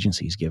your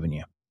agency's given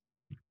you.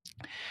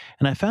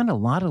 And I found a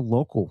lot of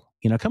local,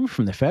 coming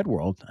from the Fed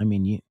world. I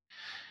mean,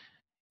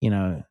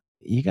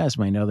 you guys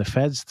might know the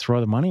feds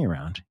throw the money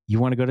around. You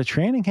want to go to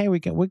training? Hey,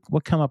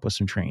 we'll come up with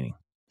some training.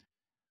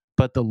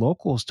 But the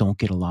locals don't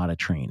get a lot of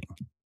training.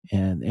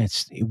 And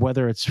it's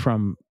whether it's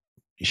from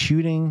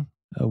shooting,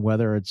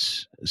 whether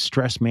it's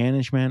stress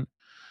management,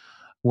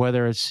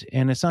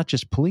 and it's not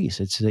just police,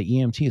 it's the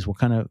EMTs. What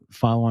kind of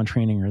follow-on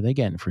training are they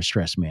getting for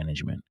stress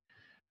management?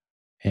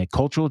 And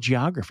cultural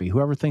geography.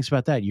 Whoever thinks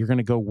about that, you're going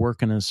to go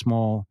work in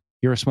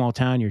you're a small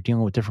town, you're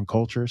dealing with different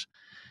cultures.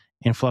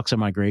 Influx of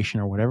migration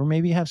or whatever,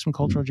 maybe you have some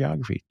cultural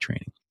geography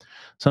training.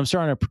 So I'm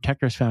starting a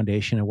Protectors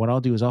Foundation, and what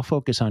I'll do is I'll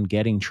focus on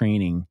getting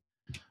training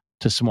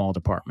to small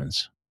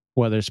departments,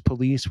 whether it's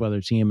police, whether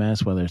it's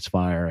EMS, whether it's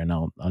fire, and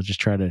I'll just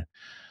try to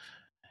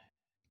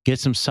get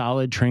some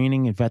solid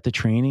training and vet the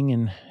training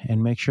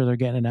and make sure they're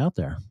getting it out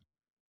there.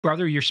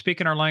 Brother, you're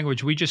speaking our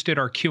language. We just did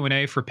our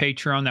Q&A for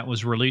Patreon that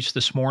was released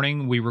this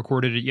morning. We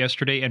recorded it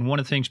yesterday. And one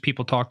of the things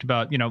people talked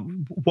about,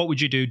 what would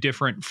you do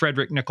different?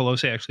 Frederick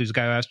Nicolosi actually is the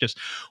guy who asked us,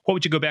 what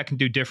would you go back and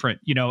do different,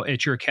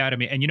 at your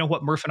academy? And you know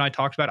what Murph and I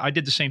talked about? I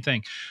did the same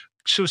thing.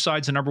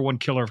 Suicide's the number one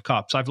killer of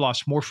cops. I've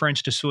lost more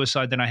friends to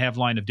suicide than I have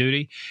line of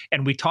duty.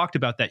 And we talked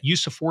about that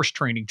use of force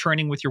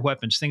training with your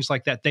weapons, things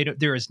like that.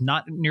 There is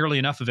not nearly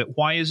enough of it.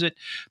 Why is it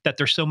that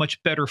there's so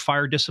much better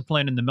fire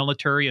discipline in the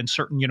military and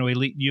certain,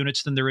 elite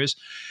units than there is?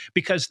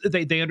 Because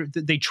they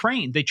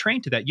train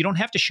to that. You don't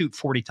have to shoot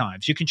 40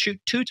 times. You can shoot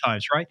 2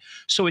 times, right?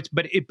 So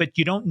but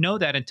you don't know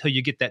that until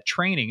you get that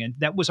training. And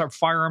that was our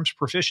firearms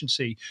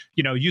proficiency,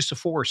 use of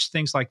force,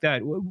 things like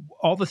that.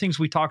 All the things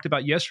we talked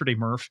about yesterday,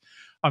 Murph.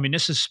 I mean,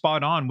 this is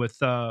spot on with.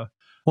 Well,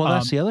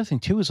 that's the other thing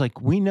too. Is like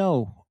we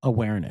know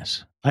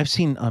awareness. I've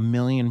seen a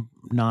million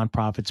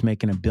nonprofits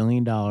making $1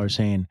 billion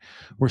saying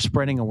we're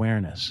spreading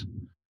awareness.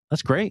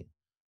 That's great.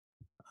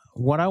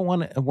 What I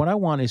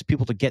want is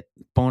people to get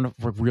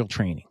real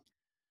training.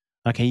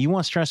 Okay, you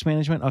want stress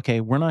management?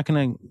 Okay, we're not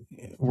gonna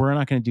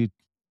do.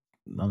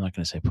 I'm not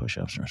gonna say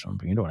push-ups or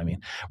something. You know what I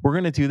mean? We're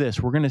gonna do this.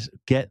 We're gonna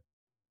get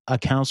a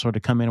counselor to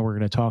come in. And we're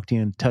gonna talk to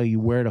you and tell you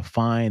where to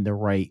find the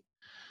right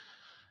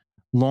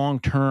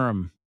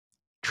long-term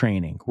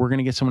training. We're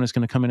gonna get someone that's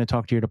gonna come in and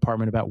talk to your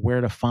department about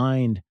where to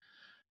find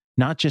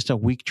not just a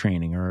week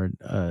training or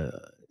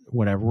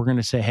whatever. We're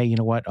gonna say, hey, you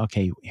know what?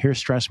 Okay, here's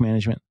stress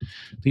management.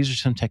 These are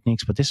some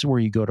techniques, but this is where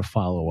you go to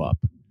follow up,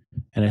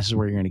 and this is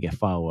where you're gonna get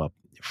follow up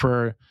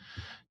for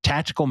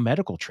tactical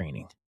medical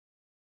training.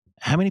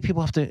 How many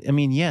people have to? I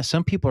mean, yeah,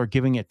 some people are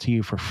giving it to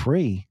you for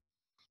free,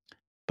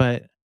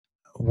 but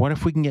what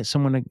if we can get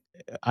someone to?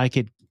 I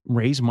could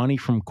raise money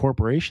from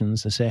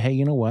corporations to say, hey,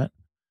 you know what?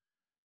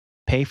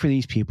 Pay for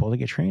these people to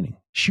get training.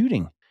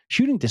 Shooting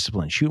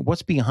discipline.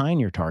 What's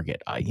behind your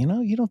target?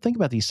 You don't think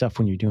about these stuff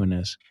when you're doing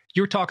this.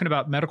 You were talking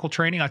about medical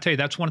traiing. I tell you,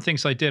 that's one of the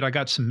things I did. I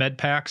got some med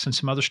packs and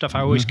some other stuff. I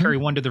always carry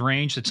one to the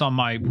range that's on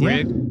my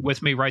rig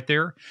with me right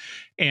there.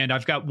 And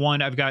I've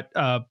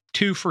got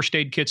two first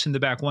aid kits in the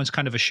back. One's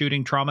kind of a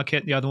shooting trauma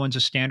kit. The other one's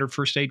a standard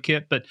first aid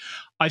kit. But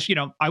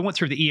I went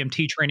through the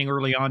EMT training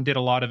early on, did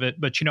a lot of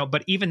it. But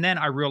even then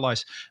I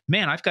realized,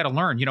 man, I've got to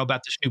learn,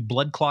 about this new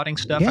blood clotting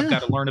stuff. Yeah. I've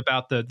got to learn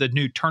about the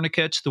new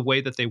tourniquets, the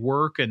way that they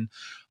work. And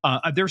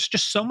there's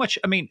just so much.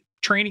 I mean,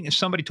 training, as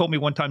somebody told me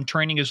one time,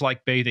 training is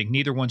like bathing.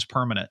 Neither one's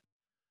permanent.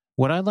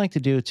 What I'd like to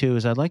do too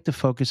is I'd like to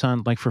focus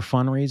on, like for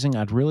fundraising,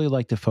 I'd really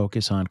like to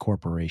focus on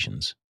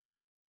corporations.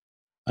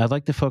 I'd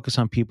like to focus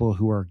on people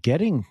who are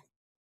getting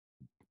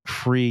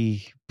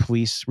free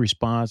police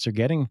response or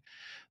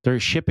they're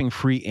shipping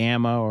free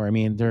ammo, or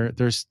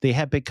they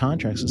have big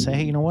contracts and say,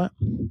 hey, you know what?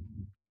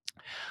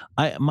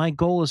 My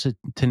goal is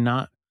to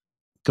not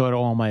go to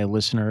all my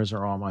listeners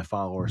or all my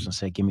followers and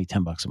say, give me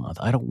 $10 a month.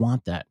 I don't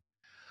want that.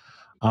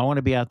 I want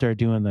to be out there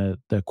doing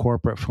the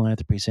corporate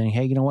philanthropy, saying,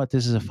 hey, you know what?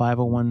 This is a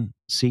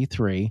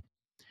 501c3.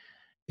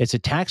 It's a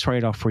tax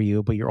write-off for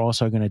you, but you're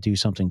also going to do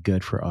something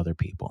good for other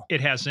people. It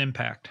has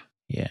impact.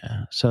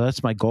 Yeah. So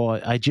that's my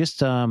goal. I just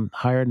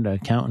hired an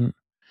accountant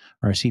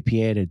or a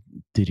CPA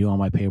to do all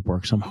my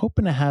paperwork. So I'm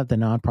hoping to have the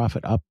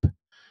nonprofit up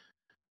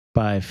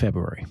by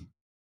February.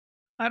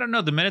 I don't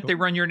know. The minute they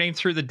run your name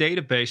through the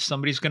database,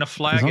 somebody's going to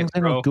flag as long it. As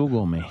they don't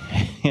Google me.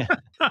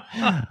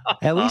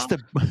 At least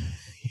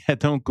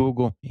don't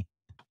Google me.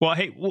 Well,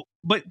 hey,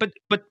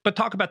 but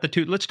talk about the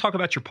two. Let's talk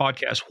about your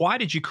podcast. Why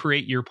did you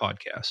create your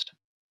podcast?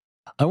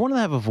 I wanted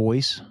to have a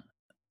voice,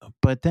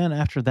 but then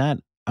after that,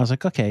 I was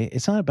like, okay,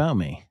 it's not about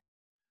me.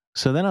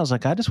 So then I was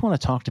like, I just want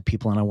to talk to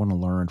people and I want to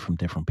learn from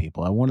different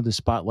people. I wanted to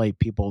spotlight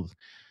people.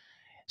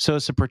 So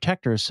it's a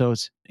protector. So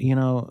it's,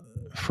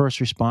 first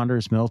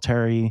responders,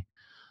 military,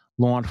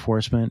 law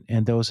enforcement,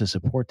 and those that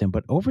support them.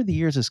 But over the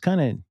years, it's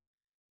kind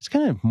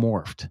of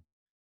morphed.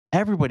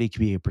 Everybody can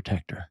be a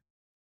protector.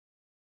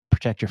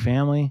 Protect your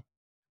family,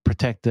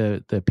 protect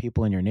the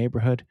people in your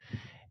neighborhood.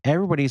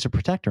 Everybody's a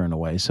protector in a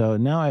way. So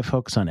now I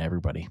focus on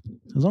everybody.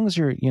 As long as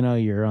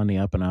you're on the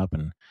up and up,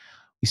 and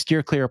we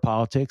steer clear of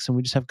politics and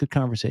we just have good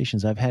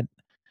conversations. I've had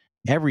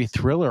every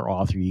thriller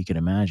author you can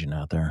imagine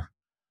out there.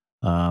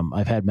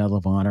 I've had Medal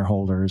of Honor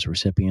holders,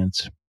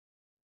 recipients.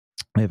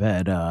 I've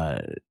had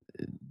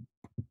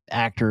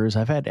actors.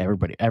 I've had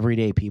everybody,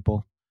 everyday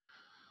people.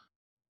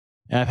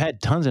 And I've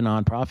had tons of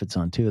nonprofits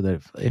on too.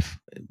 That if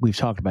we've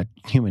talked about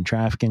human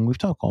trafficking, we've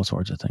talked all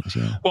sorts of things.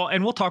 Yeah. Well,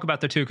 and we'll talk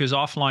about that too, because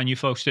offline, you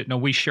folks didn't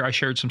know. I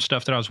shared some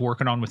stuff that I was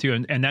working on with you,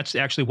 and that's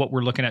actually what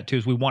we're looking at too.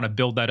 Is we want to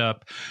build that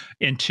up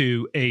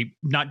into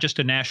not just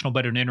a national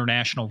but an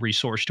international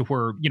resource to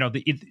where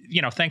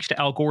thanks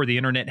to Al Gore, the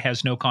internet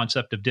has no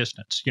concept of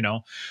distance.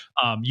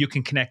 You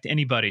can connect to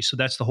anybody. So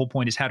that's the whole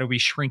point: is how do we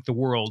shrink the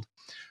world,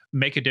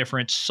 make a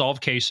difference,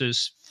 solve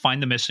cases,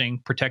 find the missing,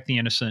 protect the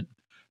innocent.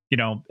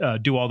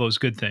 Do all those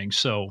good things.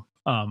 So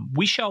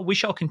we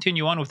shall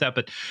continue on with that.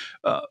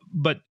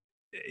 But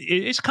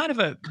it's kind of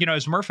a,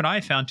 as Murph and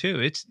I found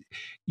too,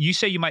 you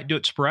say you might do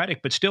it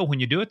sporadic, but still when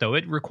you do it though,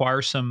 it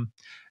requires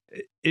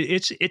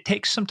it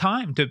takes some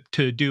time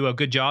to do a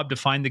good job, to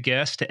find the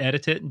guest, to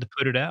edit it and to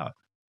put it out.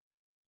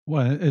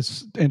 Well,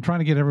 and trying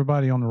to get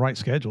everybody on the right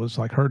schedule. It's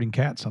like herding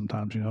cats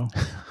sometimes,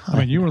 I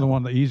mean, you were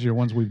the easier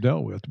ones we've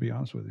dealt with, to be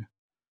honest with you.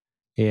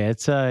 Yeah,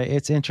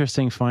 it's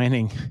interesting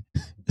finding,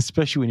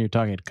 especially when you're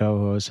talking to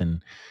co-hosts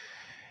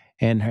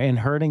and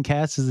herding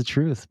cats is the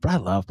truth. But I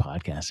love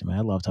podcasting, man.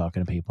 I love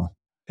talking to people.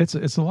 It's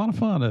a lot of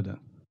fun, isn't it?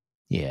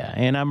 Yeah,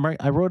 and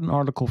I wrote an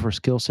article for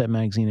Skill Set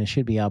magazine. It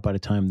should be out by the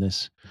time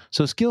this.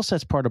 So Skill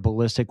Set's part of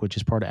Ballistic, which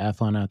is part of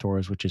Athlon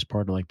Outdoors, which is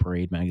part of like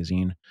Parade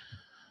magazine.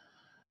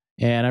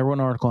 And I wrote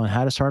an article on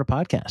how to start a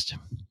podcast.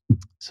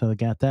 So I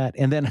got that,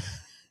 and then.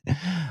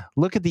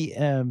 Look at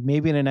the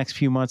maybe in the next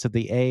few months at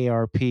the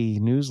AARP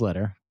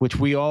newsletter, which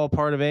we all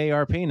part of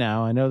AARP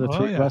now. I know the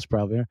three of us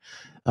probably are.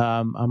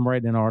 I'm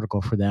writing an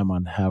article for them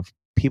on how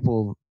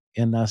people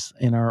in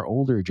our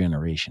older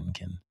generation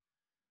can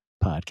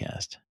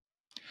podcast.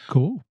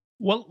 Cool.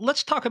 Well,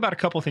 let's talk about a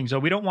couple of things, though.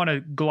 We don't want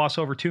to gloss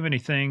over too many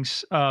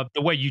things. The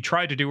way you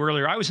tried to do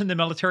earlier, I was in the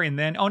military, and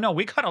then,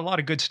 we got a lot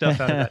of good stuff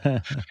out of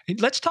that.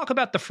 Let's talk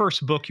about the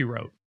first book you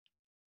wrote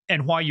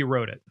and why you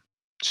wrote it.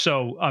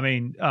 So, I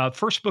mean,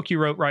 first book you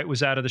wrote, right,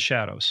 was Out of the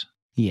Shadows.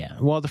 Yeah.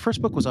 Well, the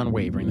first book was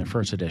Unwavering, the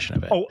first edition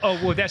of it.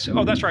 Well, that's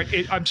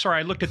right. I'm sorry,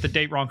 I looked at the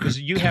date wrong because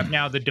you have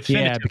now the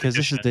definitive. Yeah, because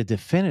edition. This is the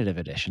definitive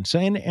edition. So,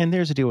 and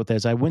there's a deal with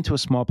this. I went to a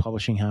small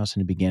publishing house in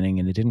the beginning,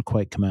 and it didn't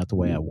quite come out the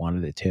way I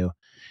wanted it to.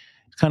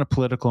 It's kind of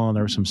political, and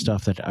there was some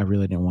stuff that I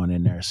really didn't want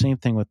in there. Same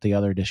thing with the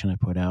other edition I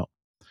put out.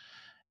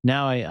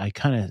 Now I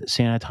kind of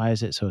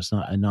sanitize it so it's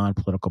not a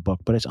non-political book,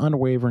 but it's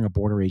Unwavering, a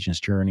border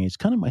agent's journey. It's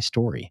kind of my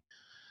story.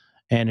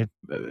 And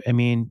I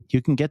mean,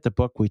 you can get the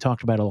book. We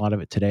talked about a lot of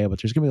it today, but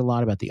there's going to be a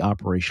lot about the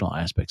operational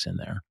aspects in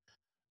there,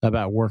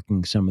 about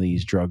working some of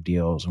these drug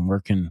deals and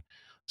working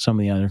some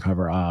of the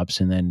undercover ops,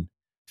 and then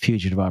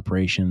fugitive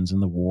operations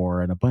and the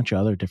war and a bunch of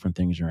other different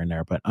things are in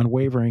there. But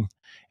Unwavering,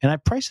 and I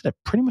priced it at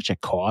pretty much at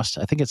cost.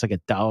 I think it's like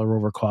 $1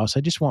 over cost. I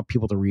just want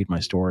people to read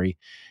my story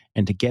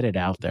and to get it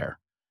out there.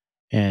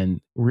 And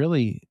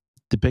really,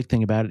 the big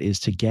thing about it is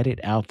to get it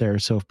out there.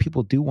 So if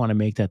people do want to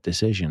make that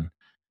decision,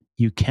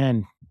 you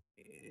can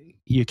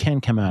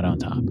come out on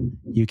top.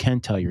 You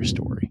can tell your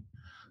story.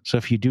 So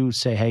if you do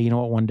say, hey, you know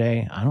what, one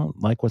day I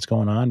don't like what's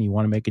going on, you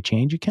want to make a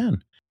change, you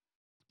can.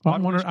 Well,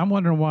 I'm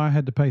wondering why I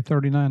had to pay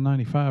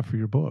 $39.95 for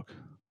your book.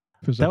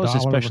 That was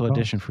a special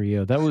edition for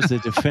you. That was the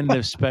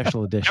definitive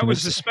special edition. That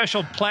was the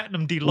special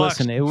platinum deluxe.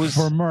 Listen, it was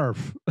for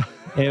Murph.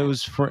 It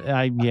was for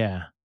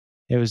yeah.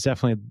 It was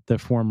definitely the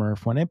for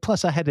Murph one. And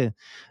plus I had to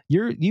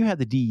you had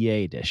the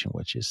DEA edition,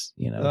 which is,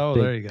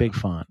 big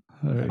font.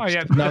 Oh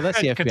yeah, no, that's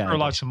the FBI.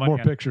 Lots of money. More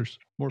pictures.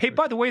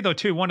 By the way, though,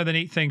 too, one of the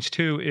neat things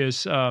too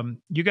is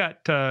you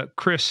got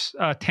Chris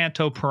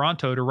Tanto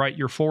Peranto to write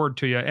your forward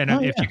to you, and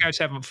if you guys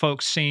haven't,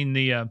 folks, seen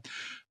the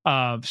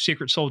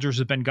Secret Soldiers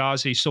of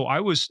Benghazi, so I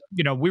was,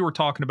 we were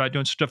talking about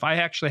doing stuff. I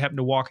actually happened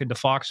to walk into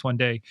Fox one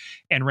day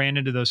and ran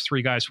into those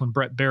three guys when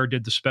Brett Baer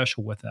did the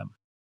special with them,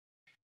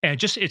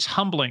 and it's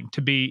humbling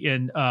to be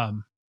in.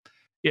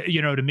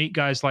 To meet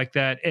guys like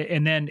that.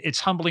 And then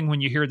it's humbling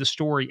when you hear the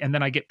story and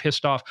then I get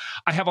pissed off.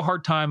 I have a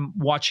hard time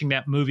watching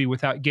that movie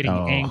without getting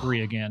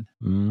angry again.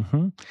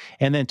 Mm-hmm.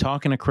 And then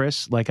talking to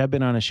Chris, like I've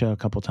been on a show a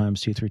couple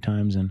times, 2-3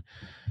 times. And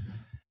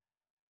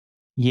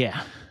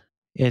yeah,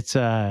 it's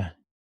a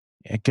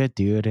good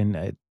dude.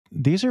 And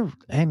these are,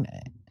 and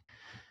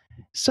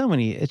so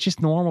many, it's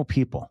just normal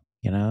people,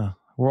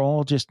 we're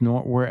all just,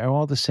 we're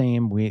all the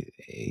same.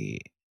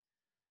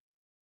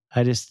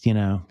 Just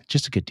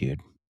a good dude.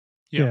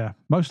 Yeah,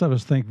 most of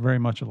us think very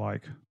much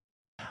alike.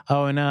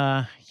 Oh,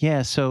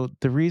 and so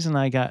the reason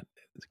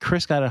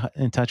Chris got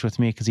in touch with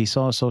me because he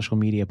saw a social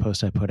media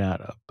post I put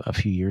out a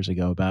few years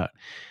ago about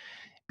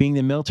being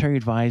the military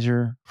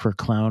advisor for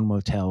Clown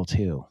Motel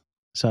 2.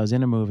 So I was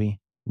in a movie,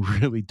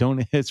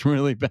 it's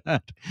really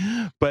bad,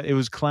 but it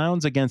was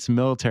clowns against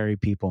military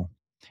people.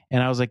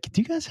 And I was like,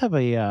 do you guys have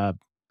and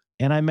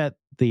I met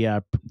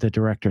the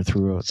director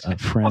through a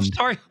friend. I'm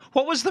sorry,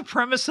 what was the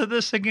premise of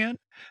this again?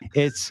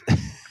 There's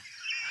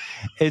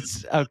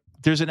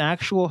an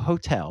actual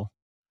hotel,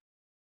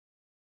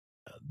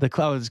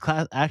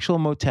 actual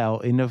motel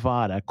in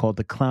Nevada called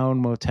the Clown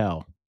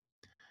Motel,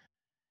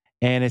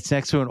 and it's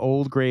next to an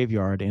old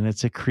graveyard, and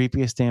it's the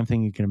creepiest damn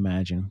thing you can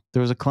imagine.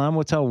 There was a Clown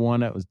Motel 1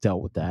 that was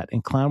dealt with that,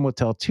 and Clown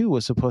Motel 2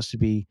 was supposed to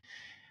be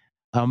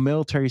a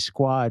military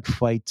squad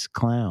fights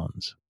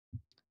clowns.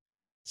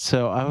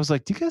 So I was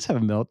like, do you guys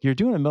have you're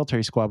doing a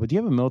military squad, but do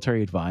you have a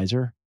military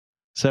advisor?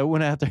 So I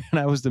went out there and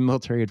I was the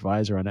military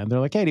advisor on it. And they're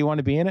like, hey, do you want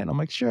to be in it? And I'm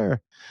like,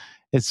 sure.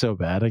 It's so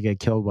bad. I get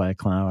killed by a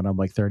clown. I'm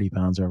like 30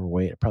 pounds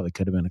overweight. It probably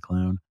could have been a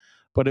clown.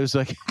 But it was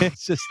like,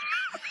 it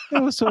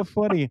was so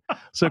funny.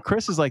 So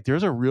Chris is like,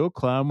 there's a real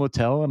Clown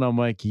Motel. And I'm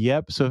like,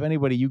 yep. So if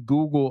anybody, you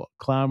Google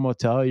Clown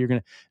Motel, you're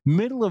going to,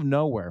 middle of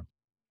nowhere.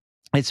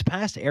 It's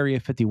past Area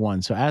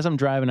 51. So as I'm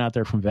driving out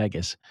there from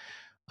Vegas,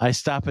 I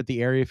stop at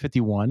the Area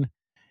 51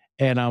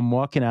 and I'm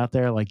walking out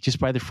there like just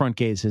by the front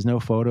gates. There's no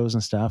photos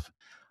and stuff.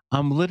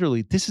 I'm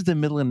literally, this is the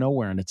middle of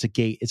nowhere and it's a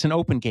gate. It's an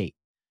open gate.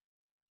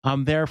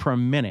 I'm there for a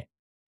minute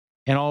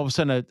and all of a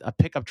sudden a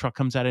pickup truck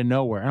comes out of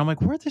nowhere. And I'm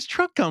like, where'd this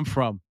truck come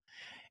from?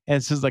 And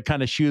it's just like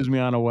kind of shoos me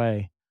on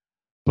away.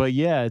 But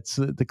yeah, it's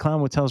the Clown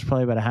Motel is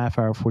probably about a half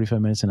hour,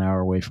 45 minutes, an hour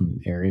away from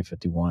Area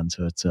 51.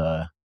 So it's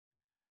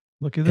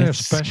look at there,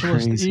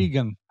 Specialist crazy.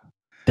 Egan.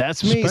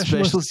 That's me,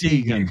 Specialist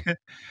Egan.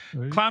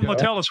 Clown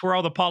Motel is where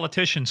all the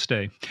politicians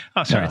stay.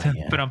 Oh, sorry.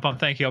 Yeah. But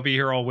thank you. I'll be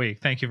here all week.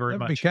 Thank you very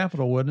much. That'd be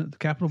Capitol, wouldn't it? The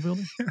Capitol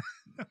building?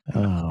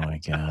 Oh,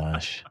 my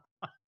gosh.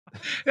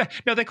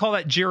 No, they call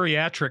that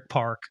geriatric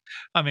park.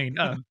 I mean,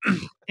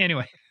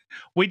 anyway,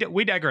 we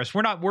digress.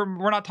 We're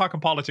not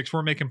talking politics.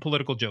 We're making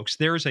political jokes.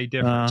 There's a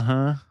difference.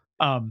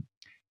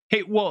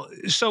 Hey, well,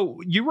 so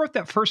you wrote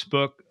that first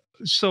book.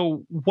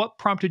 So what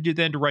prompted you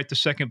then to write the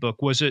second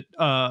book? Was it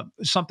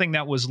something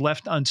that was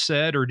left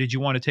unsaid, or did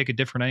you want to take a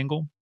different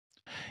angle?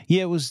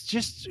 Yeah, it was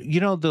just,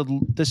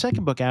 the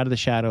second book, Out of the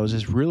Shadows,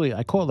 is really,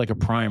 I call it like a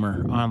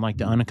primer on like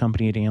the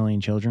unaccompanied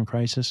alien children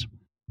crisis.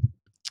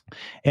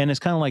 And it's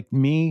kind of like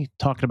me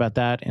talking about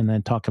that and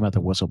then talking about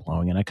the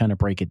whistleblowing. And I kind of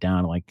break it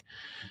down like,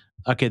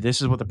 okay,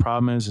 this is what the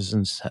problem is. This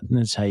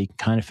is how you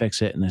kind of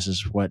fix it. And this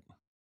is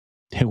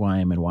who I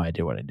am and why I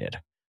did what I did.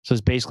 So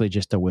it's basically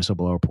just a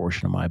whistleblower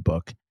portion of my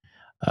book,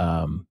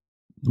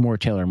 more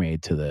tailor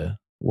made to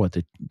what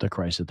the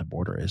crisis at the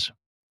border is.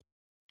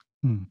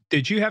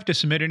 Did you have to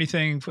submit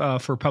anything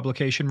for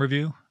publication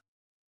review?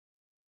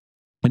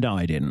 No,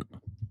 I didn't.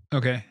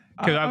 Okay,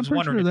 because I was pretty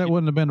wondering sure that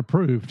wouldn't have been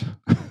approved.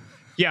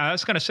 Yeah, I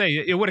was going to say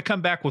it would have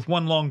come back with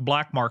one long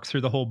black mark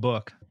through the whole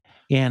book.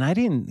 Yeah, and I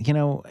didn't,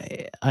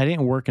 I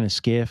didn't work in a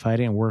skiff. I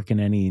didn't work in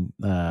any,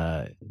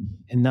 and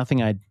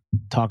nothing I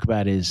talk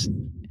about is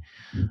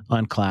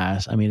on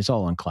class. I mean, it's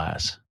all on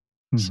class.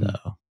 Mm-hmm.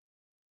 So,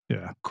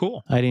 yeah,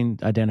 cool. I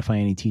didn't identify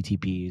any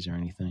TTPs or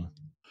anything.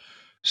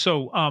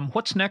 So,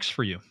 what's next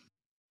for you?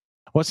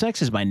 What's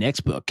next is my next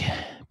book,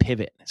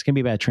 Pivot. It's going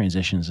to be about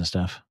transitions and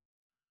stuff.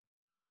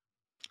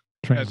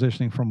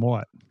 Transitioning from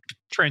what?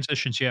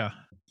 Transitions, yeah.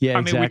 Yeah,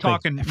 I mean, we're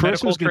talking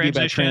First medical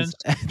transitions,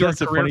 that's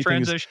the career funny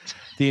transitions. thing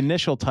is, the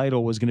initial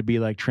title was going to be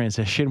like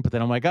transition, but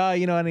then I'm like, I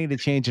need to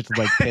change it to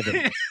like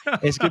pivot.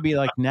 It's going to be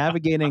like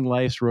navigating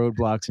life's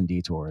roadblocks and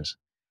detours.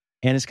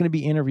 And it's going to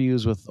be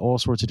interviews with all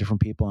sorts of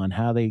different people on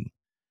how they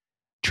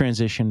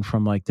transition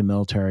from like the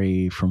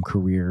military, from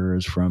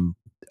careers, from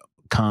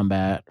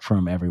combat,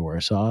 from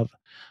everywhere. So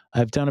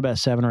I've done about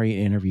 7 or 8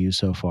 interviews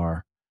so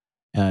far.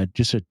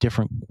 Just a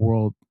different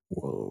world,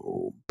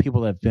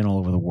 people that have been all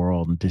over the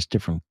world and just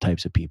different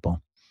types of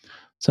people.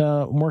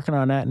 So I'm working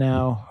on that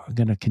now. I'm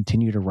going to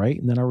continue to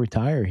write, and then I'll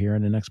retire here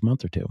in the next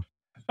month or 2.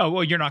 Oh,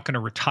 well, you're not going to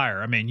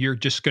retire. I mean, you're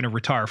just going to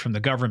retire from the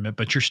government,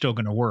 but you're still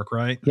going to work,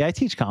 right? Yeah, I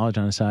teach college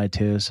on the side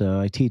too. So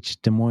I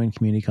teach Des Moines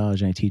Community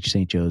College and I teach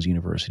St. Joe's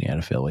University out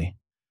of Philly.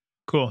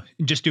 Cool.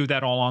 You just do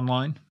that all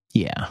online?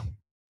 Yeah.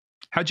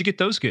 How'd you get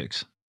those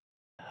gigs?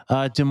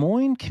 Des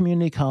Moines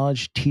Community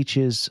College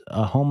teaches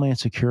a Homeland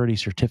Security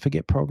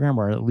certificate program,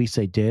 or at least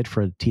they did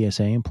for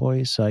TSA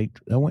employees. So I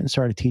went and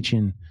started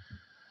teaching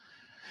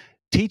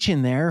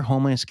their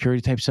Homeland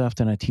Security type stuff.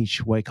 Then I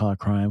teach white collar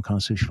crime,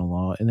 constitutional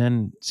law. And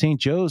then St.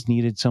 Joe's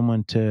needed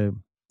someone to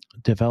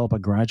develop a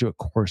graduate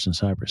course in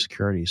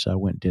cybersecurity. So I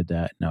went and did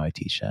that. Now I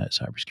teach that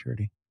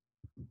cybersecurity.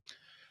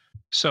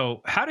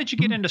 So how did you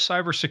get into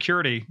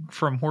cybersecurity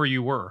from where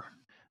you were?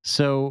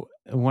 So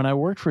when I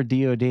worked for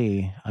DoD,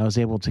 I was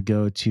able to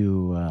go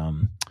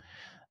to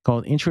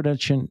called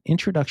Introduction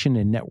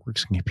to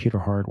Networks and Computer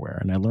Hardware,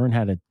 and I learned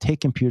how to take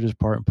computers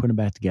apart and put them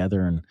back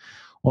together, and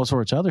all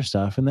sorts of other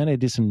stuff. And then I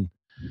did some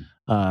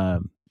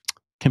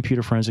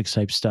computer forensics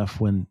type stuff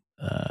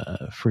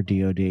for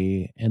DoD,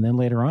 and then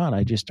later on,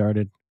 I just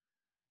started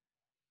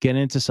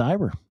getting into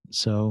cyber.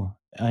 So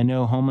I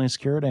know Homeland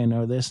Security, I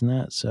know this and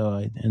that, so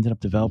I ended up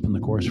developing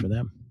the course for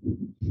them.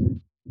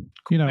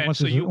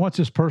 Once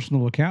his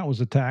personal account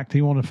was attacked,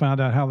 he wanted to find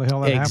out how the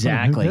hell that happened.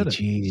 And who did it.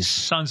 Jeez.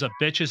 Sons of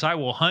bitches, I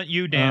will hunt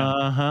you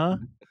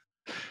down.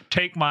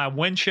 Take my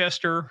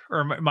Winchester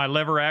or my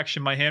lever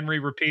action, my Henry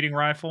repeating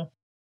rifle.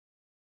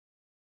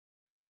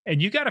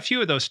 And you got a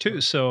few of those too.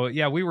 So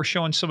yeah, we were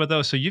showing some of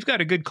those. So you've got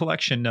a good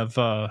collection of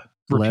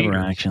repeaters. Lever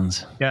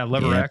actions. Yeah,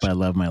 lever actions. I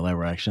love my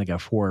lever action. I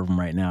got 4 of them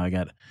right now. I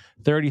got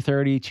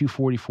 30-30, 2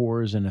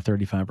 44s, and a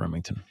 35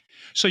 Remington.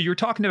 So you're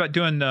talking about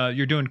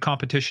you're doing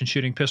competition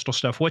shooting pistol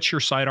stuff. What's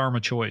your sidearm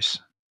of choice?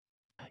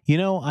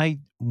 I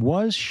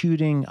was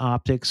shooting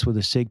optics with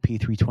a SIG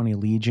P320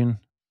 Legion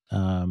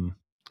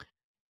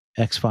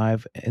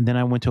X5, and then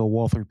I went to a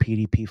Walther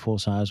PDP full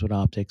size with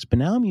optics. But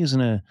now I'm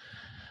using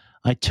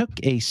I took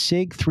a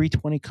SIG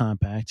 320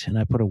 compact and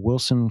I put a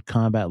Wilson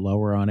combat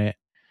lower on it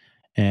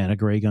and a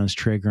Gray Guns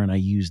trigger, and I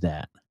use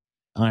that.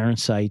 Iron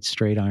sights,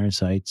 straight iron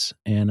sights,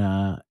 and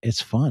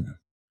it's fun.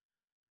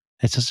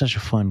 It's such a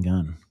fun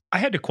gun. I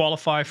had to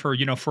qualify for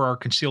our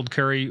concealed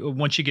carry.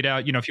 Once you get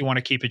out, if you want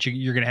to keep it,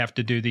 you're going to have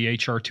to do the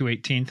HR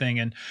 218 thing.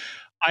 And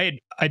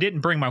I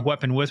didn't bring my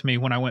weapon with me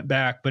when I went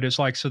back, but it's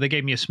like, so they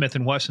gave me a Smith &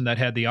 Wesson that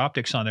had the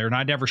optics on there, and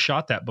I never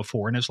shot that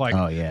before. And it's like,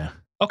 oh yeah,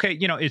 okay,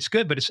 it's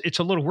good, but it's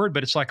a little weird,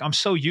 but it's like, I'm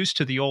so used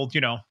to the old,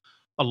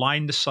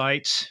 align the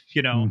sights,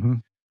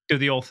 do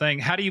the old thing.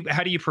 How do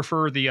you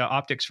prefer the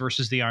optics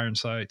versus the iron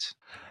sights?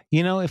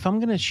 If I'm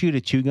going to shoot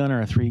a 2-gun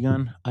or a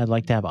 3-gun, I'd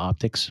like to have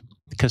optics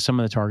because some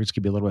of the targets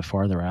could be a little bit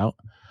farther out.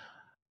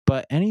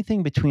 But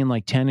anything between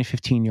like 10 and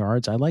 15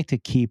 yards, I like to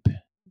keep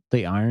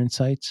the iron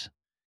sights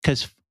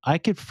because I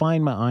could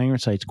find my iron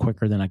sights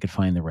quicker than I could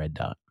find the red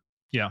dot.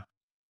 Yeah.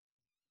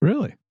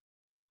 Really?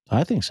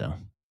 I think so.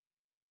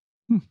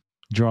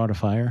 Draw to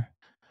fire.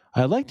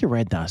 I like the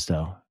red dots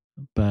though,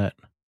 but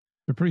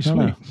they're pretty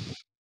sweet.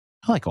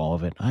 I like all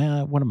of it.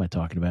 What am I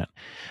talking about?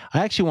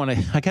 I got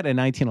a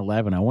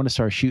 1911. I want to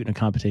start shooting a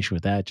competition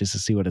with that just to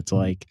see what it's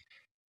like.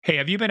 Hey,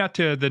 have you been out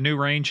to the new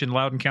range in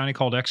Loudoun County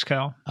called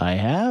XCal? I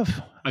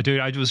have. Dude,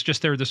 I was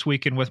just there this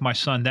weekend with my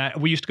son.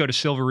 We used to go to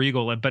Silver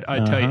Eagle, but I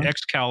tell you,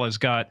 XCal has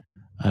got...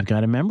 I've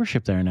got a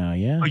membership there now,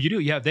 yeah. Oh, you do?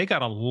 Yeah, they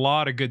got a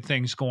lot of good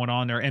things going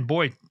on there. And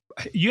boy,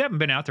 you haven't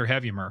been out there,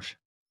 have you, Murph?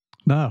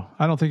 No,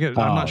 I don't think it.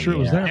 I'm not sure it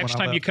was there. Next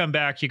time you come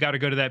back, you got to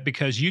go to that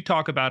because you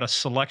talk about a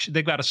selection.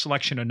 They've got a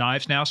selection of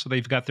knives now, so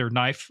they've got their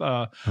knife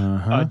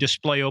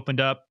display opened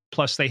up.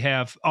 Plus, they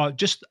have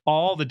just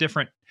all the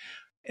different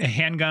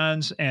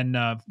handguns and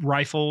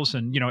rifles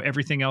and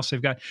everything else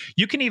they've got.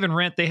 You can even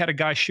rent. They had a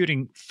guy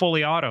shooting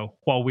fully auto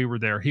while we were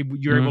there.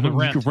 You're able to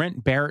rent. You could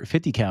rent Barrett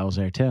 50 cals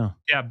there too.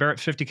 Yeah, Barrett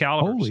 50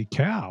 calibers. Holy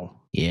cow!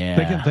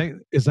 Yeah.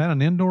 Is that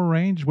an indoor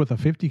range with a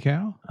 50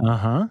 cal?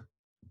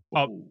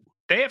 Oh,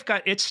 they have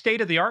got, it's state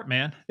of the art,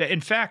 man.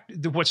 In fact,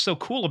 what's so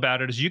cool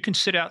about it is you can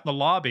sit out in the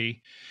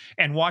lobby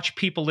and watch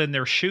people in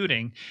there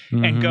shooting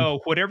and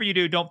go, whatever you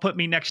do, don't put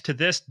me next to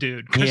this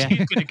dude because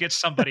he's going to get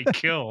somebody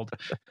killed.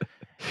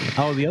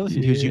 Oh, the other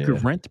thing too is you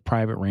could rent the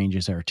private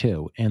ranges there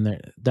too, and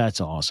that's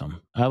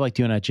awesome. I like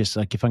doing that. Just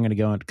like if I'm going to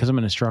go, because I'm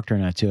an instructor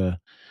in that too.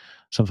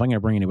 So if I'm going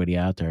to bring anybody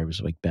out there, it was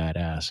like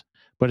badass.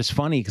 But it's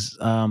funny because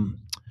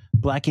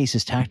Black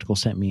Aces Tactical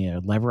sent me a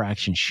lever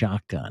action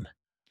shotgun,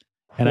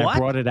 and I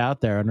brought it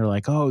out there, and they're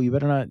like, "Oh, you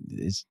better not."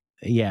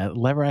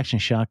 Lever action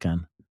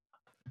shotgun.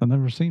 I've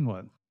never seen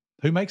one.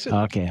 Who makes it?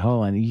 Okay,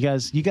 hold on.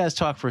 You guys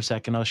talk for a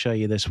second. I'll show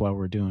you this while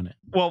we're doing it.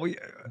 Well,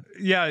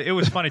 it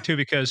was funny too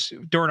because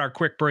during our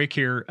quick break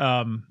here,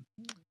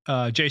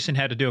 Jason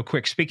had to do a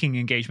quick speaking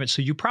engagement,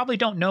 so you probably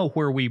don't know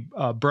where we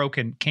broke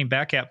and came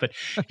back at, but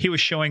he was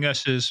showing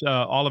us his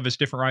all of his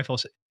different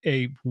rifles.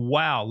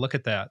 Wow, look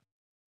at that!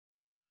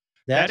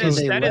 That is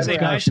a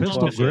nice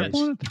pistol grip.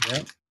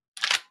 Yep.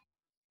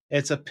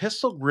 It's a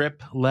pistol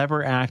grip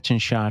lever action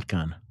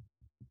shotgun.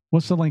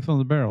 What's the length on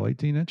the barrel?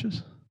 18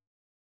 inches.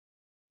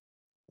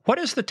 What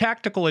is the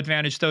tactical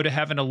advantage, though, to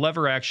having a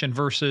lever action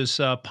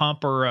versus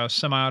pump or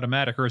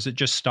semi-automatic, or is it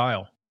just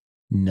style?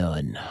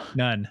 None.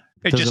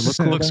 It just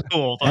looks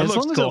cool. As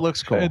long as it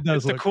looks cool. It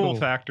does it's a cool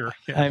factor.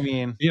 Yeah. I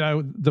mean,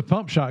 the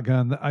pump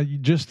shotgun,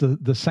 just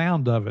the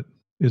sound of it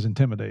is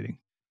intimidating.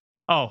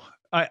 Oh,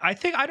 I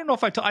think I don't know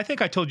if I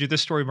think I told you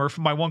this story, Murph.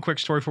 My one quick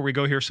story before we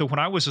go here. So when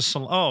I was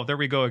there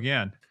we go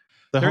again.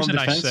 There's a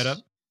nice setup.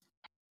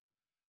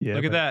 Yeah,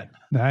 look at that.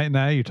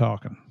 Now you're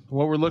talking.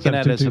 What we're looking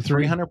at is a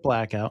 300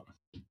 blackout.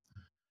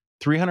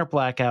 300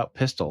 blackout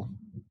pistol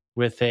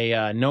with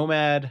a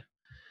Nomad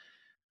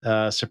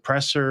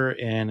suppressor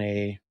and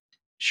a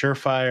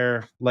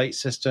Surefire light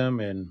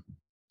system and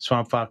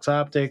Swamp Fox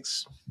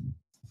optics.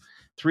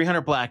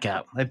 300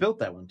 blackout. I built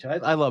that one too.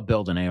 I love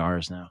building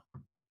ARs now.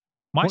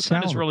 My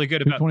son is really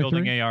good about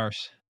building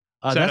ARs.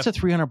 That's a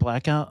 300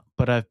 blackout,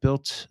 but I've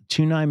built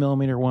two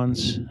 9mm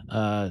ones,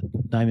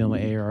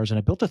 9mm ARs, and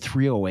I built a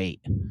 308.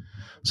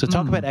 So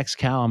talk about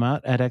XCal. I'm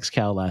out at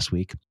XCal last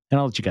week, and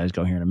I'll let you guys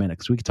go here in a minute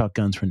because we can talk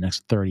guns for the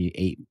next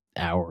 38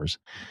 hours.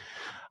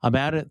 I'm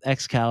out at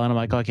XCal, and I'm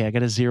like, okay, I got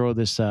to zero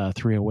this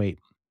 308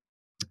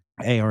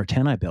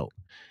 AR-10 I built.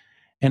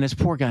 And this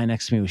poor guy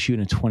next to me was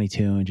shooting a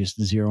 22 and just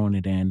zeroing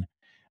it in.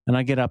 And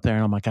I get up there,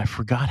 and I'm like, I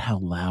forgot how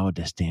loud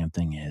this damn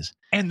thing is.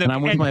 And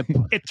I'm with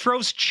it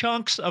throws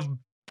chunks of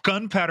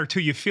gunpowder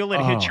too. You feel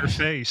it hit your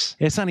face.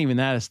 It's not even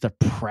that. It's the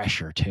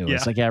pressure too. Yeah.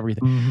 It's like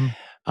everything.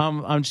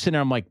 I'm just sitting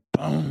there. I'm like,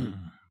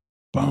 boom,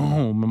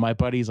 boom. And my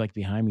buddy's like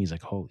behind me. He's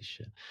like, holy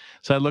shit.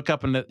 So I look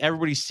up and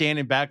everybody's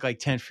standing back like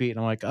 10 feet. And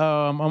I'm like,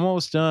 oh, I'm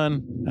almost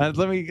done. I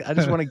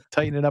just want to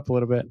tighten it up a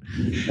little bit.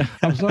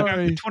 I'm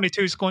sorry.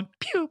 22 is going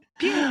pew,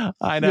 pew.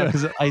 I know.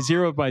 Because I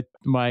zeroed my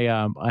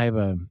I have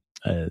a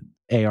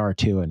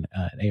AR2 and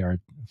an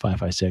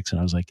AR-556. And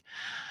I was like,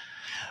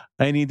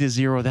 I need to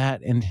zero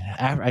that. And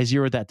I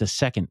zeroed that the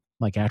second,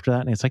 like after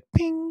that. And it's like,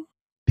 ping,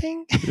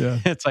 ping. Yeah.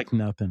 It's like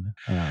nothing.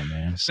 Oh,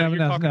 man. So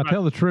now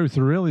tell the truth.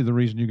 Really, the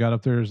reason you got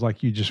up there is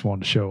like you just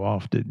wanted to show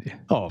off, didn't you?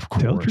 Oh, of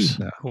course. Tell the truth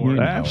now.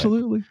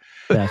 Absolutely.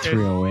 That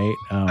 308.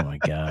 Oh, my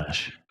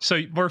gosh.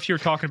 So, Murph, you're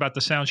talking about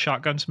the sound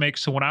shotguns make.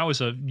 So when I was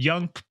a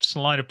young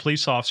line of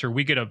police officer,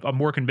 we get I'm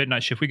working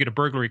midnight shift. We get a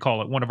burglary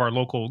call at one of our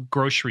local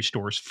grocery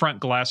stores. Front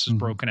glass is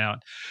broken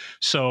out.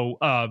 So,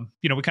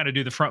 we kind of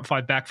do the front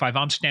five, back five.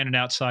 I'm standing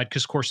outside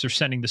because, of course, they're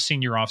sending the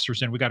senior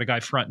officers in. We got a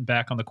guy front and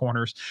back on the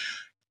corners.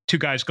 Two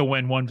guys go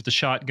in, one with the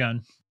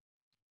shotgun.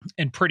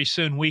 And pretty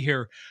soon we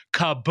hear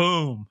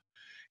kaboom.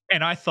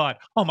 And I thought,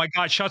 oh my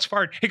God, shots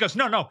fired. He goes,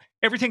 no,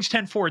 everything's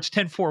 10-4. It's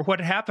 10-4. What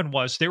had happened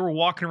was they were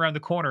walking around the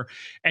corner.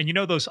 And you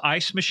know those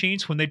ice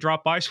machines, when they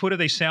drop ice, what do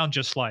they sound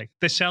just like?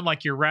 They sound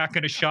like you're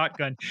racking a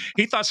shotgun.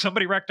 He thought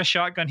somebody racked a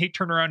shotgun. He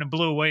turned around and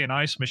blew away an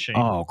ice machine.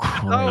 Oh,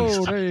 Christ.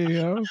 Oh, there you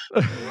go.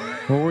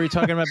 What were you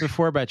talking about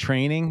before about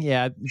training?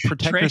 Yeah,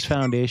 Protectors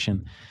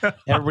Foundation.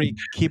 Everybody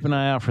keep an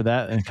eye out for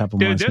that in a couple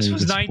months. Dude, this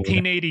was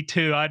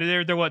 1982.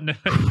 There wasn't...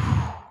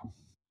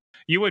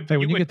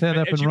 When you get that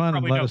up and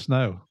running, let us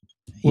know.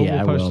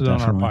 We'll post it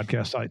on our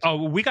podcast site.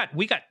 Oh, we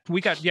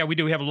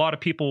do. We have a lot of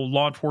people,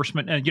 law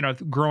enforcement,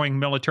 and growing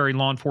military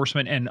law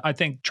enforcement, and I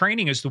think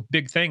training is the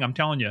big thing. I'm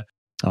telling you.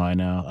 Oh, I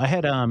know. I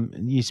had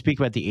you speak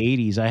about the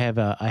 80s.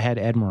 I had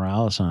Ed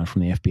Morales on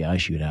from the FBI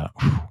shootout.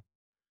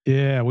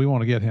 Yeah, we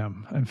want to get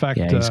him. In fact,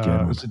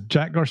 was it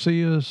Jack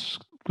Garcia's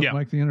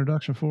make the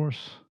introduction for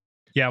us?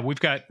 Yeah, we've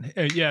got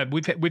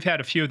we've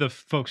had a few of the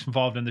folks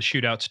involved in the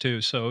shootouts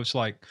too. So it's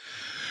like,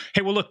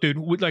 hey, well, look, dude,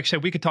 like I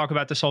said, we could talk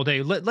about this all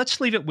day.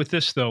 Let's leave it with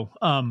this though.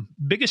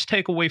 Biggest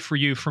takeaway for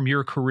you from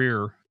your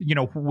career,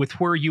 with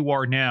where you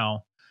are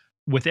now,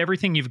 with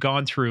everything you've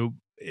gone through.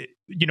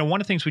 One of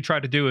the things we try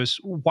to do is,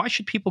 why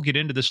should people get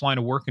into this line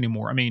of work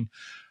anymore? I mean,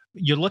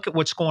 you look at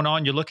what's going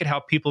on, you look at how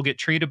people get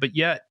treated, but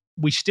yet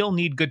we still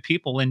need good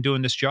people in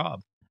doing this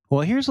job.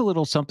 Well, here's a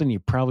little something you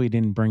probably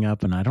didn't bring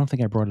up, and I don't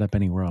think I brought it up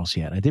anywhere else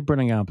yet. I did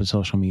bring it up in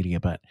social media,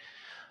 but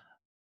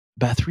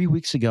about 3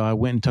 weeks ago, I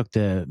went and took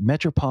the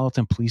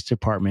Metropolitan Police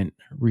Department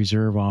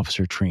Reserve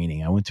Officer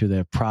training. I went through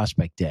the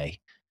prospect day.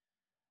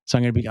 So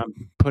I'm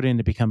put in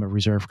to become a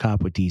reserve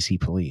cop with DC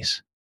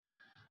Police,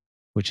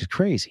 which is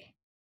crazy.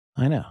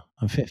 I know.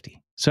 I'm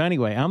 50. So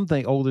anyway, I'm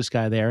the oldest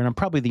guy there, and I'm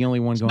probably the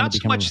only one going to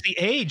become. Not so much the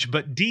age,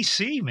 but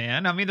DC,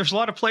 man. I mean, there's a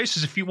lot of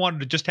places if you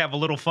wanted to just have a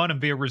little fun and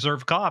be a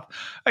reserve cop.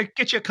 I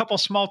get you a couple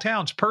small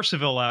towns,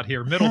 Percival out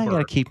here, Middleburg. I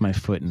got to keep my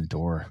foot in the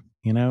door,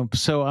 you know.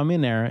 So I'm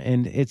in there,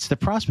 and it's the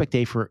prospect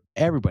day for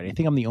everybody. I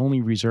think I'm the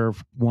only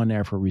reserve one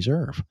there for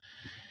reserve.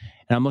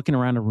 And I'm looking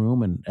around the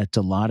room, and it's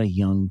a lot of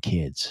young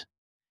kids.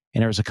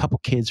 And there was a couple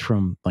kids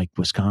from like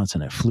Wisconsin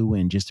that flew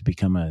in just to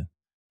become a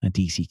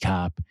DC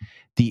cop.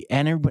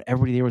 And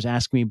everybody there was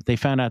asking me, they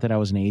found out that I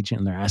was an agent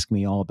and they're asking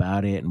me all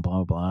about it and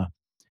blah, blah, blah.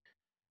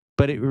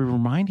 But it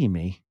reminded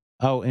me,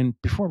 oh, and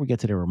before we get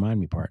to the remind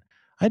me part,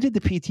 I did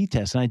the PT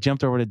test and I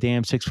jumped over the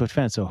damn 6-foot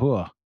fence.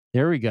 So,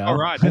 there we go. All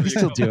right. I can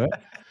still do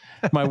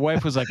it. My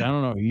wife was like, I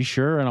don't know, are you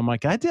sure? And I'm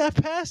like, I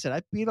passed it.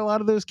 I beat a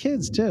lot of those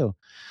kids too.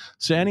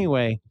 So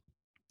anyway,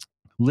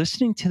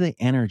 listening to the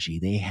energy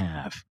they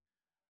have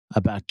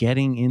about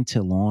getting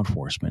into law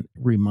enforcement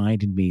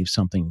reminded me of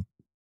something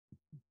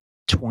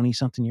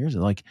 20-something years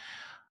ago, like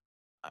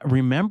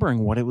remembering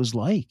what it was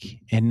like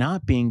and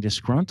not being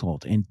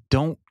disgruntled. And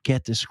don't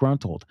get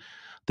disgruntled.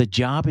 The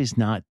job is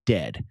not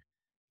dead.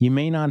 You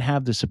may not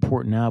have the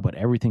support now, but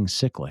everything's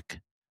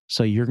cyclic.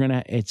 So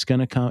it's going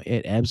to come,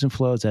 it ebbs and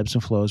flows.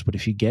 But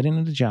if you get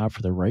into the job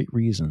for the right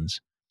reasons,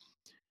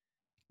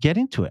 get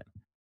into it.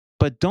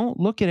 But don't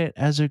look at it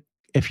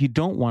if you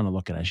don't want to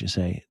look at it, I should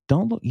say,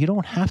 you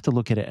don't have to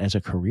look at it as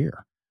a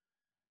career.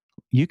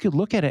 You could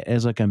look at it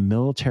as like a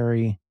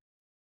military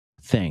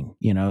thing.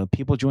 You know,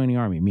 people join the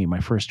Army.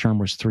 My first term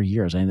was 3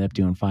 years. I ended up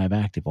doing 5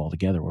 active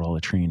altogether with all the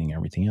training and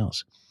everything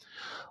else.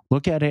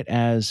 Look at it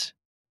as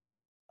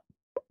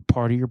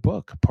part of your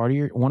book,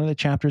 one of the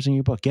chapters in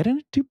your book. Get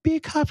in to be a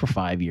cop for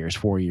 5 years,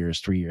 4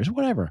 years, 3 years,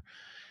 whatever.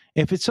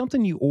 If it's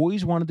something you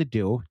always wanted to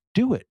do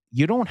it.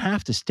 You don't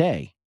have to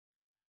stay.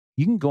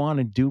 You can go on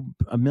and do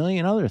a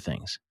million other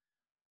things.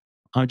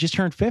 I just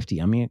turned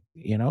 50. I mean,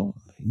 you know,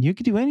 you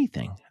could do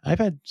anything. I've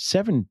had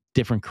 7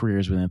 different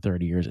careers within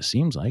 30 years, it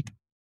seems like.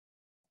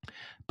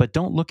 But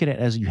don't look at it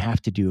as you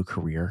have to do a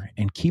career,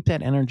 and keep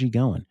that energy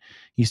going.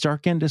 You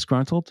start getting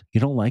disgruntled, you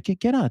don't like it,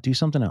 get out, do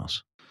something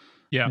else.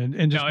 Yeah.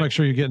 And just make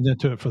sure you're getting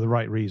into it for the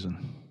right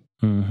reason.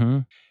 Mm-hmm.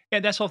 Yeah,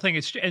 that's the whole thing.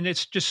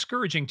 It's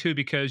discouraging too,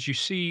 because you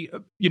see,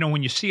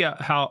 when you see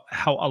how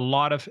a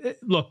lot of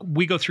look,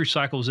 we go through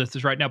cycles of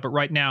this right now, but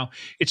right now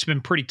it's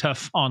been pretty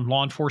tough on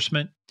law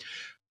enforcement.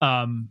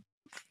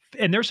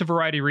 And there's a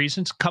variety of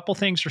reasons. A couple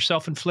things are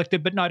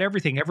self-inflicted, but not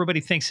everything.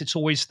 Everybody thinks it's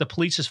always the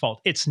police's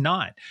fault. It's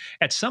not.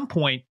 At some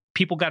point,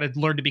 people got to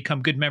learn to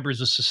become good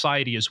members of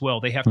society as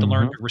well. They have to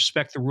learn to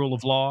respect the rule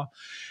of law.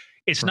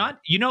 It's not,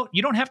 you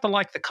don't have to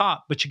like the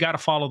cop, but you got to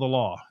follow the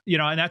law,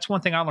 and that's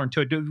one thing I learned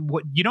too.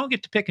 You don't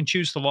get to pick and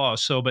choose the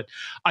laws. So, but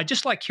I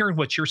just like hearing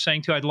what you're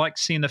saying too. I'd like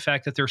seeing the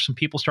fact that there's some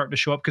people starting to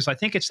show up, because I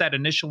think it's that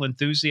initial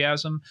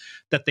enthusiasm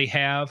that they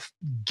have.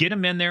 Get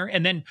them in there.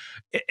 And then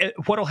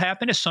what'll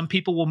happen is some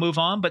people will move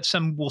on, but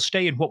some will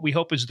stay. And what we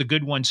hope is the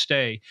good ones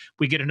stay.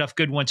 We get enough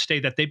good ones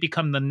stay that they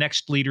become the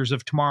next leaders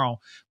of tomorrow,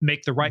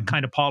 make the right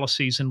kind of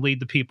policies and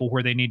lead the people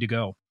where they need to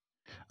go.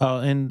 Oh,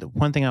 and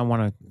one thing I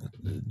want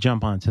to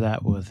jump onto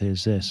that with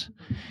is this.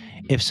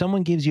 If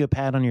someone gives you a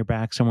pat on your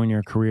back somewhere in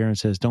your career and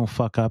says, don't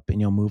fuck up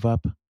and you'll move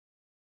up,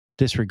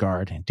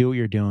 disregard. Do what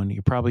you're doing.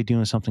 You're probably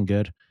doing something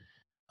good.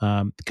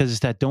 Because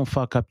it's that don't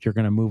fuck up, you're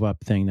going to move up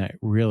thing that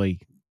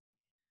really,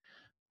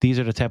 these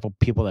are the type of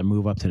people that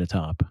move up to the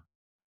top.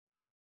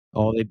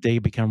 They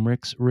become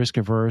risk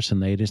averse,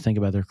 and they just think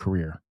about their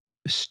career.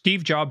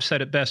 Steve Jobs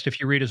said it best.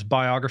 If you read his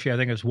biography, I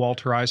think it was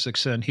Walter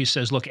Isaacson. He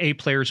says, look, A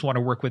players want to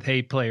work with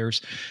A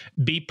players.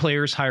 B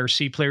players hire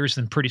C players.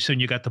 Then pretty soon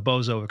you got the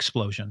bozo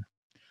explosion.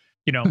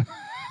 It's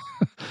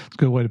a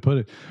good way to put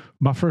it.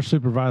 My first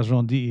supervisor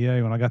on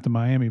DEA, when I got to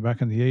Miami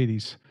back in the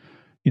 80s,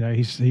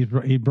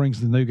 he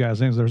brings the new guys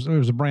in. There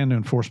was a brand new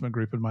enforcement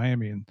group in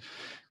Miami. And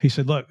he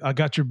said, look, I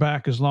got your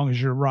back as long as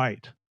you're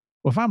right.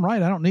 Well, if I'm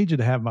right, I don't need you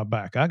to have my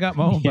back. I got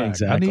my own back.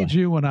 Exactly. I need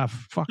you when I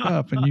fuck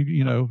up, and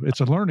it's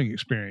a learning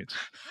experience.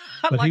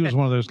 But he was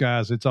one of those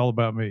guys. It's all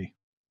about me.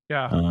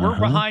 Yeah, we're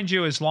behind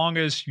you as long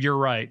as you're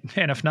right,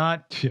 and if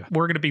not,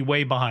 we're going to be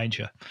way behind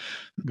you.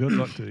 Good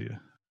luck to you.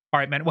 All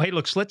right, man. Well, hey,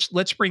 look,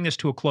 let's bring this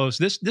to a close.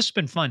 This has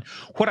been fun.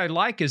 What I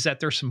like is that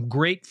there's some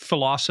great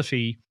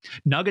philosophy,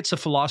 nuggets of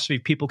philosophy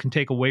people can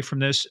take away from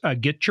this.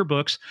 Get your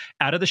books,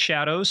 Out of the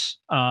Shadows,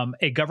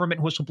 a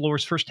government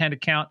whistleblower's firsthand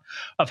account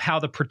of how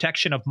the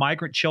protection of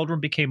migrant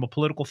children became a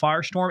political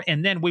firestorm.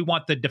 And then we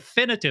want the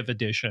definitive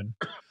edition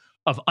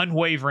of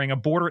Unwavering, a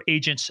border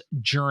agent's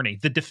journey.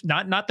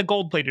 Not the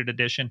gold-plated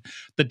edition,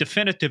 the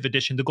definitive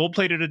edition. The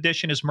gold-plated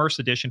edition is Merce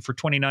edition for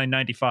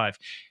 $29.95.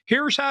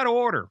 Here's how to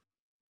order.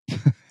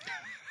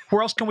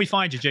 Where else can we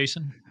find you,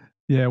 Jason?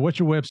 Yeah, what's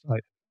your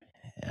website?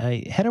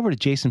 Head over to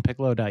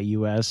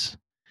jasonpiccolo.us,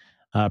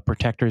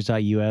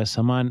 protectors.us.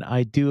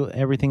 I do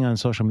everything on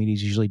social media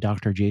is usually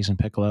Dr. Jason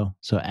Piccolo.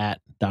 So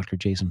at Dr.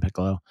 Jason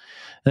Piccolo.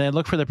 And then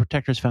look for the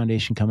Protectors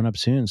Foundation coming up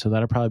soon. So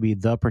that'll probably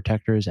be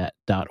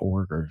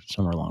theprotectors.org or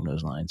somewhere along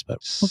those lines. But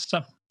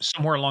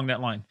somewhere along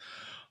that line.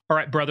 All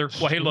right, brother.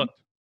 Well, hey, look,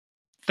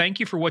 thank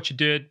you for what you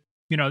did.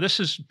 This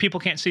is, people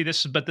can't see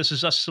this, but this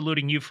is us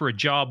saluting you for a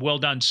job well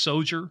done,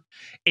 soldier,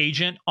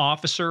 agent,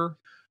 officer,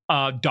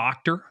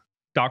 doctor.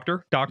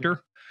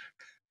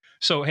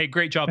 So, hey,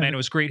 great job, man. It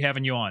was great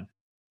having you on.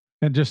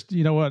 And just,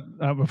 you know what,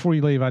 before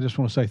you leave, I just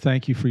want to say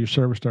thank you for your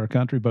service to our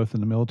country, both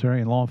in the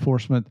military and law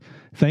enforcement.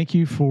 Thank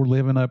you for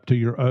living up to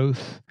your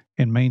oath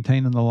and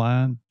maintaining the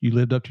line. You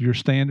lived up to your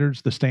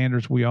standards, the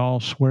standards we all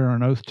swear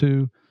an oath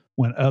to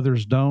when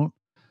others don't.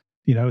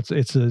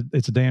 It's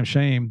a damn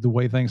shame the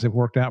way things have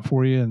worked out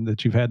for you and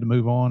that you've had to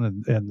move on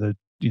and that,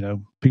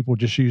 people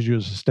just use you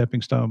as a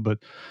stepping stone. But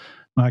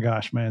my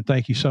gosh, man,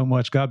 thank you so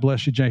much. God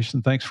bless you,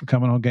 Jason. Thanks for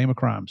coming on Game of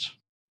Crimes.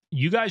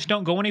 You guys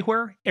don't go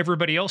anywhere.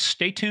 Everybody else,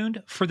 stay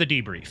tuned for the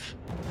debrief.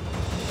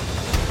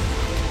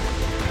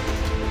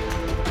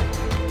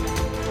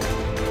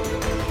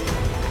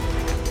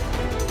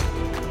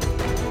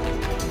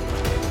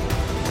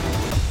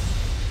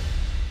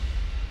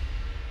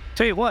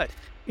 Tell you what,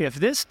 if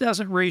this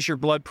doesn't raise your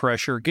blood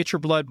pressure, get your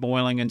blood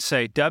boiling and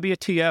say,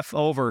 WTF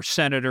over,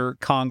 Senator,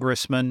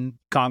 Congressman,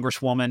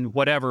 Congresswoman,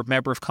 whatever,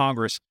 member of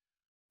Congress.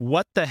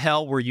 What the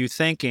hell were you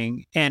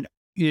thinking? And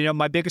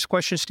my biggest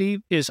question,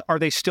 Steve, is are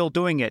they still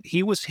doing it?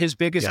 His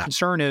biggest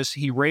concern is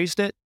he raised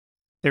it.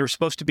 They were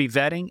supposed to be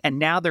vetting, and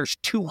now there's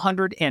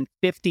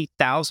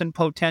 250,000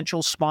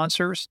 potential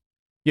sponsors.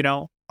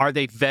 Are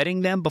they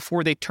vetting them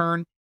before they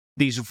turn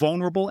these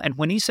vulnerable? And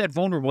when he said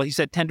vulnerable, he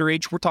said tender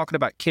age. We're talking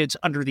about kids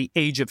under the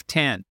age of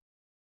 10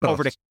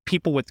 over to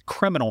people with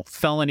criminal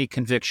felony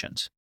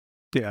convictions.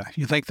 Yeah.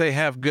 You think they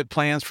have good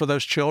plans for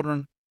those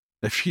children?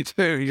 If you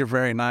do, you're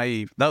very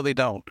naive. No, they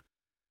don't.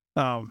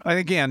 And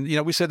again,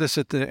 we said this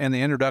in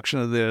the introduction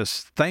of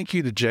this. Thank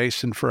you to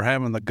Jason for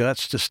having the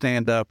guts to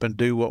stand up and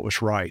do what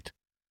was right.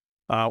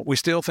 We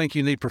still think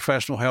you need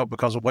professional help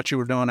because of what you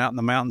were doing out in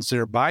the mountains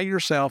there by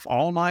yourself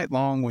all night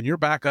long when your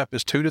backup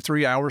is 2 to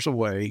 3 hours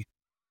away.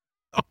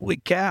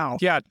 Holy cow.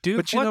 Yeah, dude,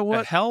 but you know what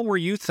the hell were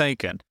you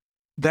thinking?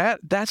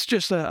 That's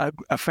just a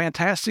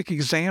fantastic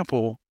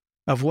example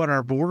of what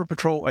our Border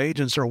Patrol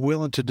agents are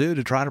willing to do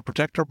to try to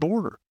protect our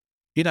border.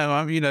 They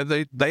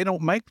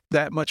don't make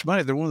that much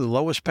money. They're one of the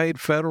lowest paid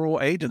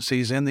federal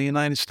agencies in the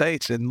United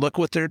States. And look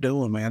what they're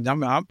doing, man.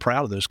 I'm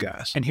proud of those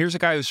guys. And here's a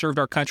guy who served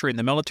our country in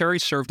the military,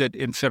 served it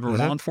in federal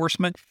law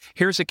enforcement.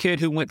 Here's a kid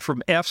who went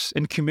from F's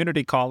in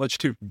community college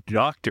to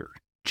Dr.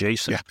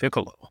 Jason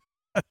Piccolo.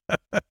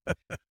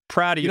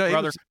 Proud of you,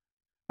 brother.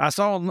 I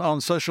saw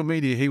on social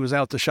media he was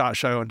out at the SHOT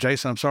Show. And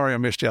Jason, I'm sorry I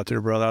missed you out there,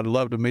 brother. I'd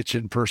love to meet you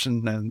in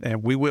person,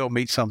 and we will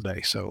meet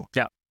someday. So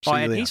yeah. Oh,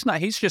 and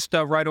he's just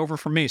right over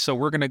from me. So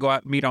we're going to go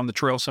out and meet on the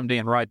trail someday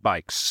and ride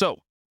bikes. So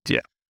yeah,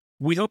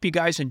 we hope you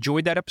guys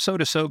enjoyed that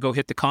episode. If so, go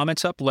hit the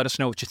comments up. Let us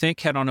know what you think.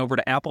 Head on over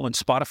to Apple and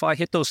Spotify.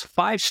 Hit those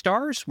 5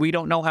 stars. We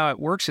don't know how it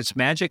works. It's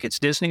magic. It's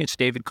Disney. It's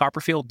David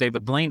Copperfield,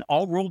 David Blaine,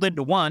 all rolled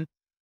into one.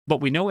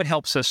 But we know it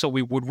helps us. So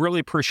we would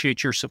really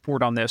appreciate your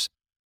support on this.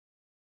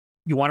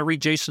 You want to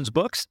read Jason's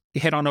books?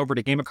 Head on over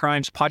to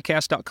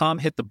gameofcrimespodcast.com.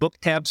 Hit the book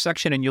tab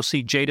section, and you'll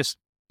see Jason's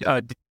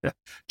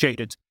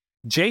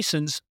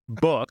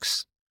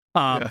books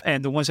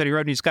and the ones that he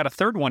wrote. And he's got a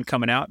third one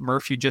coming out,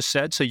 Murph, you just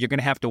said, so you're going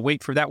to have to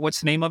wait for that. What's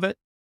the name of it?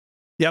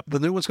 Yep, the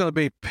new one's going to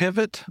be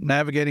Pivot,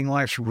 Navigating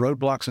Life's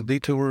Roadblocks and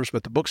Detours,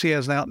 but the books he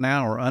has out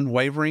now are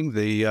Unwavering,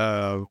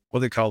 the what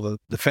they call the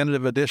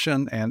Definitive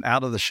Edition, and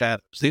Out of the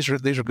Shadows. These are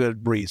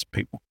good reads,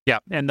 people. Yeah,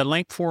 and the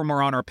link for them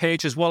are on our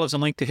page, as well as a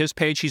link to his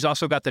page. He's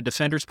also got the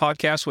Defenders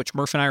podcast, which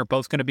Murph and I are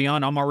both going to be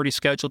on. I'm already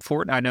scheduled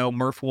for it, and I know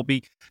Murph will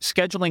be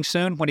scheduling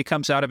soon when he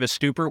comes out of his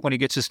stupor, when he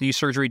gets his knee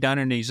surgery done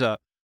and he's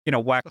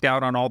whacked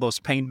out on all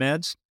those pain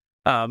meds.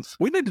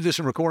 We need to do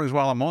some recordings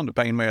while I'm on the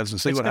pain meds and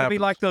see what happens. It's going to be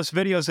like those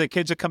videos that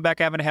kids that come back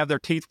having to have their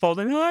teeth pulled.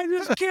 And I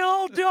just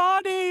killed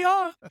Johnny.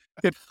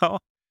 Anyway,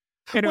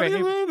 what do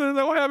you mean?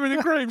 They don't have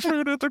any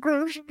grapefruit at the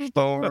grocery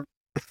store.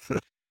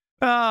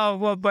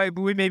 Well,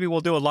 maybe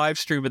we'll do a live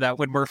stream of that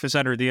when Murph is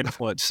under the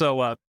influence.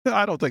 So I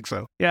don't think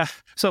so. Yeah.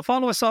 So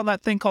follow us on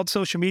that thing called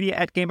social media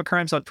at Game of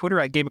Crimes on Twitter,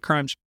 at Game of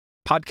Crimes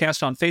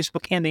Podcast on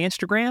Facebook and the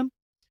Instagram.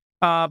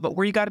 But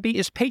where you got to be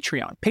is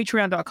Patreon.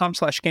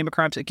 Patreon.com/Game of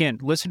Crimes. Again,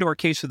 listen to our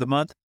case of the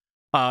month.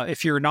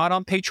 If you're not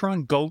on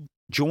Patreon, go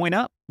join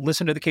up.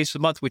 Listen to the case of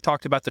the month. We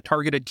talked about the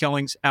targeted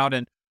killings out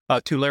in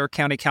Tulare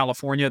County,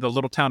 California, the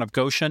little town of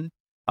Goshen,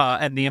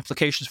 and the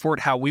implications for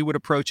it, how we would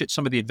approach it,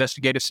 some of the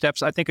investigative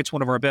steps. I think it's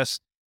one of our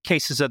best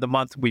cases of the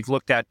month we've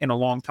looked at in a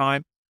long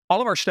time. All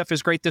of our stuff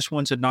is great. This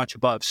one's a notch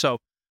above.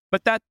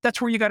 But that's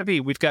where you got to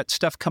be. We've got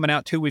stuff coming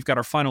out, too. We've got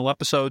our final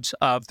episodes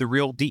of The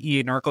Real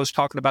DEA Narcos,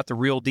 talking about The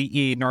Real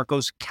DEA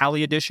Narcos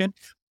Cali Edition.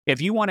 If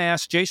you want to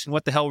ask Jason,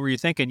 what the hell were you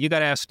thinking? You got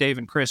to ask Dave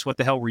and Chris, what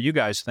the hell were you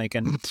guys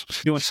thinking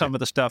doing some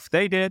of the stuff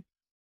they did?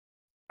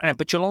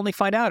 But you'll only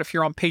find out if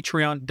you're on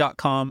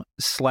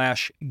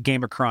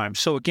patreon.com/gameofcrime.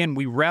 So again,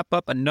 we wrap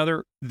up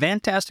another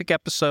fantastic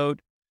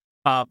episode.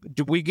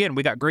 We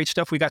got great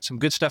stuff. We got some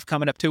good stuff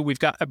coming up too. We've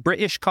got a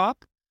British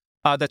cop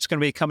that's going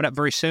to be coming up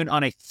very soon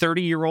on a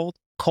 30-year-old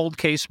cold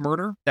case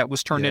murder that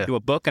was turned into a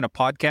book and a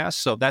podcast.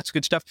 So that's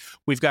good stuff.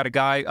 We've got a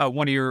guy,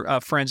 one of your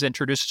friends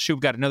introduced us to.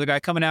 We've got another guy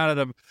coming out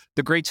of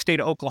the great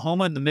state of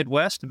Oklahoma in the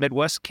Midwest, a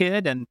Midwest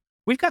kid. And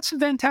we've got some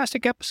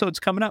fantastic episodes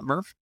coming up,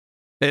 Murph.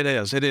 It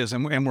is.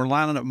 And we're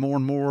lining up more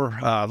and more.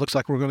 Looks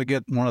like we're going to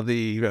get one of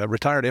the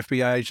retired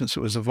FBI agents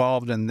that was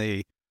involved in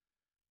the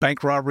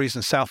bank robberies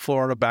in South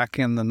Florida back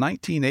in the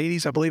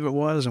 1980s, I believe it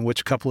was, in which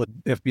a couple of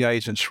FBI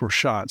agents were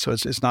shot. So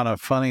it's not a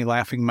funny,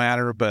 laughing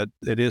matter, but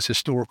it is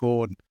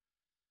historical. And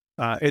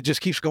it just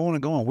keeps going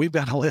and going. We've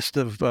got a list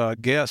of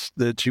guests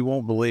that you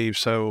won't believe.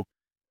 So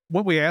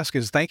what we ask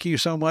is thank you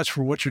so much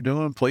for what you're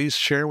doing. Please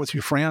share with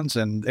your friends.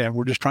 And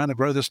we're just trying to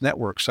grow this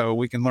network so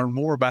we can learn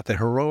more about the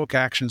heroic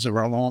actions of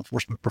our law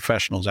enforcement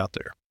professionals out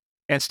there.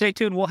 And stay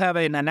tuned. We'll have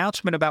an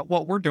announcement about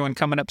what we're doing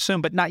coming up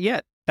soon, but not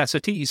yet. That's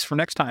a tease for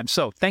next time.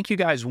 So thank you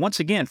guys once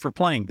again for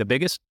playing the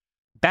biggest,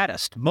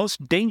 baddest,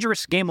 most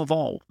dangerous game of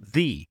all,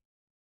 the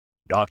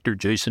Dr.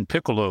 Jason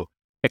Piccolo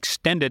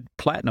Extended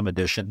Platinum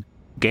Edition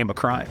Game of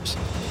Crimes.